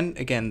they ban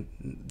again.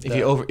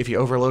 If you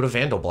overload a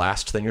Vandal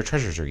Blast, then your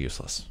treasures are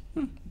useless.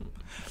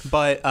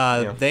 But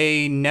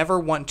they never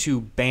want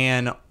to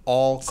ban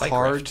all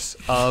cards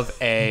of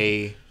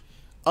a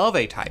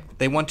type.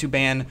 They want to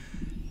ban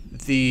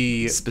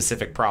the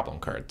specific problem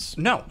cards.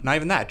 No, not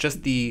even that.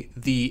 Just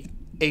the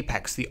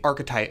apex, the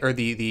archetype, or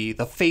the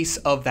face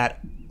of that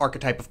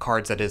archetype of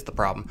cards that is the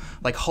problem.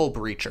 Like Hull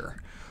Breacher.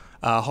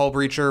 Hull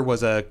Breacher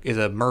is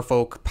a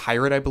Merfolk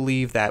pirate, I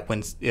believe, that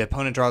when the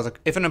opponent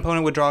if an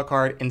opponent would draw a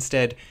card,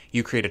 instead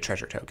you create a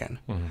treasure token.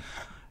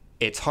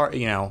 It's hard,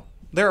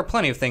 there are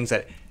plenty of things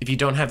that... If you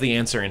don't have the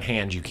answer in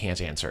hand, you can't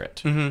answer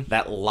it.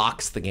 That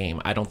locks the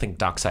game. I don't think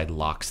Dockside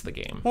locks the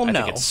game. Well, I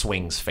think it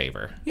swings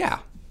favor. Yeah.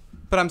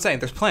 But I'm saying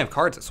there's plenty of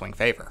cards that swing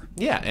favor.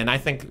 Yeah, and I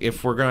think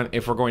if we're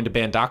going to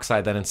ban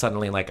Dockside, then it's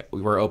suddenly like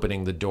we're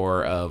opening the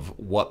door of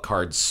what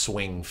cards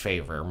swing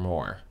favor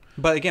more.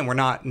 But again, we're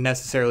not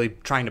necessarily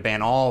trying to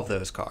ban all of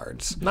those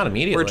cards. Not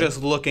immediately. We're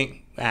just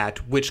looking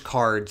at which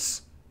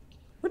cards...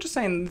 We're just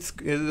saying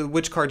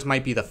which cards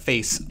might be the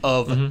face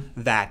of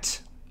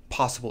that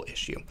possible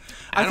issue.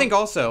 I think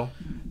also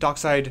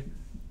Dockside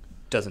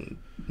doesn't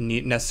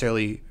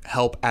necessarily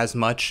help as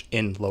much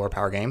in lower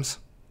power games.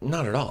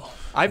 Not at all.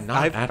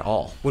 Not at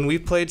all. When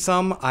we've played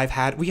some,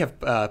 we have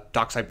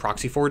Dockside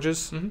Proxy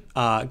Forges.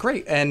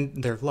 Great,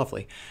 and they're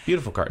lovely.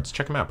 Beautiful cards.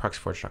 Check them out,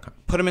 proxyforge.com.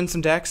 Put them in some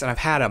decks, and I've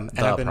had them.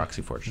 And The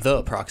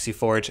Proxy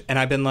Forge. And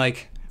I've been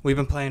like, we've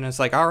been playing, and it's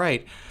like, all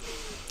right.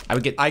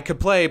 I could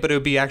play, but it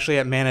would be actually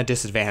at mana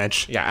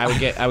disadvantage. Yeah, I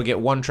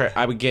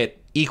would get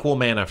equal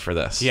mana for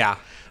this. Yeah.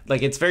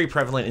 Like, it's very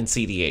prevalent in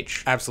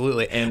CDH.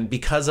 Absolutely. And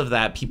because of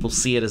that, people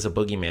see it as a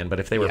boogeyman.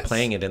 But if they were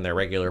playing it in their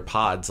regular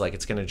pods, like,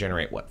 it's going to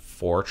generate,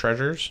 4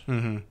 treasures?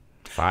 5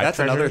 That's treasures?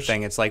 another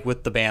thing. It's like,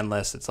 with the ban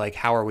list, it's like,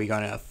 how are we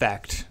going to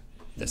affect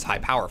this high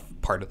power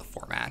part of the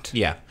format?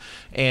 Yeah.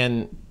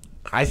 And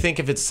I think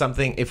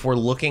if we're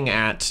looking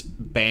at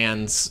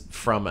bans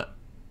from...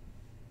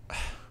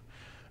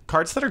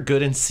 Cards that are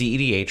good in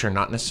CEDH are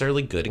not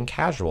necessarily good in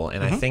casual.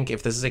 And I think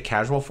if this is a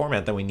casual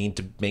format, then we need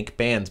to make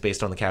bans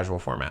based on the casual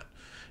format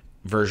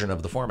version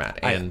of the format.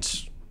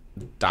 And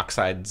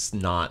Dockside's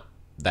not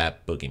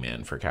that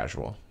boogeyman for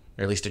casual.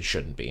 Or at least it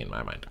shouldn't be in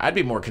my mind. I'd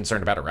be more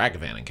concerned about a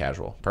Ragavan in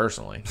casual,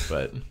 personally.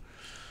 But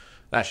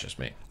that's just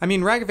me. I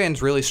mean,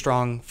 Ragavan's really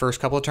strong first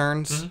couple of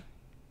turns.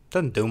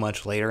 Doesn't do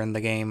much later in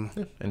the game.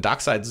 And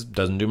Dockside's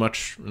doesn't do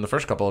much in the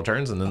first couple of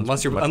turns. And then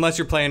unless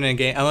you're playing in a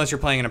game, unless you're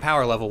playing in a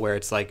power level where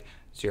it's like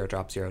 0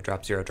 drop, 0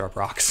 drop, 0 drop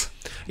rocks.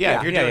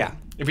 Yeah,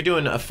 if you're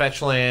doing a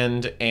fetch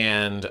land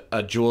and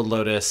a Jeweled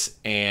Lotus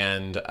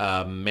and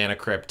a Mana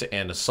Crypt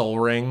and a Soul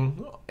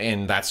Ring,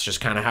 and that's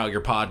just kind of how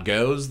your pod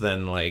goes,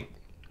 then like.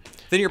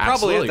 Then you're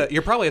probably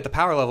at the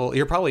power level.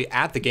 You're probably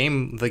at the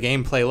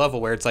gameplay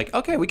level where it's like,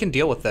 okay, we can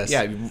deal with this.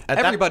 Yeah,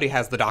 everybody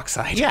has the dock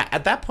side. Yeah,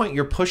 at that point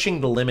you're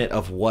pushing the limit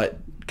of what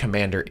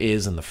Commander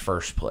is in the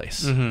first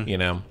place. You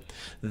know,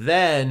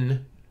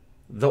 then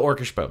the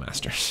Orcish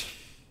Bowmasters.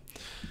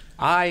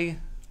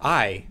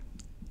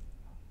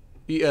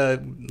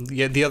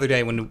 The other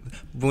day when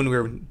we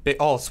were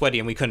all sweaty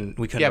and we couldn't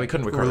record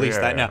release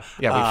that.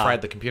 Yeah, we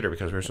fried the computer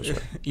because we were so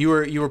sweaty. You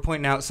were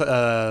pointing out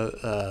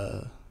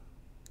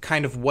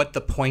kind of what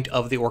the point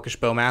of the Orcish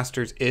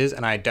Bowmasters is,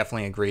 and I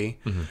definitely agree,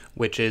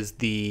 which is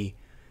the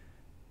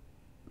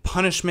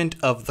punishment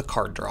of the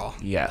card draw.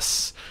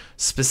 Yes.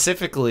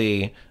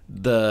 Specifically,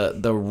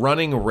 the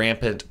running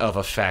rampant of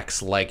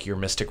effects like your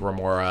Mystic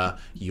Remora,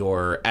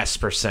 your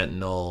Esper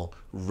Sentinel,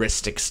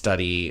 Rhystic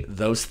Study,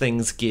 those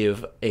things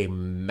give a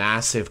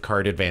massive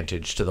card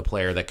advantage to the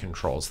player that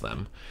controls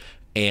them.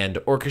 And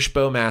Orcish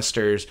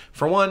Bowmasters,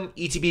 for one,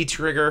 ETB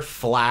trigger,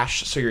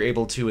 flash, so you're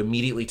able to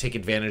immediately take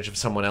advantage of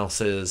someone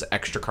else's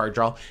extra card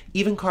draw.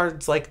 Even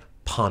cards like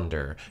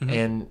Ponder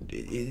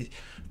and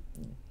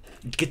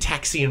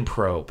Gitaxian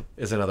Probe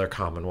is another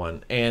common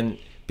one. And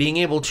being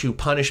able to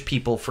punish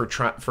people for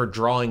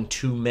drawing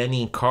too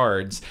many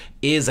cards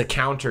is a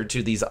counter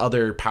to these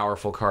other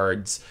powerful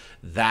cards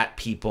that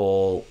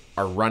people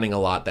are running a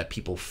lot, that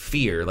people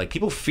fear. Like,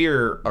 people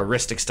fear a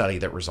Rhystic Study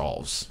that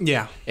resolves.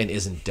 Yeah. And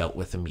isn't dealt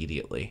with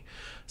immediately.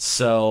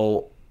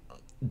 So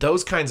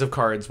those kinds of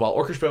cards, while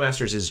Orcish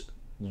Bowmasters is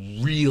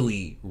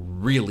really,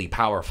 really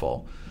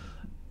powerful,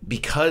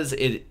 because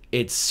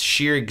its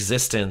sheer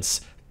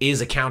existence is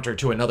a counter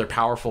to another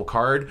powerful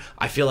card,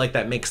 I feel like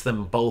that makes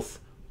them both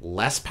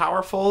less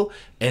powerful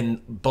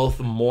and both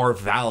more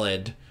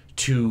valid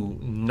to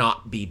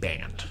not be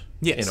banned.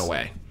 Yes. In a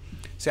way.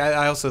 See,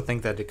 I also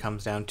think that it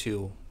comes down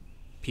to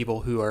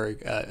people who are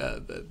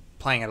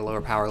playing at a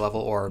lower power level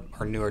or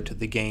are newer to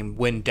the game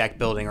when deck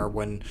building or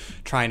when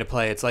trying to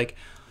play. It's like,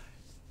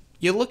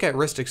 you look at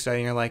Rhystic Study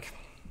and you're like,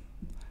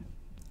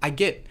 I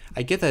get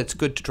that it's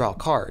good to draw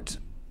cards,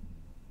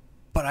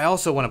 but I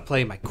also want to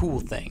play my cool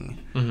thing.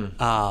 And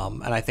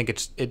I think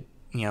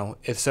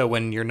so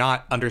when you're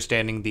not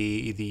understanding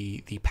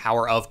the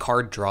power of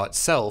card draw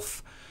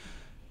itself,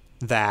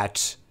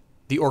 that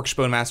the Orcish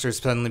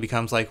Bowmasters suddenly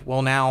becomes like,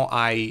 well, now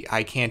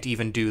I can't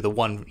even do the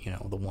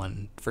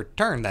one for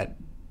turn that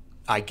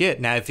I get.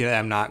 Now if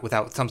I'm not,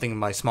 without something in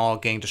my small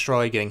getting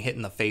destroyed, getting hit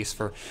in the face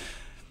for.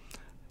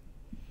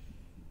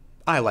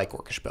 I like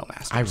Orcish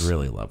Bowmasters. I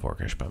really love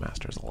Orcish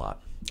Bowmasters a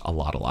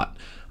lot.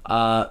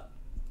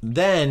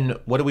 Then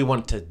what do we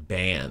want to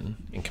ban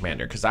in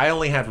Commander? Because I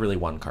only have really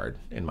one card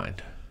in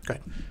mind. Good.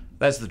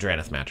 That's the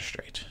Drannith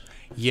Magistrate.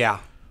 Yeah.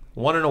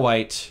 1 and a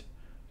white.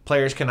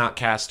 Players cannot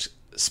cast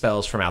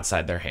spells from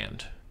outside their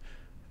hand.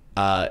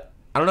 I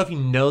don't know if you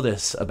know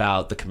this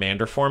about the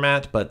Commander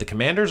format, but the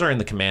commanders are in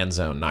the command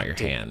zone, not your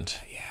hand.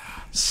 Yeah.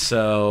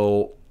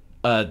 So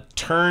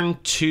turn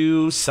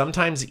 2,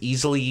 sometimes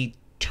easily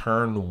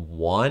turn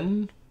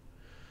 1.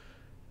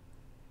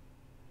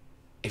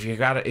 If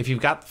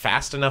you've got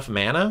fast enough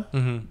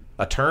mana,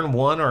 a turn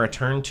 1 or a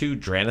turn 2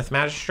 Drannith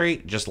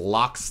Magistrate just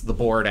locks the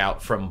board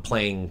out from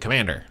playing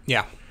Commander.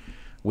 Yeah.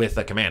 With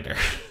a commander.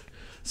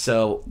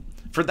 So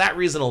for that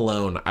reason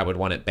alone, I would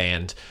want it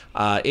banned.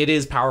 It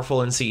is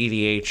powerful in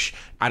CEDH.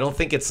 I don't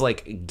think it's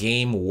like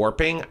game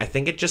warping. I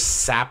think it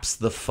just saps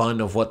the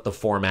fun of what the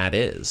format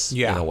is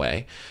in a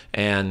way.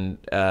 And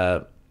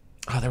there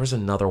was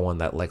another one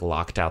that like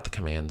locked out the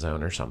command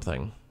zone or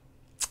something.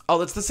 Oh,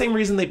 that's the same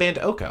reason they banned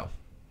Oko.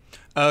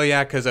 Oh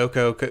yeah, because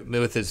Oko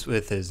with his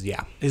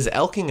his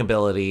elking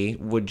ability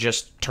would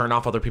just turn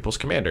off other people's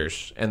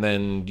commanders, and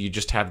then you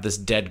just have this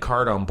dead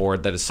card on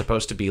board that is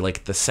supposed to be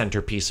like the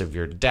centerpiece of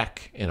your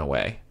deck in a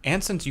way.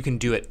 And since you can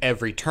do it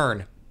every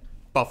turn,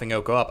 buffing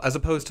Oko up, as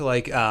opposed to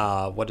like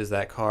what is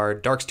that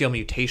card? Darksteel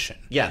Mutation.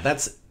 Yeah,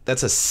 that's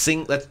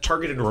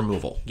targeted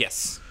removal.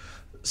 Yes.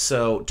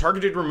 So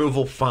targeted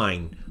removal,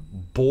 fine.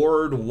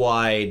 Board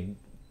wide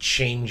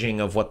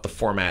changing of what the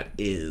format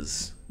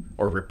is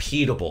or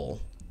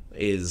repeatable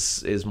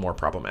is more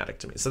problematic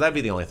to me. So that'd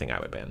be the only thing I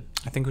would ban.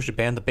 I think we should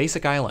ban the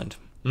basic island.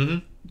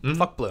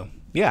 Fuck blue.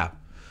 Yeah.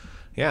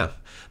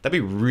 That'd be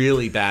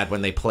really bad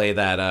when they play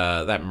that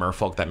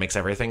merfolk that makes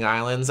everything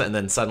islands, and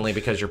then suddenly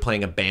because you're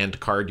playing a banned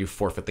card, you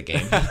forfeit the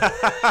game.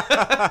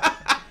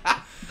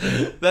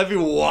 That'd be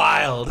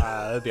wild.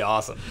 That'd be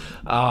awesome.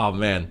 Oh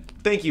man.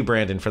 Thank you,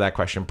 Brandon, for that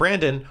question.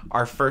 Brandon,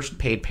 our first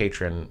paid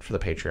patron for the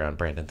Patreon.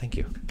 Brandon, thank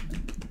you.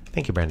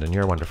 Thank you, Brandon.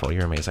 You're wonderful.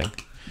 You're amazing.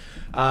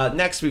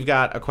 Next, we've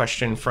got a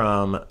question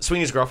from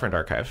Sweeney's Girlfriend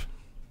Archive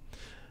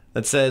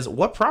that says,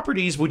 what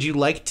properties would you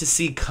like to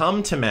see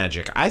come to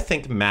Magic? I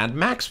think Mad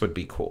Max would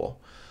be cool.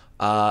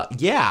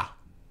 Yeah.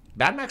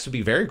 Bad Max would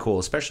be very cool,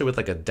 especially with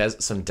like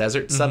some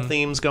desert sub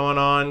themes going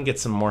on. Get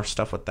some more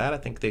stuff with that. I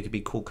think they could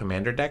be cool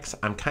commander decks.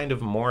 I'm kind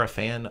of more a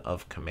fan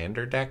of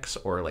commander decks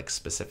or like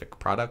specific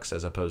products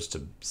as opposed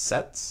to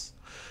sets.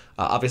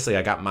 Obviously,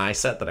 I got my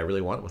set that I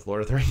really want with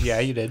Lord of the Rings. Yeah,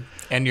 you did.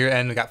 And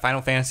we got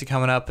Final Fantasy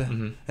coming up,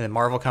 and then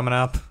Marvel coming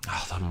up.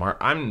 Oh,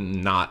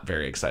 I'm not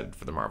very excited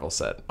for the Marvel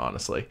set,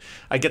 honestly.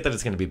 I get that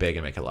it's going to be big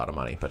and make a lot of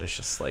money, but it's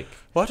just like...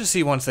 We'll have to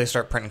see once they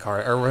start printing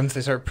cards, or once they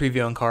start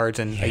previewing cards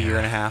in a year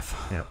and a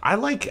half. Yeah. I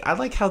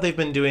like how they've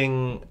been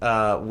doing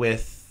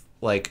with...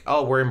 Like,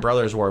 oh, we're in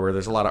Brothers War where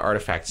there's a lot of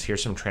artifacts.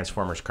 Here's some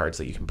Transformers cards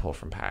that you can pull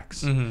from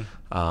packs.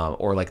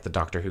 Or like the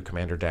Doctor Who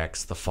Commander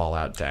decks, the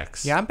Fallout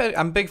decks. Yeah,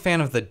 I'm a big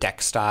fan of the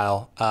deck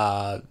style,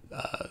 the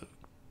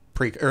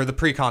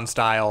pre-con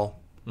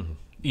style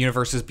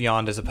universes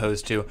beyond, as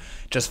opposed to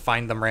just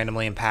find them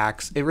randomly in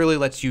packs. It really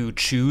lets you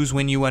choose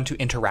when you want to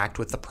interact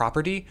with the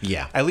property.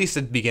 Yeah. At least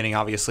at the beginning,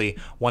 obviously.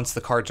 Once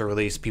the cards are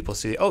released, people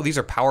see, oh, these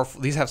are powerful.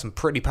 These have some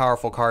pretty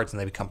powerful cards, and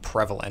they become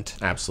prevalent.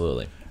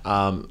 Absolutely.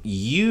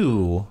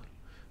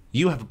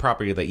 You have a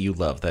property that you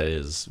love that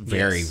is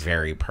very,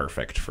 very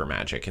perfect for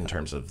Magic in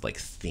terms of like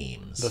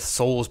themes. The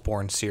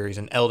Soulsborne series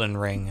and Elden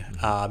Ring,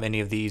 any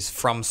of these the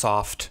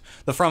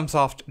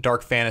FromSoft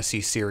Dark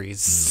Fantasy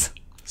series.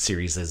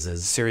 Series.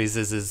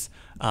 Cirrus.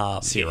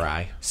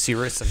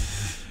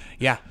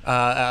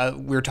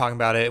 And we were talking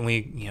about it, and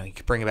you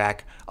could bring it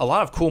back. A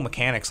lot of cool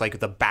mechanics,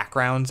 like the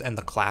backgrounds and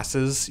the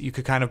classes, you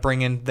could kind of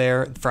bring in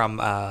there from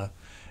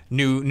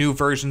new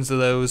versions of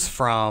those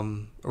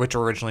from which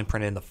were originally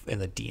printed in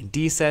the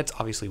D&D sets.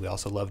 Obviously, we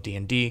also love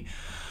D&D.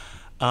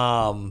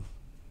 I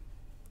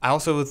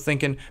also was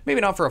thinking maybe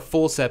not for a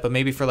full set, but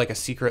maybe for like a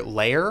secret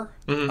lair.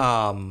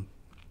 Now I'm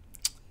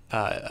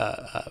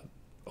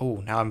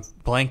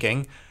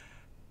blanking.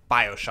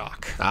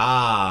 BioShock.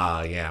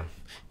 Ah, yeah.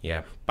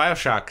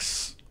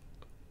 BioShock's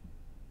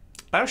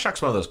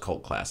one of those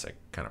cult classic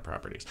kind of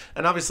properties,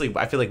 and obviously,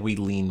 I feel like we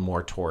lean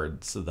more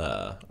towards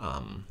the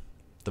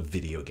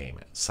video game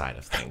side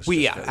of things.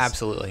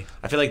 Absolutely.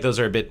 I feel like those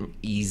are a bit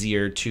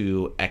easier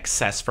to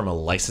access from a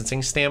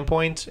licensing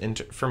standpoint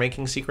for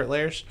making secret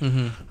layers,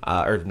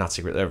 or not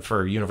secret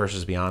for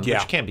Universes Beyond,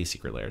 which can be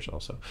secret layers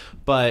also.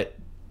 But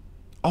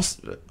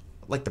also,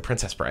 like the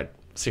Princess Bride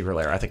secret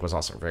layer, I think was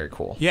also very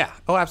cool. Yeah.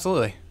 Oh,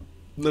 absolutely.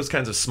 Those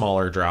kinds of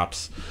smaller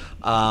drops.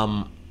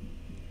 I'm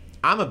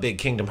a big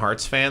Kingdom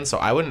Hearts fan, so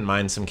I wouldn't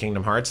mind some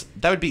Kingdom Hearts.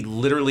 That would be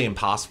literally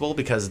impossible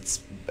because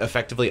it's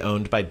effectively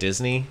owned by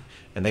Disney.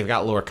 And they've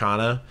got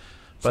Lorcana,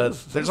 but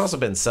there's also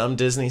been some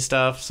Disney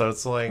stuff, so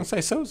it's like... I'll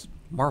say so's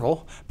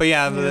Marvel, but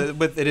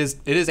it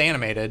is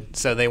animated,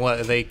 so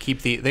they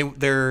keep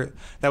that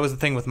was the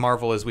thing with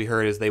Marvel, as we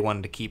heard, is they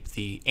wanted to keep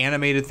the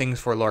animated things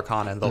for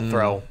Lorcana, and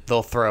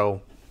they'll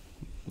throw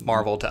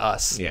Marvel to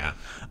us,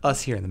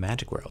 us here in the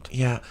Magic world.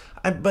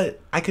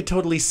 But I could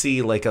totally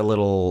see like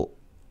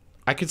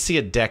I could see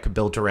a deck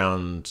built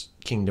around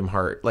Kingdom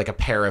Hearts, like a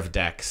pair of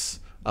decks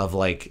of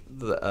like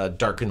the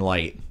Dark and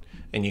Light.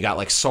 And you got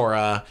like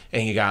Sora,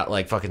 and you got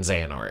like fucking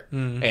Xehanort,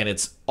 and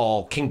it's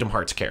all Kingdom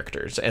Hearts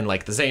characters. And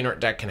like the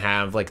Xehanort deck can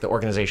have like the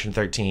Organization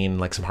 13,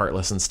 like some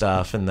Heartless and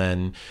stuff, and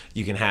then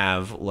you can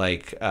have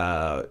like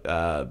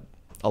a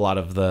lot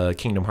of the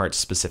Kingdom Hearts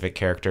specific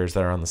characters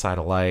that are on the side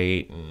of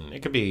Light. And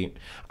it could be,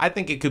 I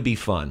think it could be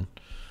fun,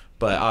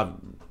 but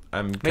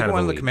I'm maybe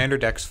one of the commander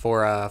decks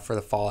for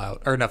the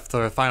Fallout, or no,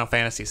 for the Final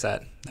Fantasy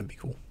set. That'd be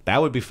cool.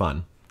 That would be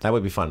fun. That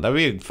would be fun. That would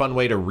be a fun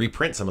way to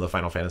reprint some of the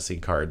Final Fantasy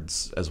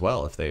cards as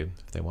well, if they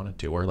wanted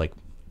to, or like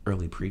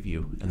early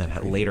preview, and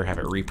then later have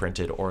it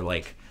reprinted or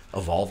like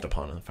evolved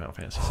upon in the Final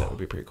Fantasy set. Would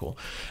be pretty cool.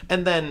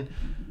 And then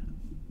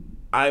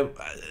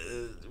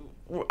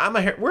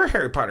we're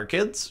Harry Potter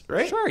kids,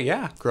 right? Sure,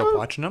 yeah. Grew up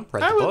watching them,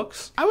 read the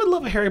books. I would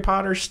love a Harry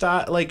Potter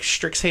style, like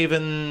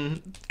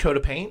Strixhaven coat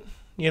of paint.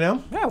 Yeah,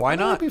 why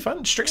not? That'd be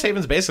fun.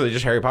 Strixhaven's basically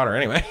just Harry Potter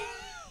anyway.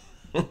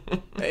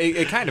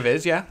 It kind of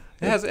is, yeah.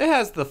 It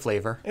has the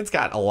flavor. It's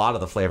got a lot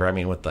of the flavor. I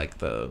mean, with like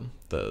the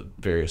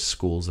various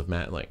schools of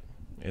like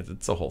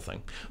it's a whole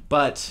thing.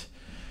 But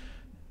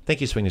thank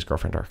you, Sweeney's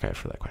Girlfriend Archive,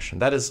 for that question.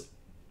 That is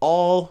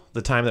all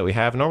the time that we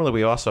have. Normally,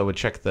 we also would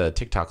check the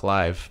TikTok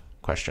live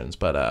questions,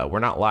 but we're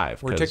not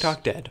live. We're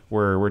TikTok dead.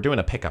 We're doing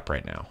a pickup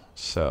right now,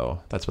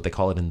 so that's what they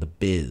call it in the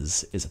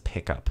biz, is a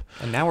pickup.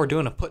 And now we're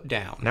doing a put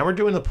down.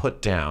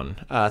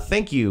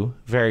 Thank you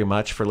very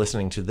much for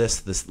listening to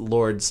this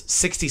Lord's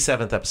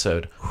 67th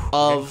episode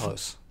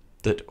of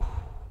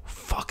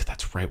fuck,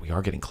 that's right, we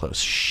are getting close.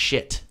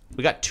 Shit,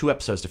 we got 2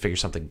 episodes to figure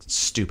something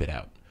stupid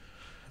out.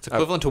 It's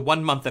equivalent to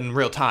 1 month in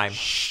real time.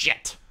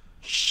 Shit.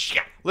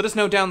 Let us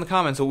know down in the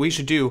comments what we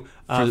should do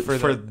for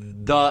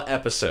the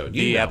episode.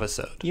 The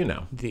episode.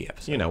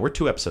 We're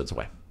 2 episodes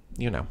away.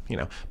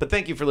 But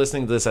thank you for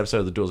listening to this episode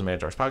of the Duels of Mana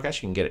Dorks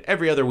podcast. You can get it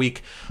every other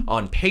week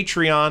on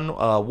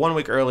Patreon, 1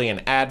 week early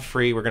and ad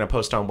free. We're going to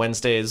post on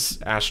Wednesdays,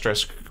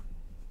 asterisk,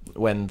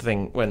 when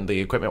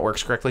the equipment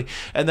works correctly,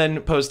 and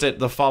then post it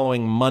the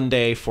following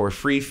Monday for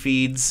free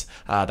feeds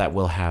that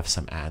will have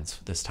some ads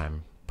this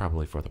time,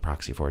 probably for the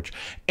Proxy Forge.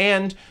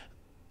 And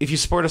if you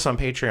support us on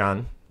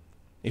Patreon,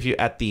 If you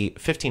at the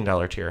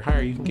 $15 tier or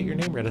higher, you can get your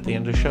name read at the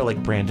end of the show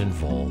like Brandon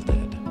Vole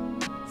did.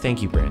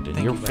 Thank you, Brandon.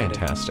 You're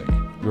fantastic.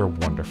 You're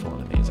wonderful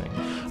and amazing.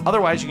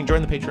 Otherwise, you can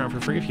join the Patreon for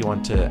free if you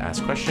want to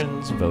ask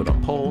questions, vote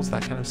on polls,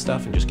 that kind of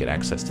stuff, and just get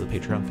access to the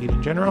Patreon feed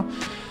in general.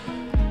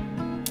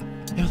 And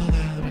with all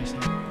that out of the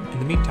way, in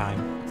the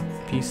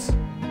meantime, peace.